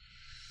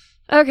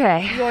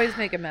 Okay. You always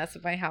make a mess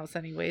of my house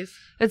anyways.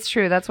 It's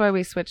true. That's why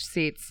we switched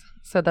seats,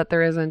 so that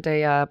there isn't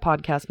a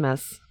podcast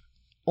mess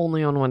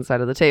only on one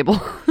side of the table.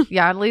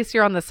 Yeah, at least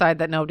you're on the side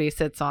that nobody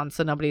sits on,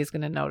 so nobody's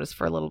going to notice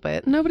for a little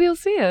bit. Nobody will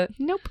see it.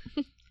 Nope.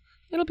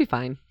 It'll be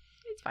fine.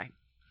 It's fine.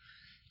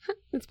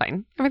 It's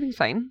fine. Everything's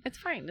fine. It's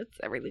fine.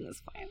 Everything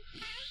is fine.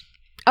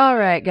 All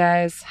right,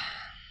 guys.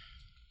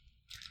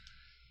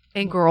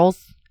 And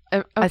girls.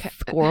 Okay.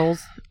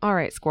 Squirrels. All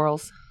right,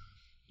 squirrels.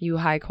 You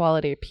high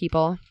quality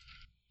people.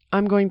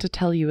 I'm going to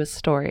tell you a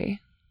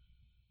story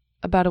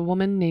about a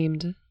woman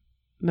named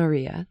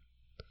Maria.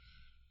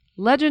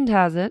 Legend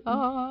has it.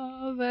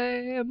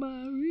 Ave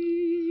Maria.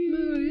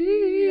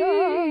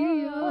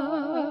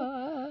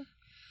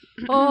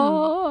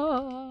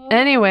 Oh.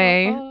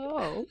 Anyway,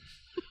 I'm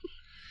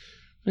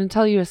going to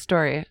tell you a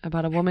story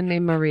about a woman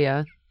named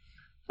Maria.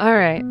 All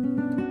right.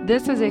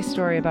 This is a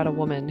story about a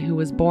woman who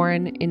was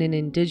born in an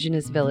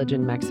indigenous village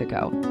in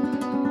Mexico.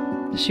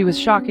 She was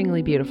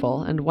shockingly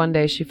beautiful, and one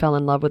day she fell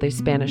in love with a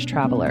Spanish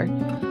traveler.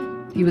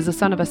 He was the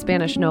son of a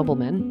Spanish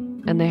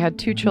nobleman, and they had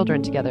 2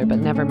 children together but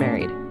never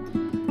married.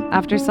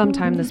 After some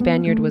time, the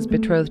Spaniard was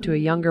betrothed to a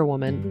younger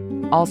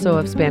woman, also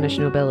of Spanish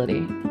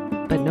nobility,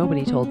 but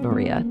nobody told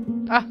Maria.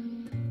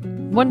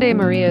 One day,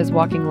 Maria is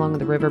walking along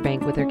the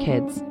riverbank with her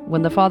kids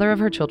when the father of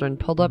her children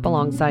pulled up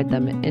alongside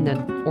them in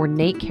an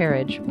ornate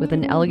carriage with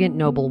an elegant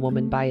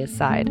noblewoman by his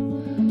side.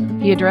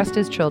 He addressed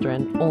his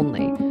children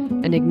only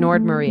and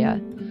ignored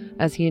Maria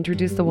as he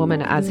introduced the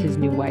woman as his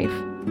new wife.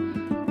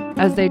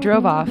 As they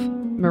drove off,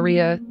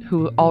 Maria,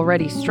 who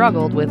already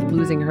struggled with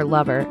losing her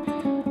lover,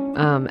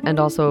 and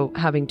also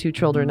having 2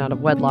 children out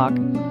of wedlock,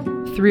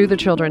 threw the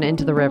children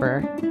into the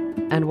river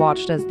and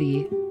watched as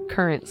the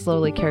current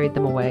slowly carried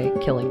them away,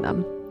 killing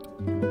them.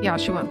 Yeah,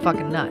 she went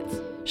fucking nuts.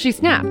 She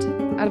snapped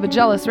out of a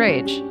jealous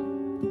rage.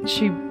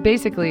 She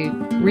basically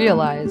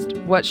realized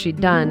what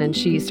she'd done, and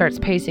she starts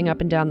pacing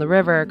up and down the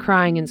river,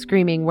 crying and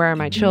screaming, "Where are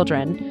my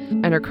children?"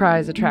 And her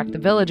cries attract the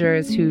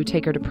villagers, who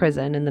take her to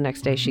prison, and the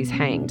next day she's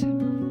hanged.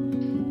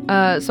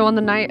 So on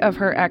the night of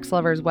her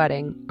ex-lover's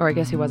wedding, or I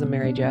guess he wasn't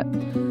married yet,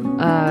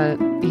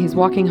 he's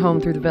walking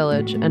home through the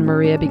village, and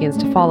Maria begins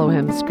to follow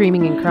him,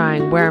 screaming and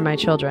crying, "Where are my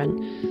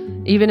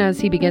children?" Even as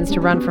he begins to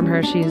run from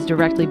her, she is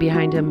directly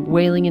behind him,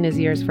 wailing in his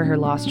ears for her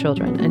lost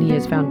children, and he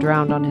is found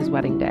drowned on his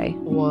wedding day.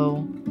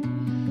 Whoa.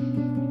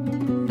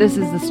 This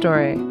is the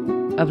story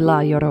of La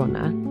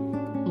Llorona.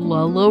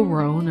 La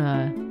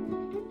Llorona.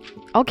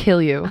 I'll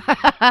kill you.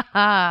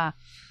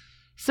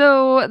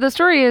 So the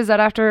story is that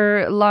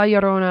after La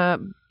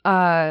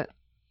Llorona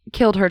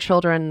killed her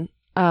children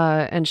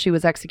and she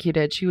was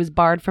executed, she was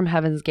barred from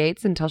heaven's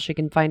gates until she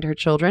can find her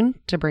children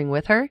to bring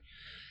with her,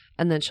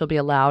 and then she'll be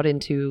allowed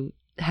into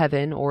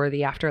heaven or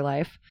the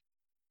afterlife.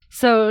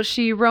 So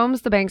she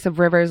roams the banks of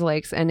rivers,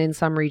 lakes, and in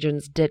some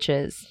regions,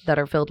 ditches that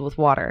are filled with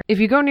water. If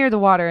you go near the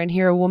water and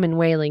hear a woman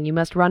wailing, you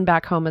must run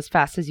back home as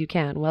fast as you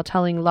can while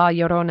telling La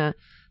Llorona,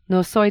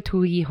 "No soy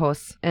tu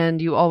hijos,"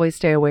 and you always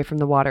stay away from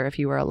the water if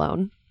you are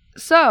alone.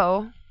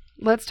 So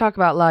let's talk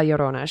about La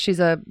Llorona. She's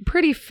a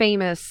pretty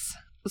famous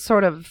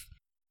sort of,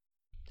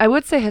 I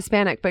would say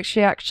Hispanic, but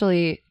she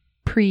actually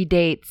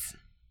predates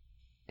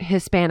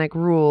Hispanic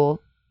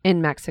rule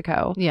in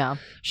Mexico. Yeah.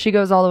 She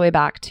goes all the way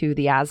back to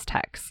the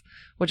Aztecs,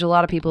 which a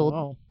lot of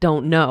people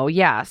don't know.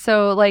 Yeah.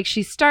 So like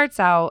she starts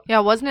out. Yeah.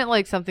 Wasn't it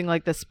like something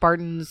like the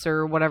Spartans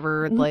or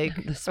whatever? Like,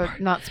 The or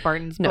not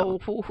Spartans. No.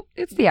 But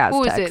It's the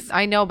Aztecs. who is it?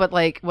 I know, but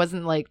like,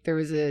 wasn't like there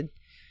was a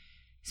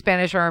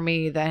Spanish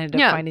army that ended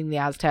up finding the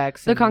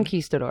Aztecs. The and-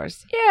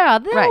 conquistadors. Yeah,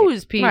 those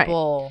Right,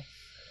 people.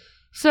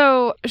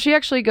 So she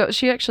actually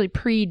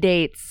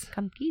predates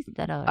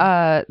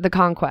Conquistador. the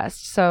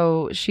conquest.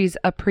 So she's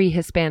a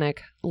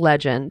pre-Hispanic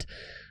legend.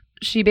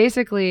 She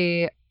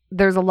basically,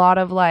 there's a lot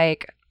of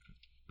like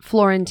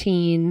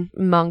Florentine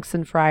monks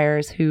and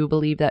friars who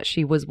believe that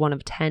she was one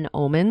of 10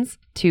 omens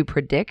to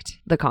predict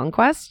the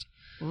conquest.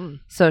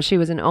 So she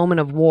was an omen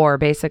of war,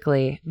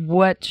 basically.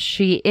 What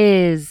she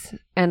is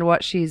and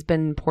what she's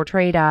been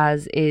portrayed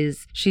as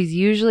is she's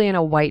usually in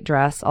a white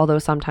dress, although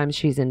sometimes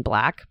she's in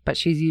black, but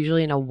she's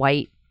usually in a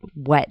white,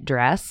 wet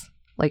dress.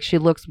 Like she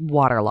looks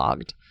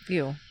waterlogged.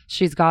 Ew.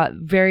 She's got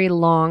very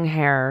long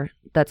hair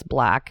that's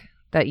black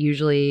that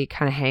usually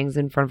kind of hangs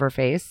in front of her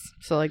face.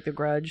 So like the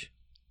Grudge.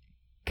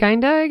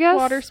 Kinda, I guess.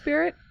 Water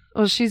spirit.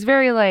 Well, she's just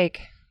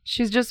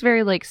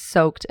very like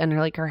soaked, and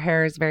her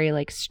hair is very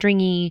like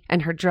stringy,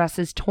 and her dress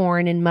is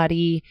torn and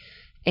muddy,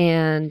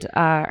 and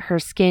her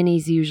skin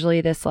is usually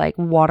this like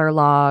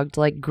waterlogged,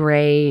 like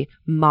gray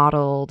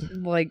mottled,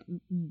 Like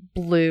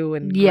blue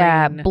and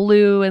yeah, green.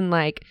 blue, and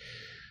like,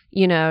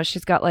 you know,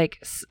 she's got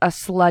like a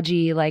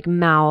sludgy like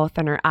mouth,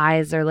 and her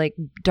eyes are like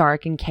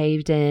dark and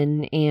caved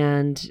in,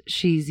 and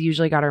she's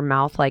usually got her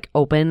mouth like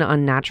open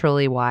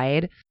unnaturally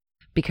wide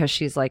because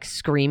she's like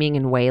screaming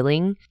and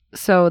wailing.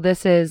 So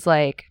this is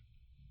like,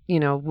 you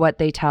know, what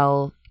they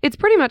tell. It's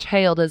pretty much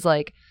hailed as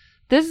like,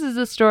 this is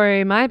a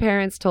story my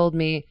parents told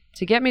me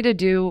to get me to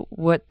do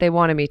what they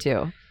wanted me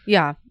to.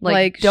 Yeah.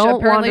 Like don't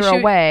apparently wander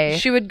away.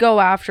 She would go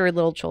after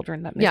little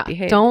children that Yeah,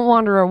 misbehave. don't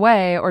wander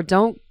away, or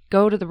don't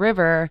go to the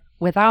river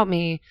without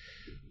me,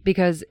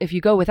 because if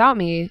you go without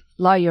me,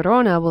 La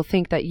Llorona will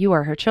think that you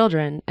are her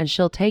children and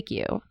she'll take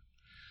you.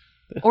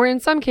 Or in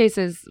some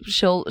cases,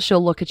 she'll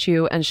look at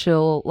you and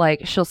she'll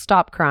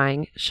stop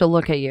crying. She'll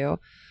look at you.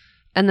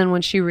 And then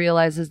when she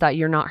realizes that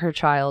you're not her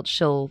child,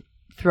 she'll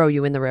throw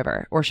you in the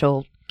river, or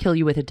she'll kill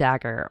you with a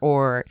dagger,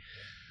 or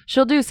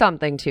she'll do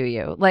something to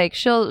you. Like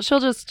she'll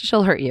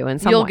hurt you in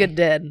some way. You'll get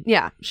dead.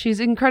 Yeah, she's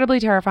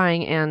incredibly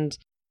terrifying, and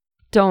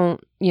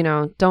don't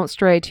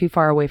stray too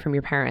far away from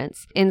your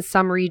parents. In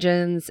some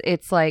regions,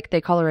 it's like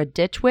they call her a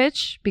ditch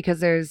witch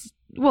because in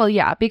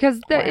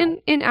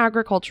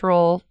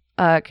agricultural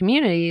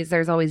communities,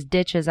 there's always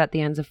ditches at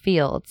the ends of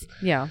fields.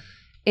 Yeah.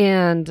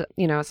 And,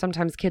 you know,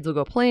 sometimes kids will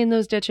go play in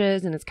those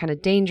ditches, and it's kind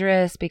of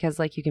dangerous because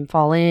like you can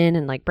fall in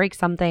and like break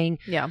something.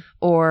 Yeah.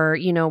 Or,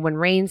 you know, when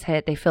rains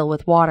hit, they fill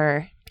with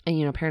water, and,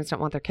 you know, parents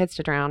don't want their kids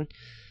to drown.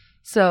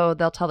 So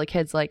they'll tell the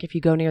kids, like, if you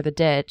go near the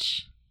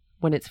ditch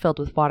when it's filled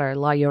with water,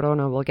 La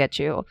Llorona will get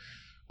you.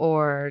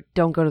 Or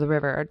don't go to the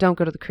river, or don't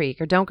go to the creek,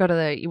 or don't go to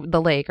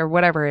the lake, or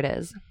whatever it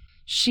is.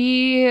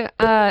 She,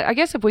 I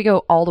guess if we go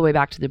all the way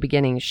back to the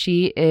beginning,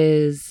 she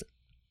is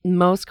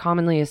most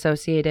commonly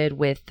associated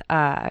with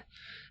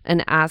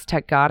an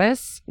Aztec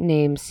goddess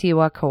named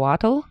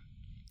Cihuacoatl.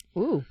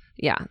 Ooh.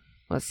 Yeah.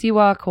 Well,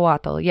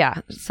 Cihuacoatl.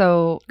 Yeah.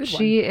 So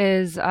she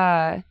is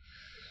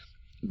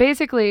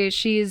basically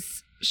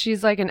she's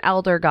like an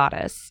elder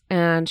goddess,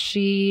 and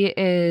she's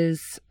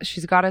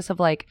a goddess of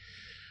like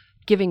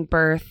giving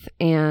birth,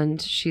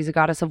 and she's a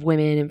goddess of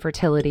women and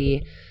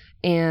fertility.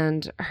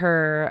 And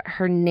her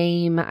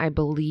name, I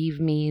believe,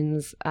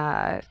 means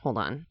hold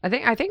on.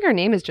 I think her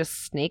name is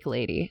just Snake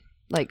Lady.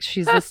 Like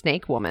she's the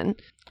snake woman.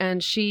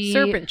 And she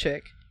Serpent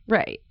chick.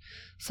 Right.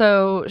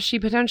 So she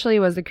potentially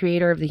was the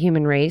creator of the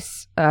human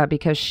race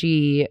because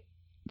she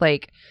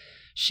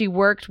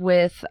worked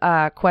with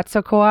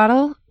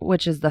Quetzalcoatl,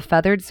 which is the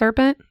feathered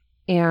serpent,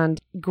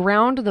 and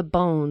ground the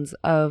bones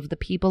of the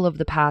people of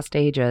the past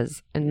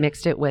ages and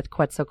mixed it with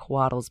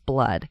Quetzalcoatl's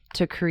blood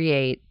to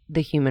create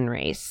the human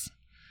race.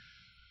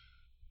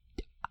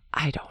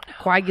 I don't know.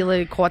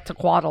 Coagulated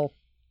Quetzalcoatl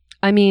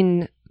I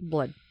mean,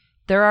 blood.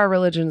 there are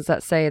religions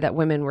that say that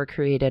women were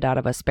created out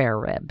of a spare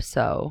rib,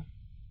 so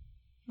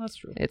That's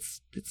true.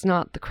 it's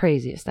not the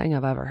craziest thing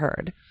I've ever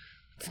heard.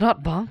 It's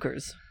not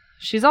bonkers.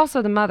 She's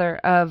also the mother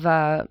of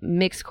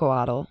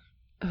Mixcoatl,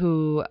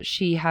 who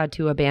she had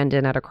to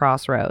abandon at a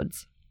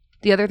crossroads.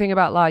 The other thing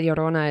about La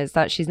Llorona is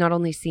that she's not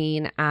only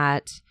seen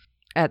at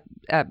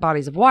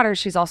bodies of water,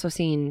 she's also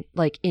seen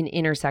like in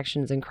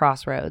intersections and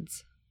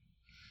crossroads.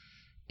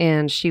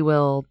 And she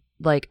will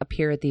like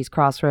appear at these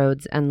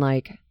crossroads and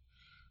like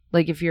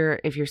if you're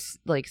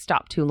like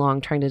stopped too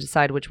long trying to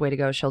decide which way to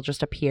go, she'll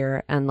just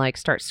appear and like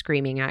start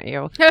screaming at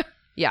you.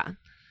 Yeah.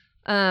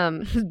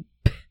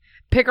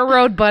 Pick a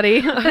road,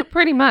 buddy.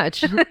 Pretty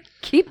much.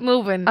 Keep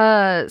moving.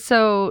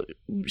 So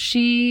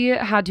she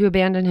had to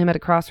abandon him at a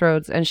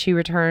crossroads, and she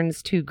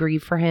returns to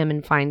grieve for him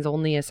and finds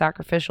only a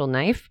sacrificial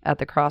knife at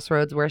the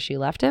crossroads where she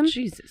left him.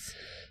 Jesus.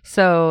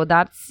 So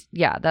that's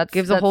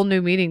Gives a whole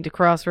new meaning to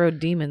crossroad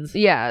demons.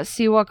 Yeah,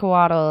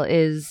 Cihuacoatl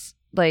is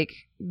like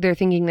they're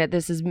thinking that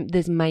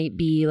this might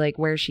be like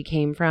where she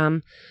came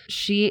from.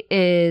 She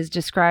is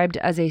described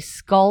as a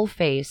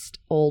skull-faced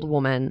old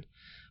woman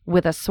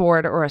with a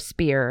sword or a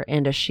spear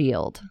and a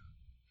shield.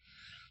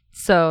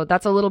 So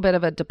that's a little bit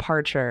of a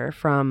departure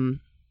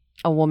from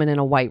a woman in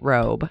a white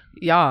robe.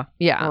 Yeah.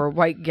 Yeah. Or a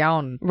white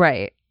gown.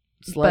 Right.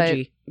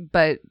 Sludgy.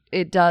 But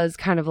it does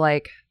kind of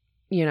like,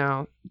 you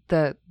know,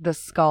 the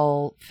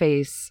skull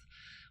face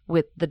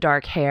with the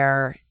dark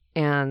hair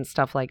and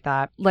stuff like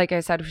that. Like I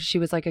said, she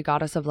was like a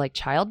goddess of like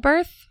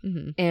childbirth.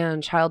 Mm-hmm.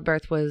 And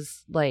childbirth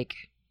was like,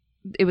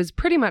 it was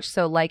pretty much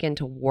so likened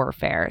to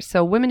warfare.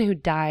 So women who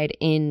died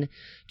in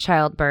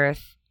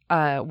childbirth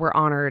were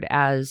honored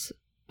as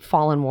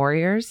fallen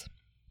warriors.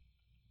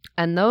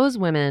 And those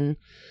women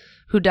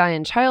who die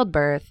in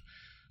childbirth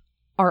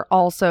are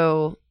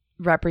also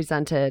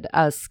represented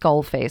as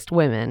skull-faced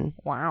women.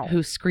 Wow.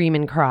 Who scream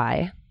and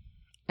cry.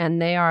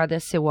 And they are the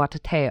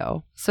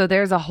Cihuatateo. So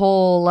there's a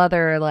whole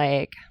other,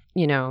 like,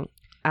 you know,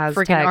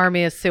 Aztec freaking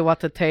army of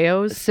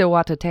Cihuatateos.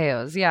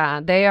 Cihuatateos, yeah.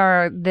 They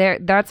are there.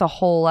 That's a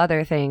whole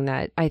other thing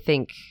that I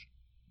think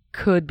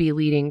could be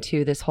leading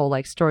to this whole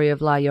like story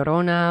of La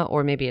Llorona,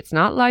 or maybe it's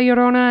not La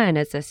Llorona and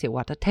it's a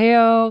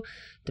Cihuatateo,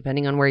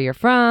 depending on where you're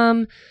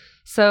from.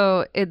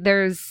 So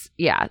there's a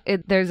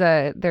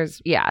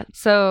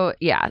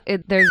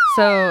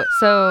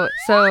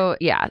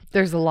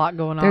lot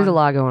going on. There's a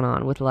lot going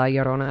on with La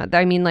Llorona.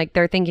 I mean, like,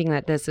 they're thinking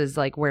that this is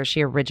like where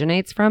she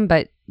originates from,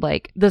 but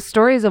like the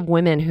stories of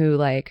women who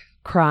like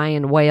cry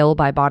and wail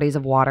by bodies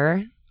of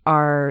water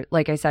are,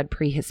 like I said,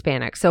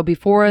 pre-Hispanic. So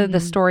before the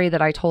story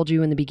that I told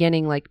you in the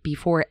beginning, like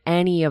before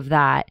any of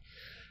that,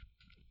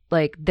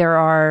 like there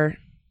are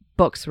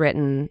books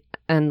written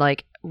and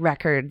like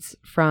records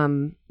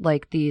from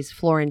like these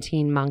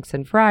Florentine monks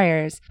and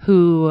friars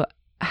who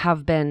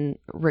have been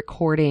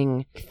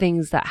recording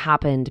things that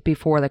happened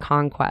before the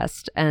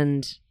conquest,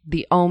 and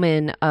the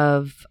omen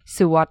of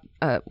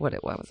Cihuacoatl,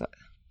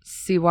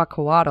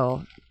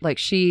 like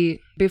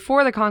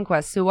before the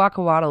conquest,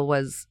 Cihuacoatl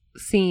was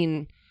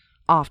seen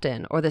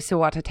often, or the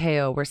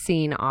Cihuatateo were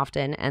seen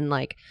often, and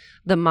like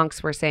the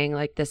monks were saying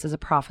like, this is a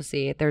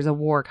prophecy, there's a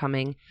war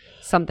coming,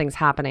 something's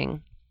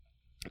happening.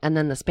 And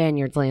then the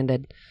Spaniards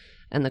landed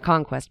and the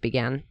conquest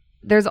began.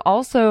 There's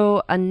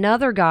also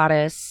another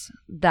goddess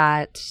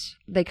that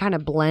they kind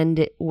of blend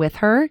it with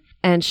her,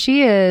 and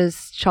she is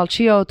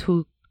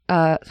Chalchiotu.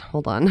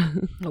 Hold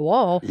on.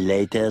 Whoa.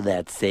 Later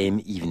that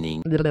same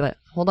evening.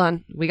 Hold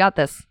on. We got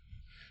this.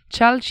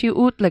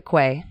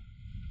 Chalchiutleque.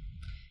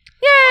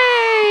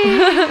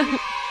 Yay!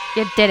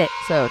 You did it.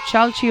 So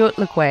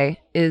Chalchiutleque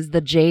is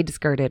the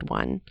jade-skirted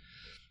one.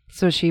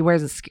 So she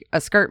wears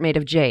a skirt made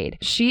of jade.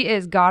 She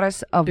is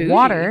goddess of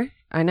water.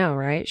 I know,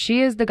 right?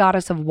 She is the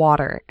goddess of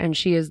water, and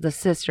she is the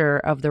sister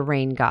of the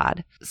rain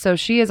god. So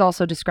she is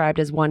also described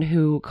as one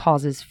who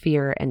causes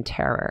fear and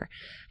terror.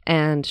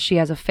 And she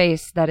has a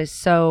face that is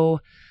so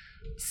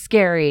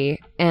scary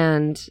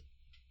and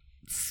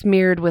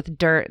smeared with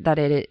dirt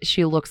that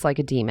she looks like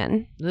a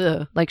demon.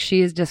 Ugh. Like,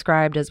 she is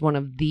described as one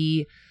of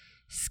the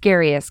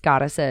scariest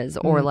goddesses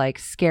or like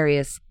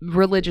scariest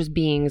religious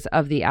beings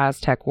of the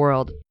Aztec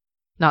world.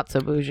 Not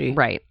so bougie.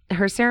 Right.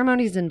 Her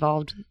ceremonies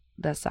involved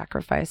the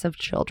sacrifice of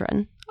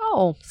children.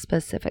 Oh.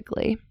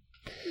 Specifically.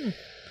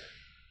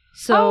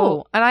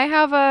 So, and I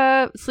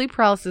have sleep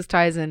paralysis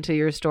ties into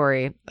your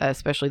story,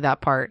 especially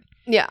that part.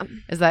 Yeah.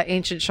 Is that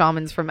ancient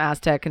shamans from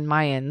Aztec and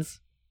Mayans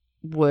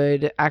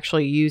would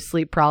actually use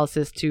sleep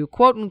paralysis to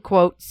quote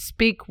unquote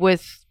speak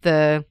with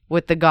the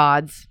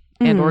gods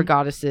and or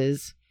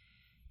goddesses,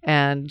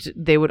 and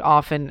they would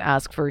often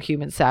ask for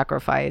human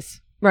sacrifice.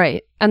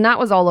 Right. And that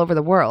was all over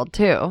the world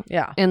too.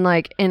 Yeah. In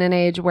an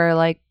age where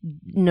like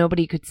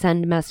nobody could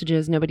send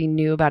messages, nobody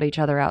knew about each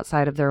other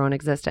outside of their own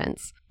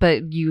existence.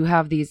 But you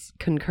have these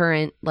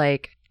concurrent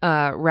like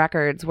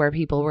records where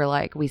people were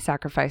like, we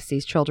sacrificed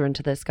these children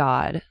to this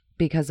god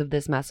because of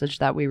this message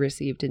that we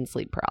received in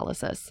sleep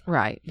paralysis.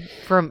 Right.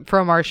 From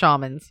our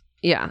shamans.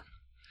 Yeah.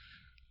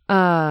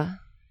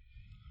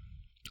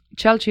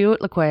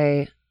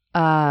 Chalchiutleque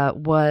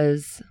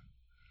was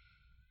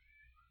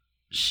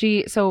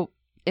so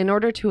in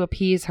order to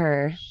appease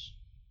her,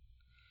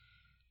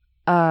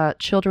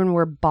 children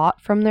were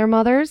bought from their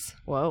mothers.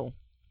 Whoa.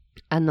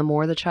 And the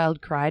more the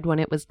child cried when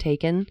it was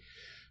taken,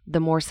 the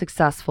more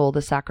successful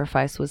the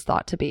sacrifice was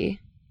thought to be.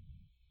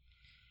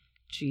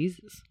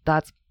 Jesus.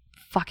 That's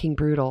fucking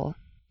brutal.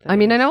 I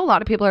mean, I know a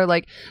lot of people are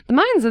like, the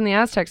Mayans and the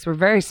Aztecs were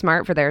very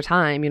smart for their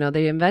time. You know,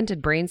 they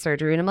invented brain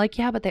surgery. And I'm like,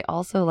 yeah, but they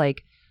also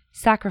like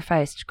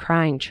sacrificed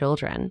crying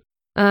children.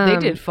 They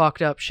did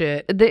fucked up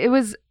shit. It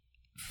was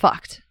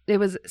fucked. It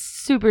was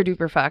super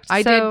duper fucked.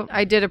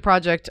 I did a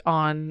project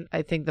on,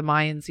 I think, the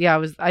Mayans.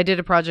 Yeah, I did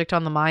a project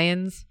on the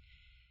Mayans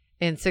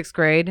in 6th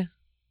grade.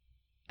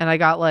 And I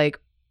got like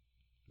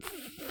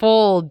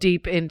full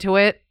deep into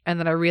it. And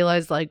then I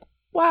realized like,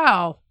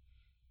 wow,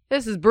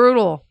 this is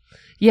brutal.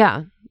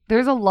 Yeah.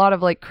 There's a lot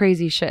of like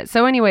crazy shit.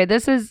 So anyway,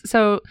 this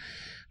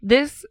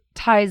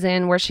ties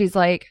in where she's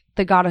like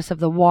the goddess of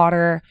the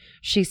water.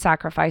 She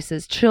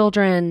sacrifices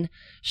children.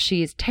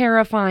 She's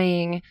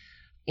terrifying.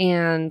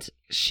 And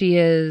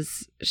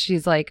she's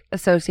like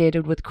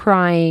associated with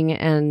crying.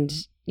 And,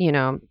 you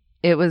know,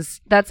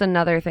 that's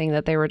another thing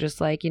that they were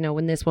just like, you know,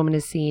 when this woman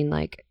is seen,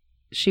 like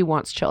she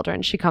wants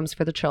children. She comes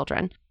for the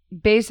children.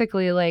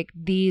 Basically, like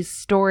these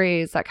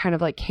stories that kind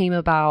of like came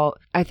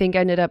about, I think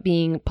ended up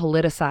being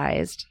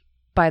politicized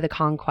by the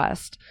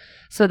conquest.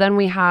 So then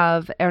we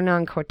have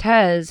Hernan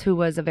Cortez, who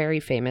was a very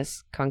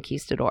famous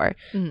conquistador.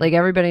 Like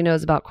everybody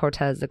knows about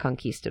Cortez the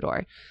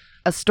Conquistador.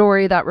 A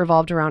story that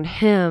revolved around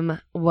him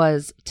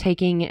was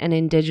taking an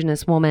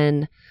indigenous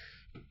woman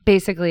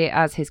basically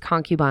as his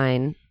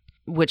concubine,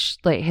 which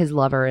like his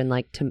lover, and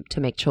like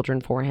to make children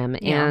for him.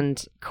 Yeah.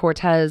 And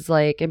Cortez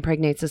like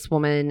impregnates this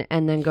woman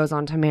and then goes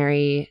on to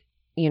marry,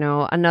 you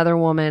know, another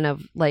woman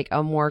of like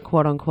a more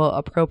quote unquote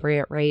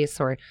appropriate race,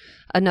 or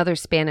another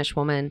Spanish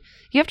woman.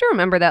 You have to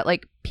remember that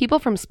like people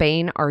from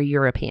Spain are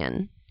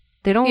European.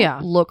 They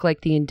don't look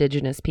like the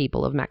indigenous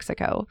people of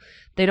Mexico.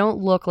 They don't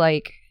look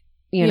like,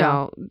 you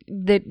know,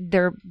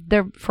 they're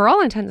for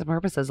all intents and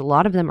purposes, a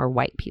lot of them are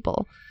white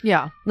people.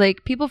 Yeah.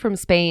 Like people from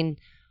Spain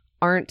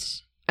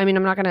aren't, I mean,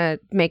 I'm not going to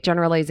make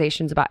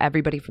generalizations about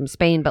everybody from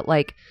Spain, but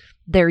like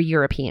they're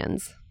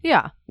Europeans.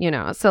 Yeah. You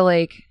know, so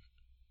like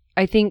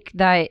I think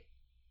that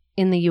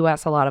in the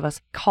US, a lot of us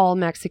call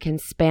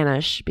Mexicans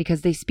Spanish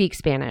because they speak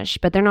Spanish,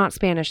 but they're not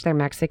Spanish, they're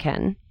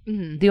Mexican.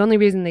 Mm-hmm. The only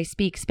reason they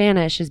speak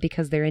Spanish is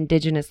because their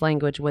indigenous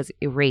language was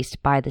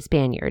erased by the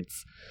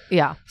Spaniards.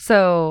 Yeah.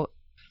 So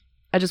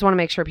I just want to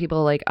make sure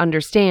people like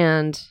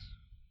understand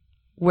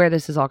where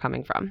this is all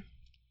coming from.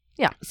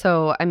 Yeah.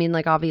 So, I mean,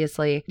 like,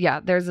 obviously, yeah,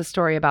 there's a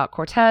story about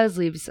Cortez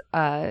leaves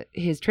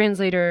his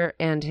translator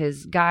and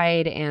his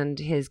guide and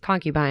his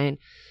concubine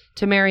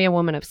to marry a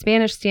woman of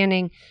Spanish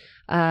standing,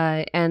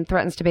 and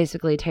threatens to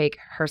basically take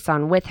her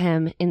son with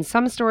him. In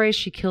some stories,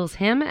 she kills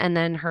him, and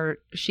then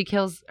she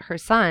kills her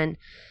son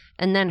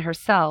and then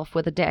herself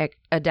with a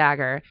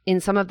dagger. In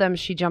some of them,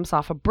 she jumps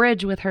off a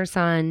bridge with her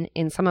son.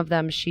 In some of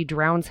them, she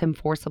drowns him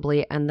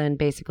forcibly and then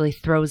basically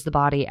throws the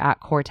body at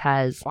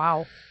Cortez.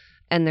 Wow.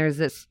 And there's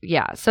this,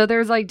 yeah. So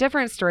there's like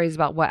different stories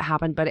about what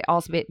happened, but it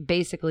also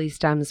basically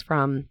stems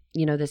from,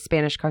 you know, the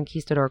Spanish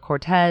conquistador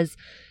Cortez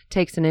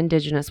takes an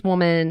indigenous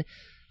woman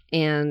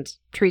and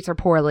treats her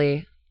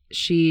poorly.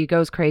 She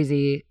goes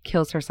crazy,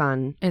 kills her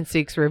son. And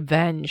seeks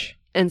revenge.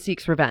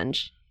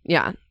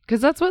 Yeah.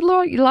 Because that's what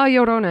La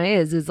Llorona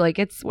is like,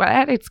 it's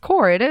at its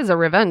core, it is a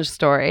revenge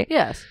story.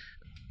 Yes.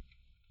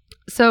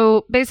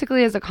 So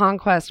basically, as the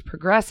conquest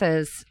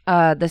progresses,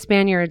 the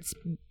Spaniards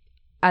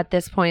at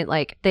this point,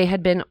 like they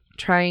had been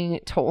trying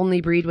to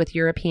only breed with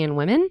European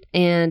women.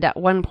 And at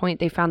one point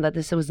they found that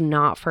this was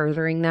not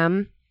furthering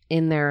them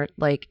in their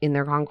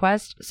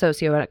conquest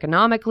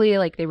socioeconomically,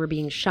 like they were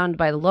being shunned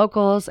by the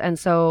locals. And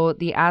so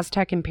the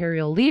Aztec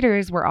imperial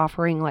leaders were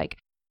offering like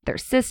their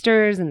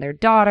sisters and their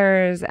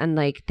daughters, and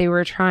like they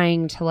were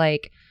trying to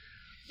like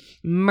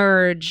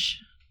merge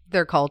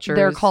their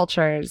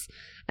cultures.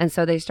 And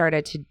so they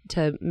started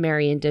to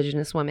marry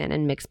indigenous women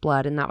and mix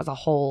blood, and that was a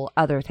whole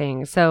other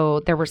thing.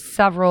 So there were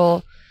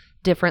several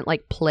different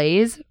like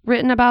plays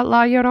written about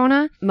La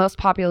Llorona. Most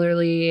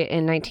popularly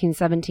in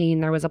 1917,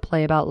 there was a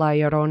play about La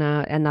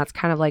Llorona, and that's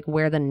kind of like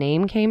where the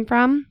name came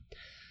from.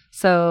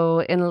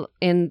 So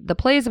in the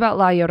plays about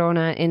La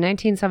Llorona in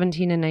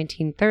 1917 and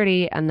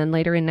 1930, and then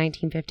later in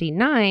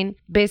 1959,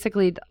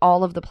 basically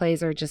all of the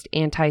plays are just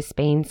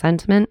anti-Spain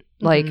sentiment.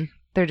 Mm-hmm. Like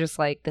they're just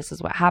like, this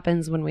is what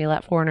happens when we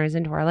let foreigners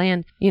into our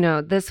land. You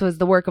know, this was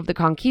the work of the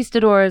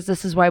conquistadors.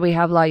 This is why we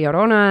have La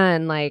Llorona,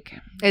 and like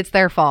it's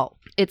their fault.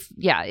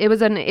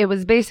 It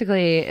was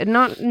basically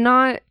not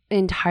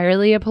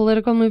entirely a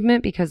political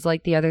movement, because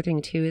like the other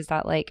thing too is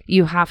that like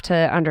you have to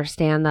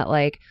understand that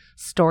like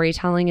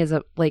storytelling is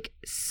like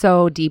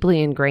so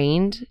deeply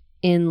ingrained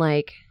in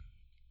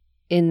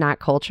that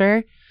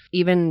culture,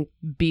 even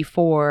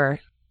before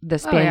the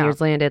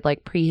Spaniards landed,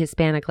 like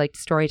pre-Hispanic, like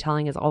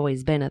storytelling has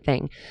always been a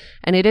thing.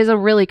 And it is a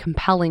really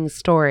compelling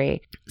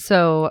story.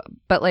 So,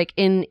 but like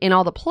in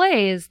all the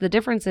plays, the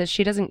difference is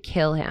she doesn't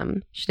kill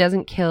him. She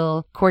doesn't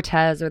kill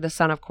Cortez or the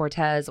son of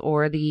Cortez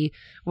or the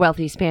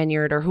wealthy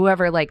Spaniard or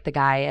whoever like the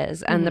guy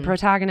is. And the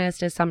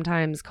protagonist is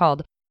sometimes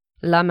called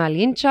La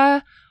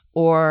Malinche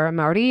or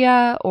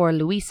Maria or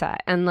Luisa.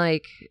 And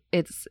like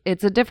it's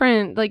a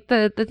different, like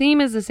the theme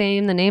is the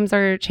same, the names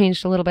are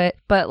changed a little bit,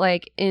 but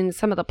like in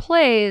some of the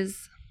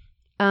plays,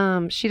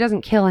 she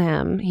doesn't kill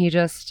him. He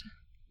just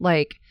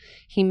like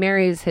he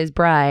marries his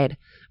bride,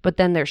 but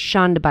then they're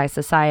shunned by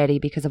society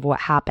because of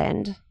what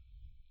happened.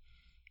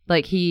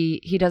 Like he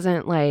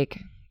doesn't like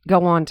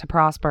go on to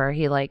prosper.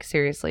 He like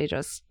seriously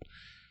just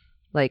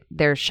like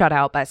they're shut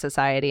out by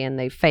society and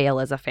they fail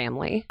as a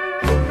family.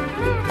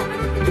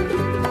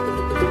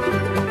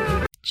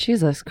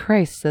 Jesus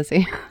Christ,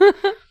 sissy.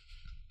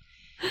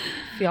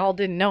 If y'all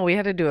didn't know, we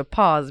had to do a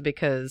pause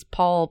because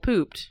Paul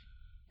pooped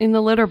In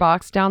the litter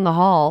box down the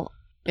hall.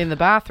 in the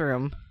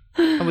bathroom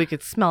and we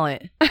could smell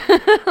it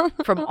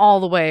from all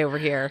the way over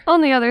here.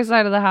 On the other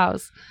side of the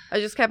house. I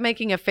just kept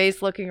making a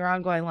face looking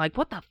around going like,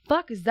 what the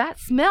fuck is that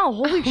smell?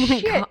 Holy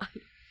shit. God.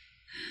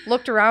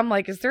 Looked around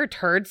like, is there a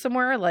turd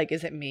somewhere? Like,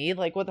 is it me?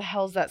 Like, what the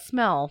hell is that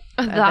smell?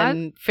 And That-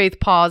 then Faith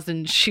paused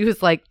and she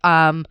was like,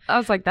 I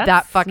was like,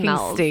 that fucking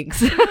smells.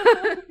 stinks.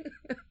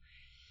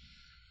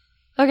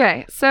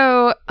 Okay,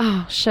 so,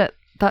 oh shit,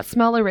 that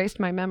smell erased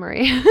my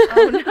memory.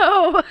 Oh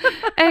no.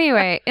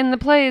 Anyway, in the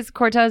plays,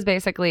 Cortez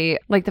basically,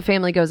 like the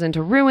family goes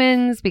into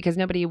ruins because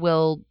nobody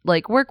will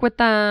like work with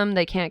them.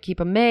 They can't keep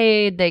a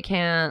maid. They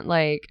can't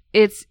like,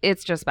 it's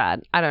just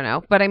bad. I don't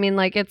know. But I mean,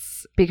 like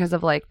it's because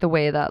of like the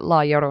way that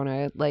La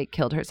Llorona like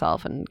killed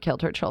herself and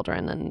killed her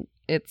children. And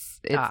it's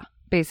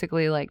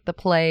basically like the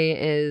play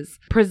is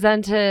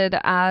presented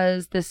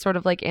as this sort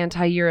of like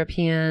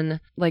anti-European,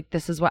 like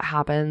this is what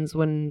happens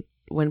when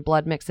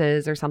blood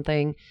mixes or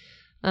something.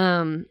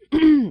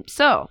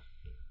 So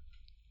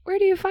where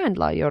do you find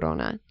La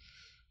Llorona?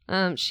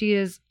 She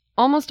is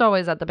almost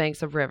always at the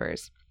banks of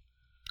rivers,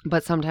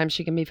 but sometimes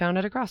she can be found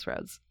at a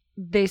crossroads.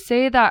 They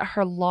say that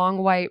her long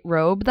white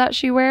robe that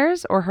she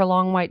wears, or her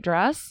long white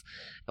dress,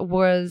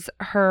 was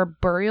her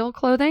burial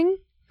clothing.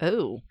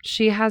 Oh.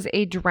 She has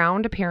a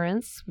drowned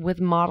appearance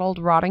with mottled,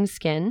 rotting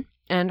skin,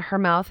 and her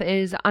mouth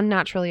is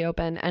unnaturally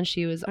open, and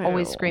she was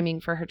always Ew. screaming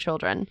for her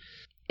children.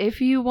 If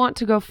you want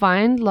to go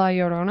find La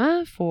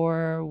Llorona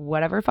for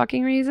whatever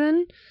fucking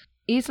reason,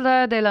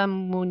 Isla de las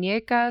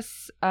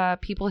Muñecas,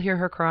 people hear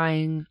her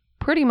crying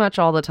pretty much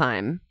all the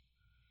time.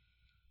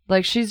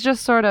 Like, she's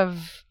just sort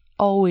of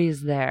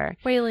always there.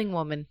 Wailing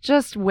woman.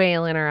 Just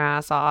wailing her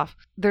ass off.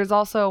 There's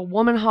also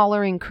Woman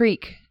Hollering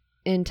Creek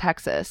in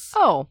Texas.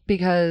 Oh.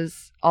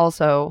 Because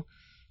also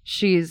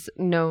she's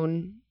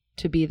known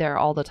to be there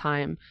all the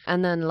time.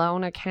 And then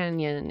Launa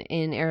Canyon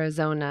in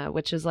Arizona,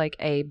 which is like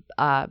a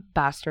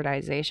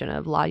bastardization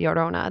of La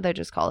Llorona. They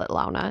just call it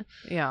Launa.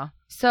 Yeah.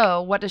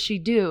 So what does she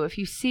do? If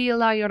you see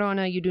La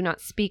Llorona, you do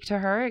not speak to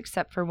her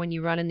except for when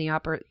you run in the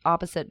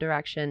opposite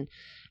direction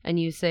and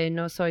you say,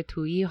 no soy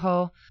tu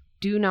hijo.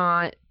 Do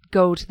not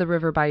go to the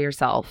river by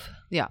yourself.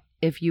 Yeah.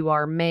 If you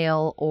are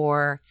male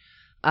or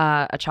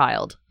a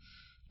child.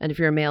 And if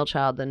you're a male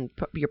child, then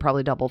you're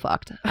probably double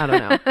fucked. I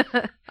don't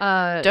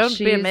know. Don't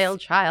be a male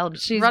child.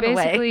 She's Run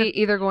basically away.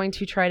 either going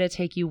to try to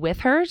take you with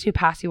her to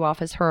pass you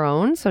off as her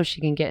own so she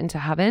can get into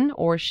heaven,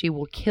 or she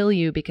will kill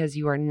you because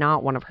you are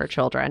not one of her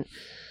children.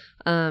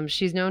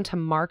 She's known to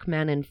mark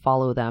men and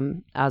follow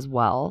them as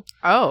well.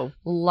 Oh.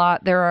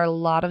 There are a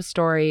lot of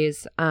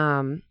stories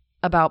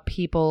about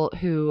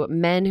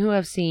men who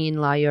have seen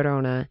La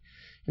Llorona,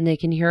 and they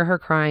can hear her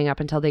crying up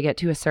until they get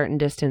to a certain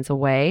distance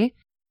away.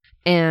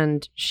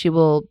 And she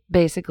will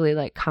basically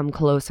like come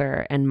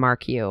closer and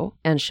mark you,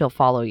 and she'll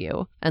follow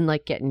you and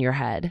like get in your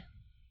head.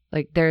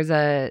 Like there's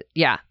a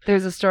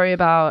story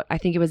about, I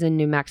think it was in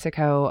New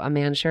Mexico. A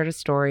man shared a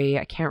story.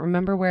 I can't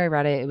remember where I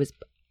read it. It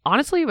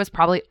was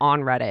probably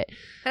on Reddit,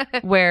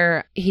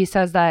 where he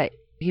says that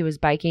he was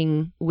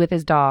biking with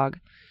his dog,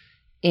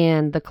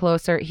 and the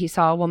closer he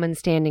saw a woman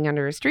standing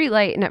under a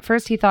streetlight, and at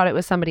first he thought it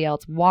was somebody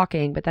else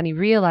walking, but then he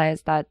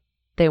realized that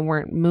they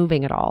weren't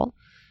moving at all.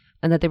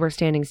 And that they were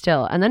standing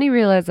still. And then he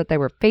realized that they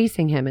were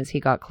facing him as he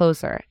got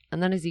closer.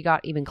 And then as he got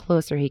even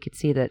closer, he could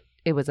see that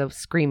it was a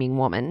screaming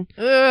woman.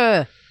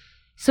 Ugh.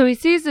 So he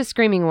sees the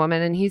screaming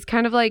woman, and he's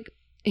kind of like,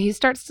 he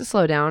starts to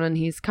slow down, and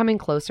he's coming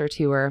closer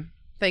to her.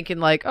 Thinking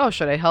like, oh,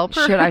 should I help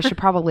her? I should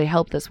probably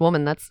help this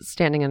woman that's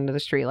standing under the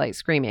streetlight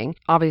screaming.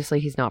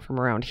 Obviously, he's not from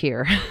around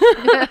here.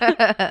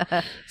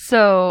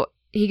 So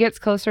he gets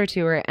closer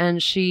to her,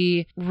 and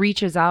she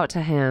reaches out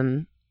to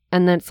him.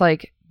 And then it's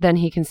like, then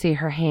he can see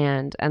her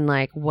hand and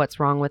like what's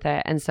wrong with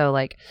it. And so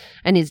like,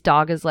 and his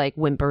dog is like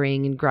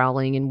whimpering and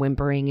growling and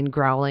whimpering and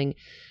growling.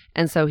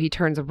 And so he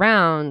turns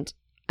around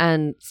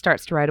and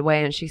starts to ride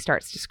away, and she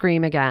starts to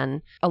scream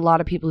again. A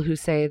lot of people who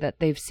say that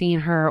they've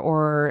seen her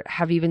or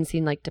have even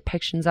seen like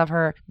depictions of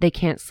her, they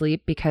can't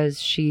sleep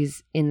because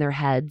she's in their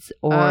heads,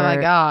 or Oh my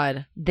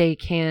God. they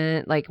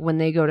can't, like, when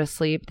they go to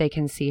sleep, they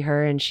can see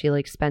her and she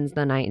like spends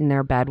the night in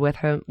their bed with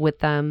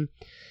them.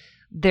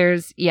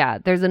 There's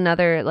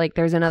another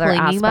Clingy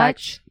aspect.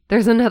 much?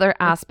 There's another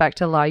aspect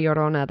to La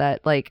Llorona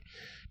that like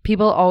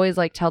people always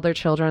like tell their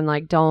children,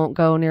 like, don't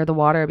go near the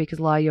water because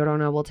La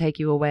Llorona will take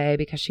you away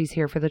because she's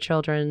here for the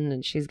children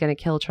and she's going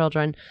to kill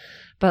children.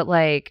 But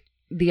like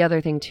the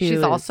other thing too,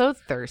 She's also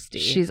thirsty.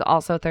 she's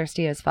also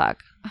thirsty as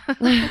fuck.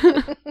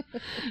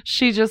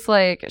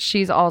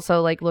 She's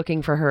also like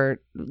looking for her,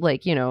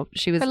 like, you know,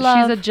 she's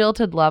a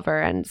jilted lover.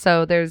 And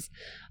so there's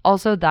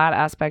also that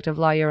aspect of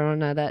La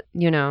Llorona that,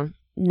 you know,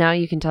 now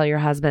you can tell your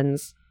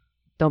husbands,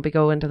 don't be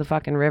going to the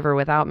fucking river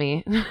without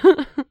me.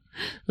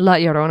 La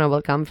Llorona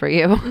will come for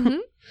you.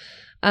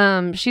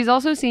 Mhm. She's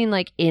also seen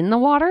like in the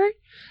water.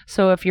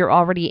 So if you're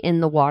already in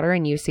the water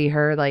and you see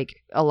her,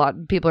 like a lot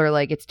of people are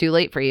like, it's too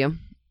late for you.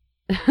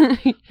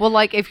 Well,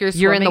 like if you're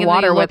You're in swimming the and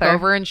water then you with look her.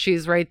 over and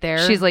she's right there.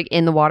 She's like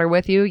in the water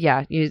with you.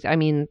 Yeah. I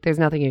mean, there's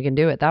nothing you can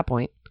do at that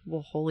point.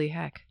 well, holy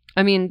heck.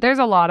 I mean, there's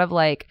a lot of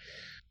like,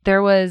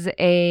 there was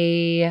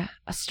a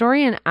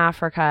story in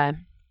Africa,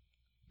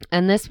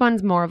 and this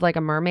one's more of like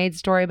a mermaid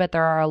story, but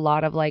there are a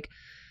lot of like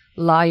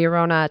La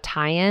Llorona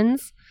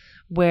tie-ins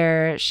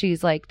where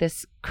she's like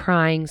this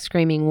crying,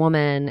 screaming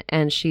woman,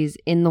 and she's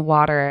in the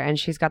water, and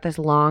she's got this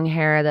long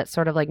hair that's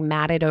sort of like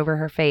matted over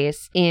her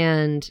face,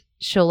 and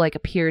she'll like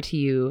appear to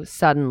you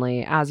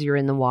suddenly as you're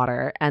in the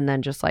water and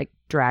then just like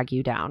drag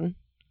you down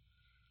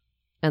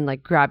and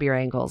like grab your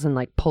ankles and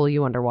like pull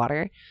you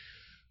underwater.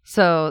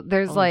 So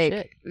there's Holy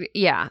like, shit.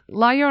 yeah,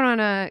 La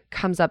Llorona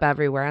comes up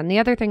everywhere. And the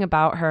other thing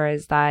about her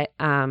is that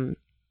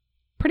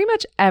pretty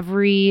much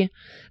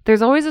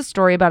there's always a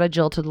story about a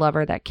jilted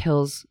lover that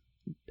kills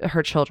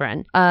her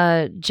children.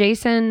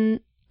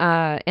 Jason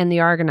and the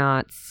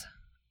Argonauts,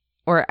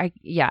 I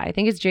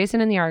think it's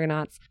Jason and the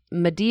Argonauts.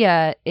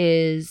 Medea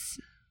is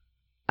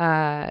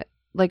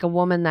like a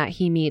woman that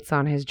he meets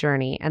on his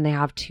journey, and they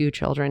have 2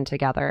 children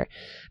together,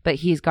 but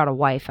he's got a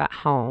wife at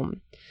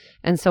home.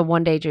 And so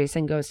one day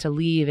Jason goes to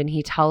leave and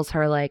he tells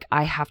her, like,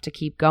 I have to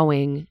keep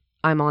going.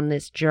 I'm on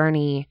this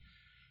journey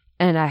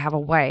and I have a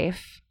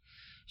wife.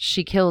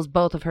 She kills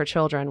both of her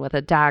children with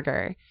a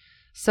dagger.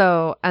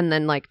 So, and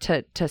then like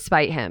to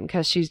spite him,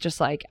 because she's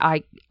just like,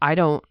 I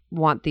don't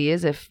want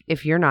these if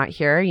you're not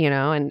here, you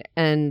know, and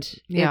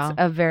Yeah. it's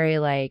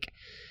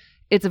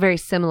a very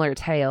similar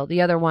tale.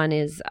 The other one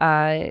is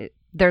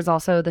there's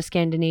also the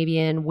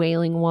Scandinavian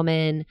wailing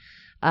woman.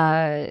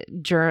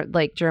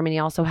 Germany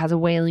also has a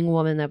wailing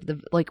woman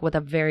with a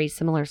very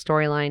similar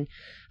storyline.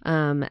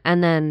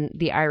 And then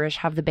the Irish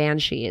have the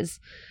banshees,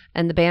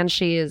 and the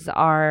banshees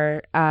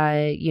are,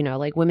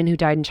 like women who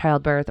died in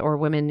childbirth, or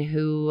women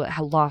who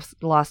have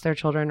lost their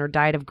children or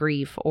died of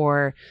grief,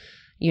 or,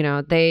 you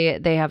know, they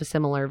have a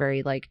similar,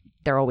 very like,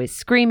 they're always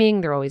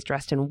screaming. They're always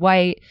dressed in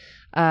white.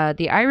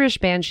 The Irish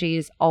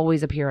banshees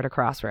always appear at a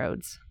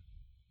crossroads.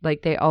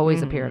 Like they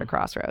always appear at a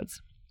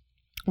crossroads,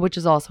 which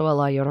is also a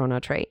La Llorona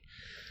trait.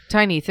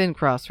 Tiny, thin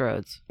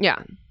crossroads.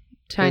 Yeah.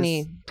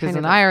 Tiny. Because kind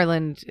in of-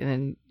 Ireland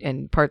and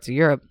in parts of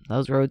Europe,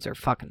 those roads are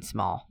fucking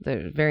small.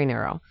 They're very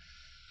narrow.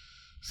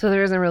 So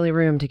there isn't really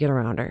room to get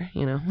around her,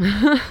 you know?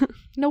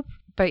 Nope.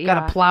 But yeah,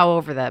 Gotta plow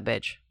over that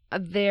bitch.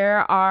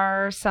 there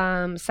are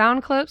some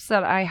sound clips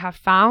that I have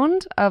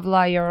found of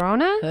La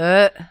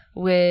Llorona,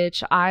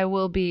 which I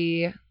will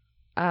be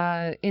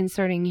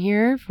inserting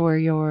here for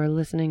your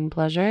listening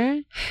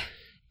pleasure.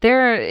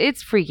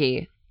 It's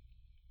freaky.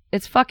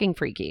 It's fucking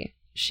freaky.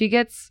 She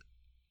gets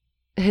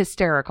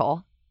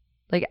hysterical.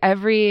 Like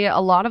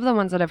a lot of the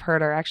ones that I've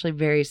heard are actually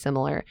very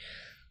similar.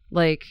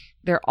 Like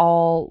they're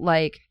all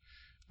like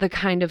the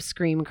kind of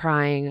scream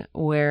crying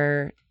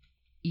where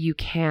you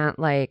can't,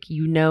 like,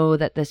 you know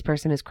that this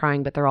person is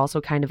crying, but they're also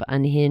kind of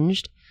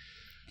unhinged.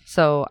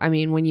 So, I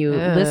mean, when you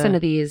listen to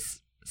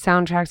these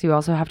soundtracks, you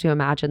also have to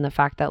imagine the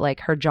fact that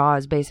like her jaw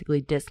is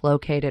basically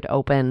dislocated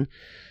open,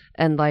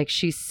 and like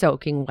she's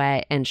soaking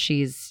wet, and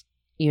she's,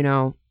 you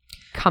know,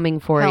 coming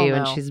for Hell you, no.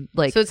 and she's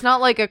like, So it's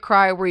not like a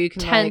cry where you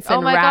can tense like, oh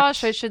and my wrapped.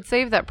 gosh, I should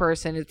save that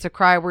person. It's a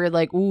cry where you're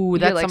like, ooh, you're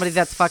that's like, somebody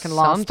that's fucking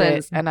lost it,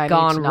 something's and I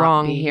gone need to not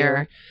wrong be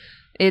here.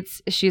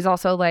 She's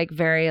also like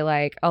very,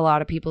 like, a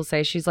lot of people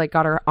say she's like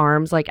got her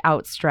arms like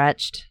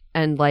outstretched,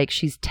 and like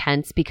she's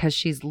tense because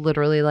she's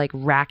literally like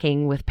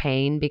racking with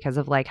pain because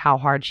of like how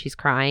hard she's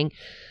crying.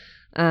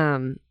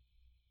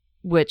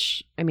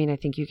 Which, I mean, I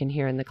think you can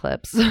hear in the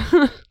clips.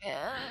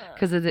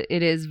 Because it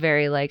is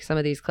very, like, some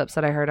of these clips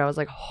that I heard, I was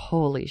like,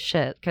 holy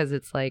shit. Because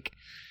it's like,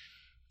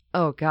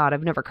 oh God,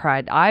 I've never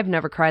cried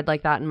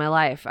like that in my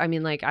life. I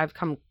mean, like, I've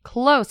come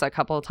close a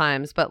couple of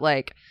times, but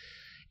like,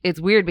 it's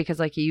weird because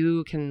like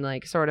you can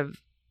like sort of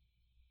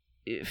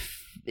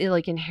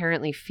like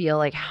inherently feel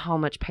like how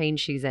much pain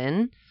she's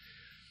in.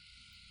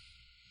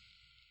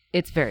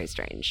 It's very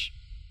strange.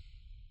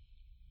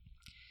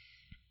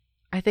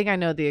 I think I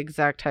know the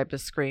exact type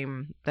of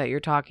scream that you're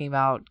talking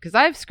about, because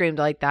I've screamed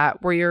like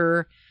that where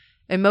you're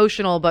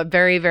emotional but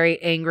very,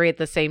 very angry at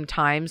the same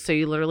time. So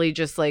you literally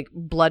just like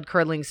blood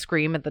curdling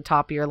scream at the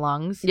top of your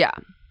lungs. Yeah.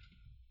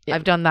 Yeah.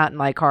 I've done that in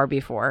my car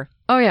before.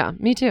 Oh, yeah.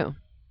 Me too.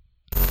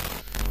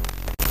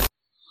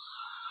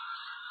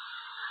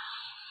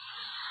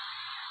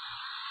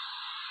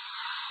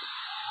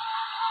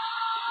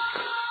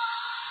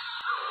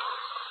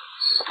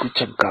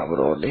 Escuchan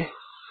cabrones.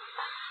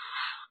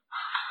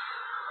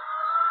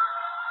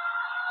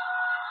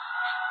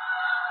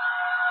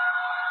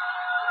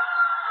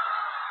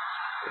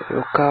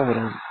 Pero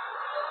cabrón.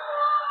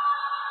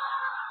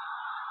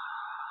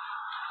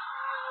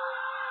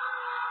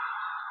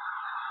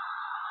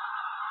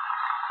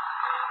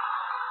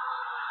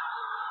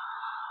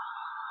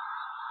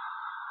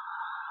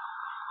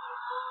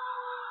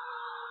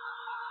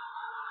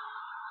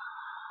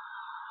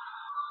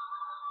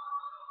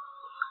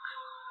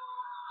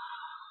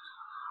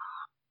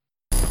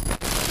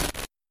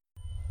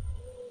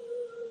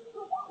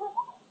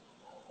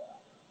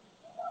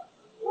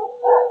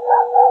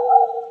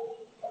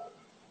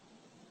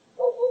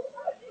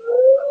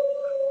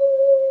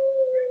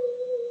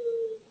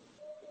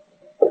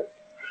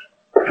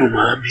 No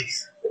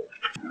mames.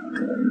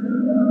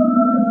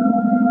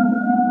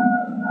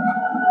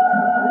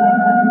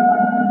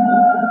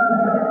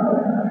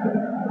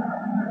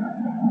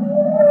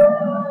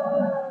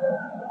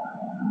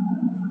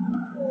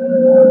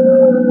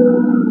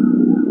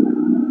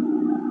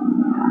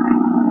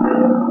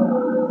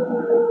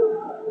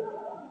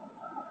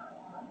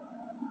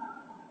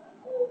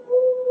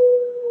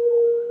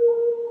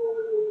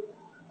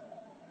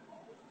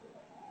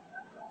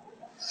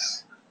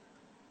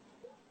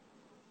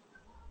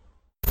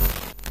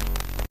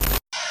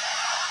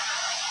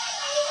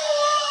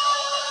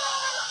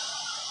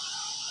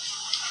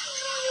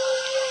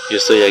 Yo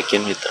estoy aquí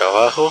en mi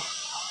trabajo,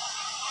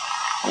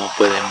 como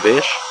pueden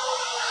ver.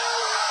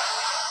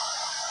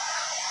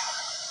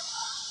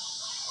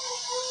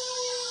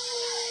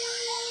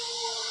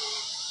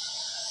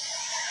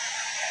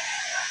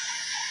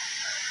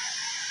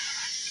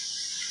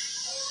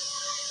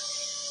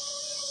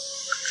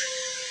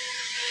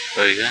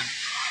 Oigan.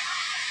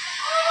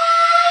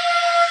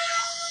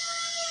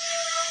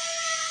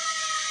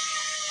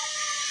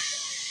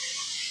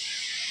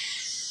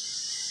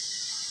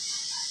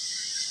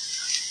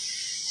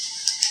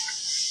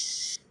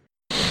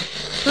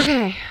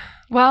 Okay.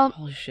 Well,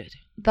 Holy shit.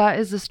 that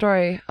is the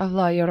story of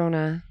La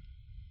Llorona.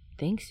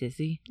 Thanks,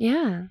 Izzy.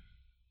 Yeah.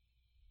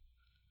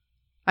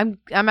 I'm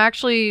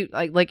actually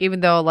like even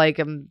though like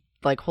I'm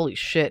like holy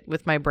shit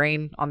with my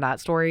brain on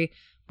that story,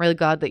 I'm really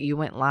glad that you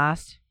went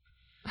last.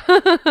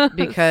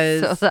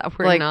 Because so that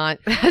we're like, not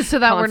so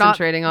that we're not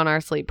concentrating on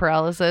our sleep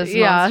paralysis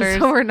monsters.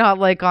 so we're not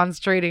like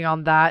concentrating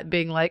on that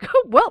being like,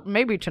 oh, well,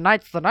 maybe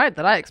tonight's the night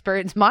that I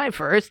experience my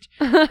first.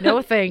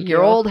 No, thank you.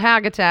 Your old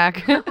hag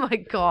attack. Oh my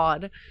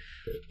god.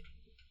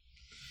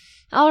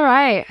 All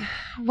right.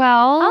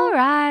 Well. All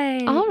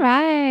right. All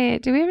right.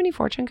 Do we have any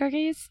fortune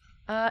cookies?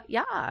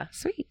 Yeah.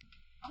 Sweet.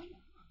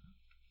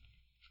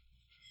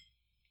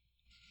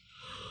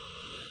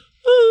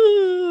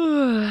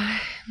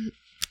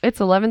 It's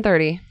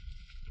 11:30.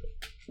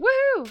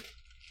 Woohoo!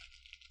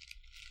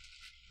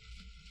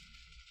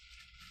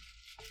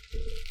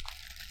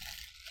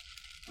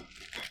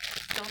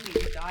 Still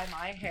need to dye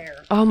my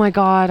hair. Oh my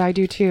god, I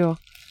do too.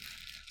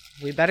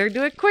 We better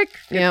do it quick.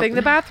 Good Yep. thing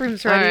the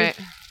bathroom's All ready. right.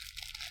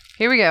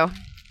 Here we go.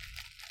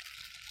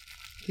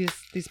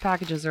 These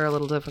packages are a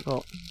little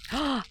difficult.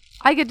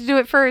 I get to do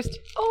it first.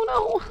 Oh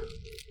no.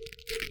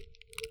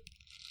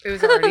 It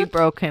was already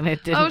broken.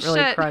 It didn't Oh, really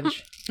shit.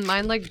 crunch.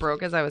 Mine like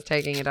broke as I was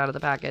taking it out of the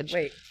package.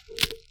 Wait.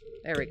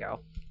 There we go.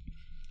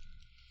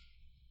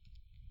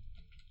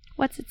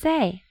 What's it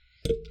say?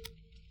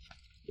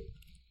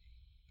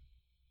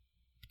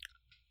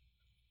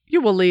 You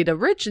will lead a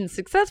rich and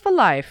successful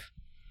life.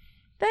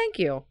 Thank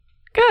you.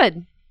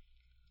 Good.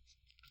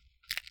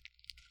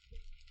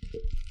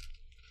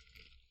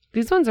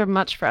 These ones are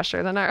much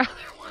fresher than our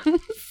other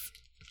ones.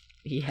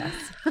 Yes.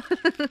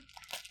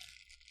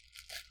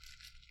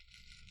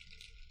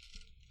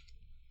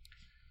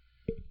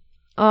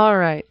 All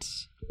right.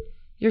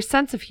 Your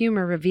sense of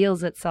humor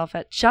reveals itself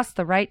at just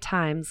the right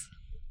times.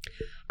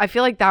 I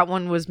feel like that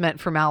one was meant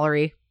for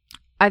Mallory.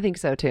 I think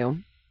so too.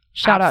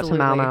 Shout out to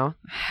Mau Mau.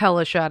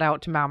 Hella shout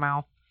out to Mau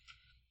Mau.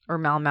 Or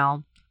Mal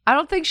Mal. I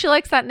don't think she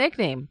likes that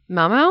nickname.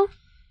 Mau Mau?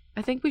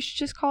 I think we should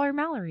just call her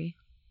Mallory.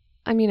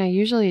 I mean, I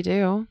usually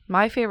do.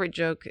 My favorite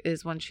joke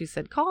is when she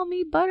said, "Call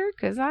me Butter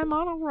because I'm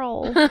on a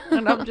roll."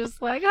 And I'm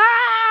just like,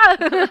 ah!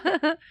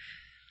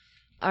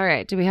 All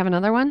right. Do we have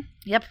another one?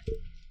 Yep.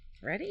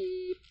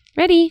 Ready?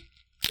 Ready.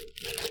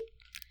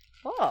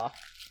 Oh.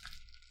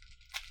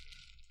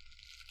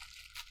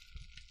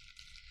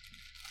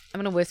 I'm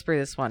going to whisper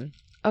this one.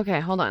 Okay,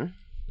 hold on.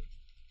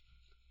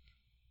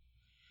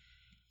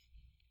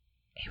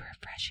 A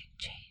refreshing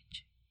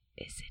change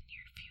is in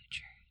your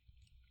future.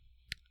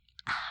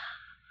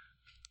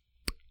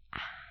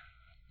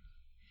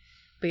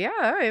 But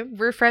yeah,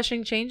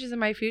 refreshing changes in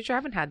my future. I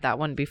haven't had that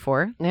one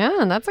before.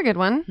 Yeah, that's a good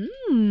one.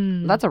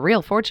 That's a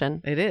real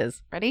fortune. It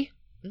is. Ready?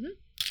 Mhm.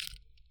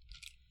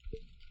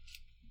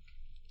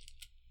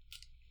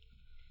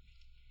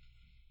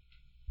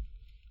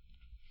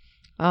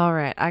 All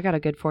right, I got a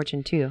good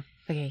fortune too.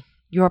 Okay.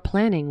 Your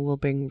planning will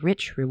bring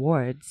rich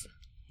rewards.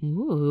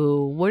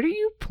 Ooh, what are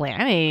you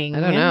planning? I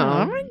don't know.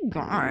 Oh my I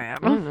god.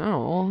 don't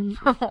know.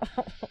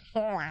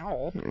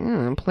 Wow.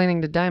 I'm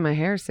planning to dye my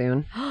hair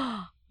soon.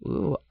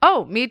 Ooh.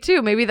 Oh, me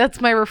too. Maybe that's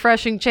my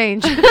refreshing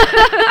change. I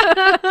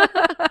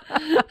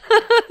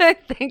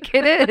think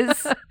it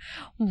is.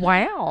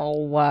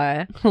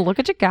 Wow. Look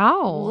at you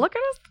go. Look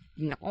at us.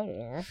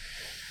 No.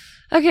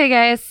 Okay,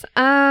 guys.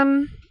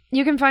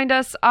 You can find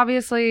us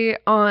obviously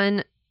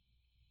on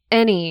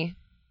any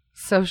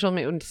social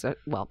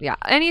media.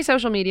 Any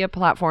social media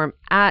platform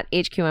at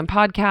HQN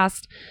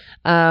Podcast.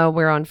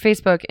 We're on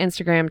Facebook,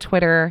 Instagram,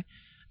 Twitter.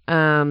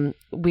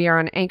 We are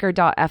on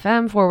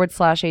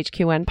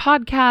anchor.fm/HQN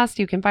Podcast.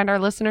 You can find our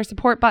listener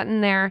support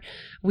button there.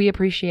 We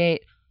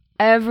appreciate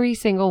every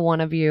single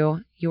one of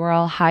you. You are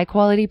all high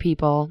quality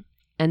people,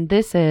 and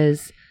this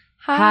is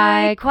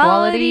High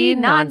Quality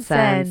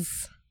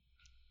Nonsense.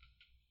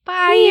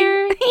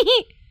 Bye.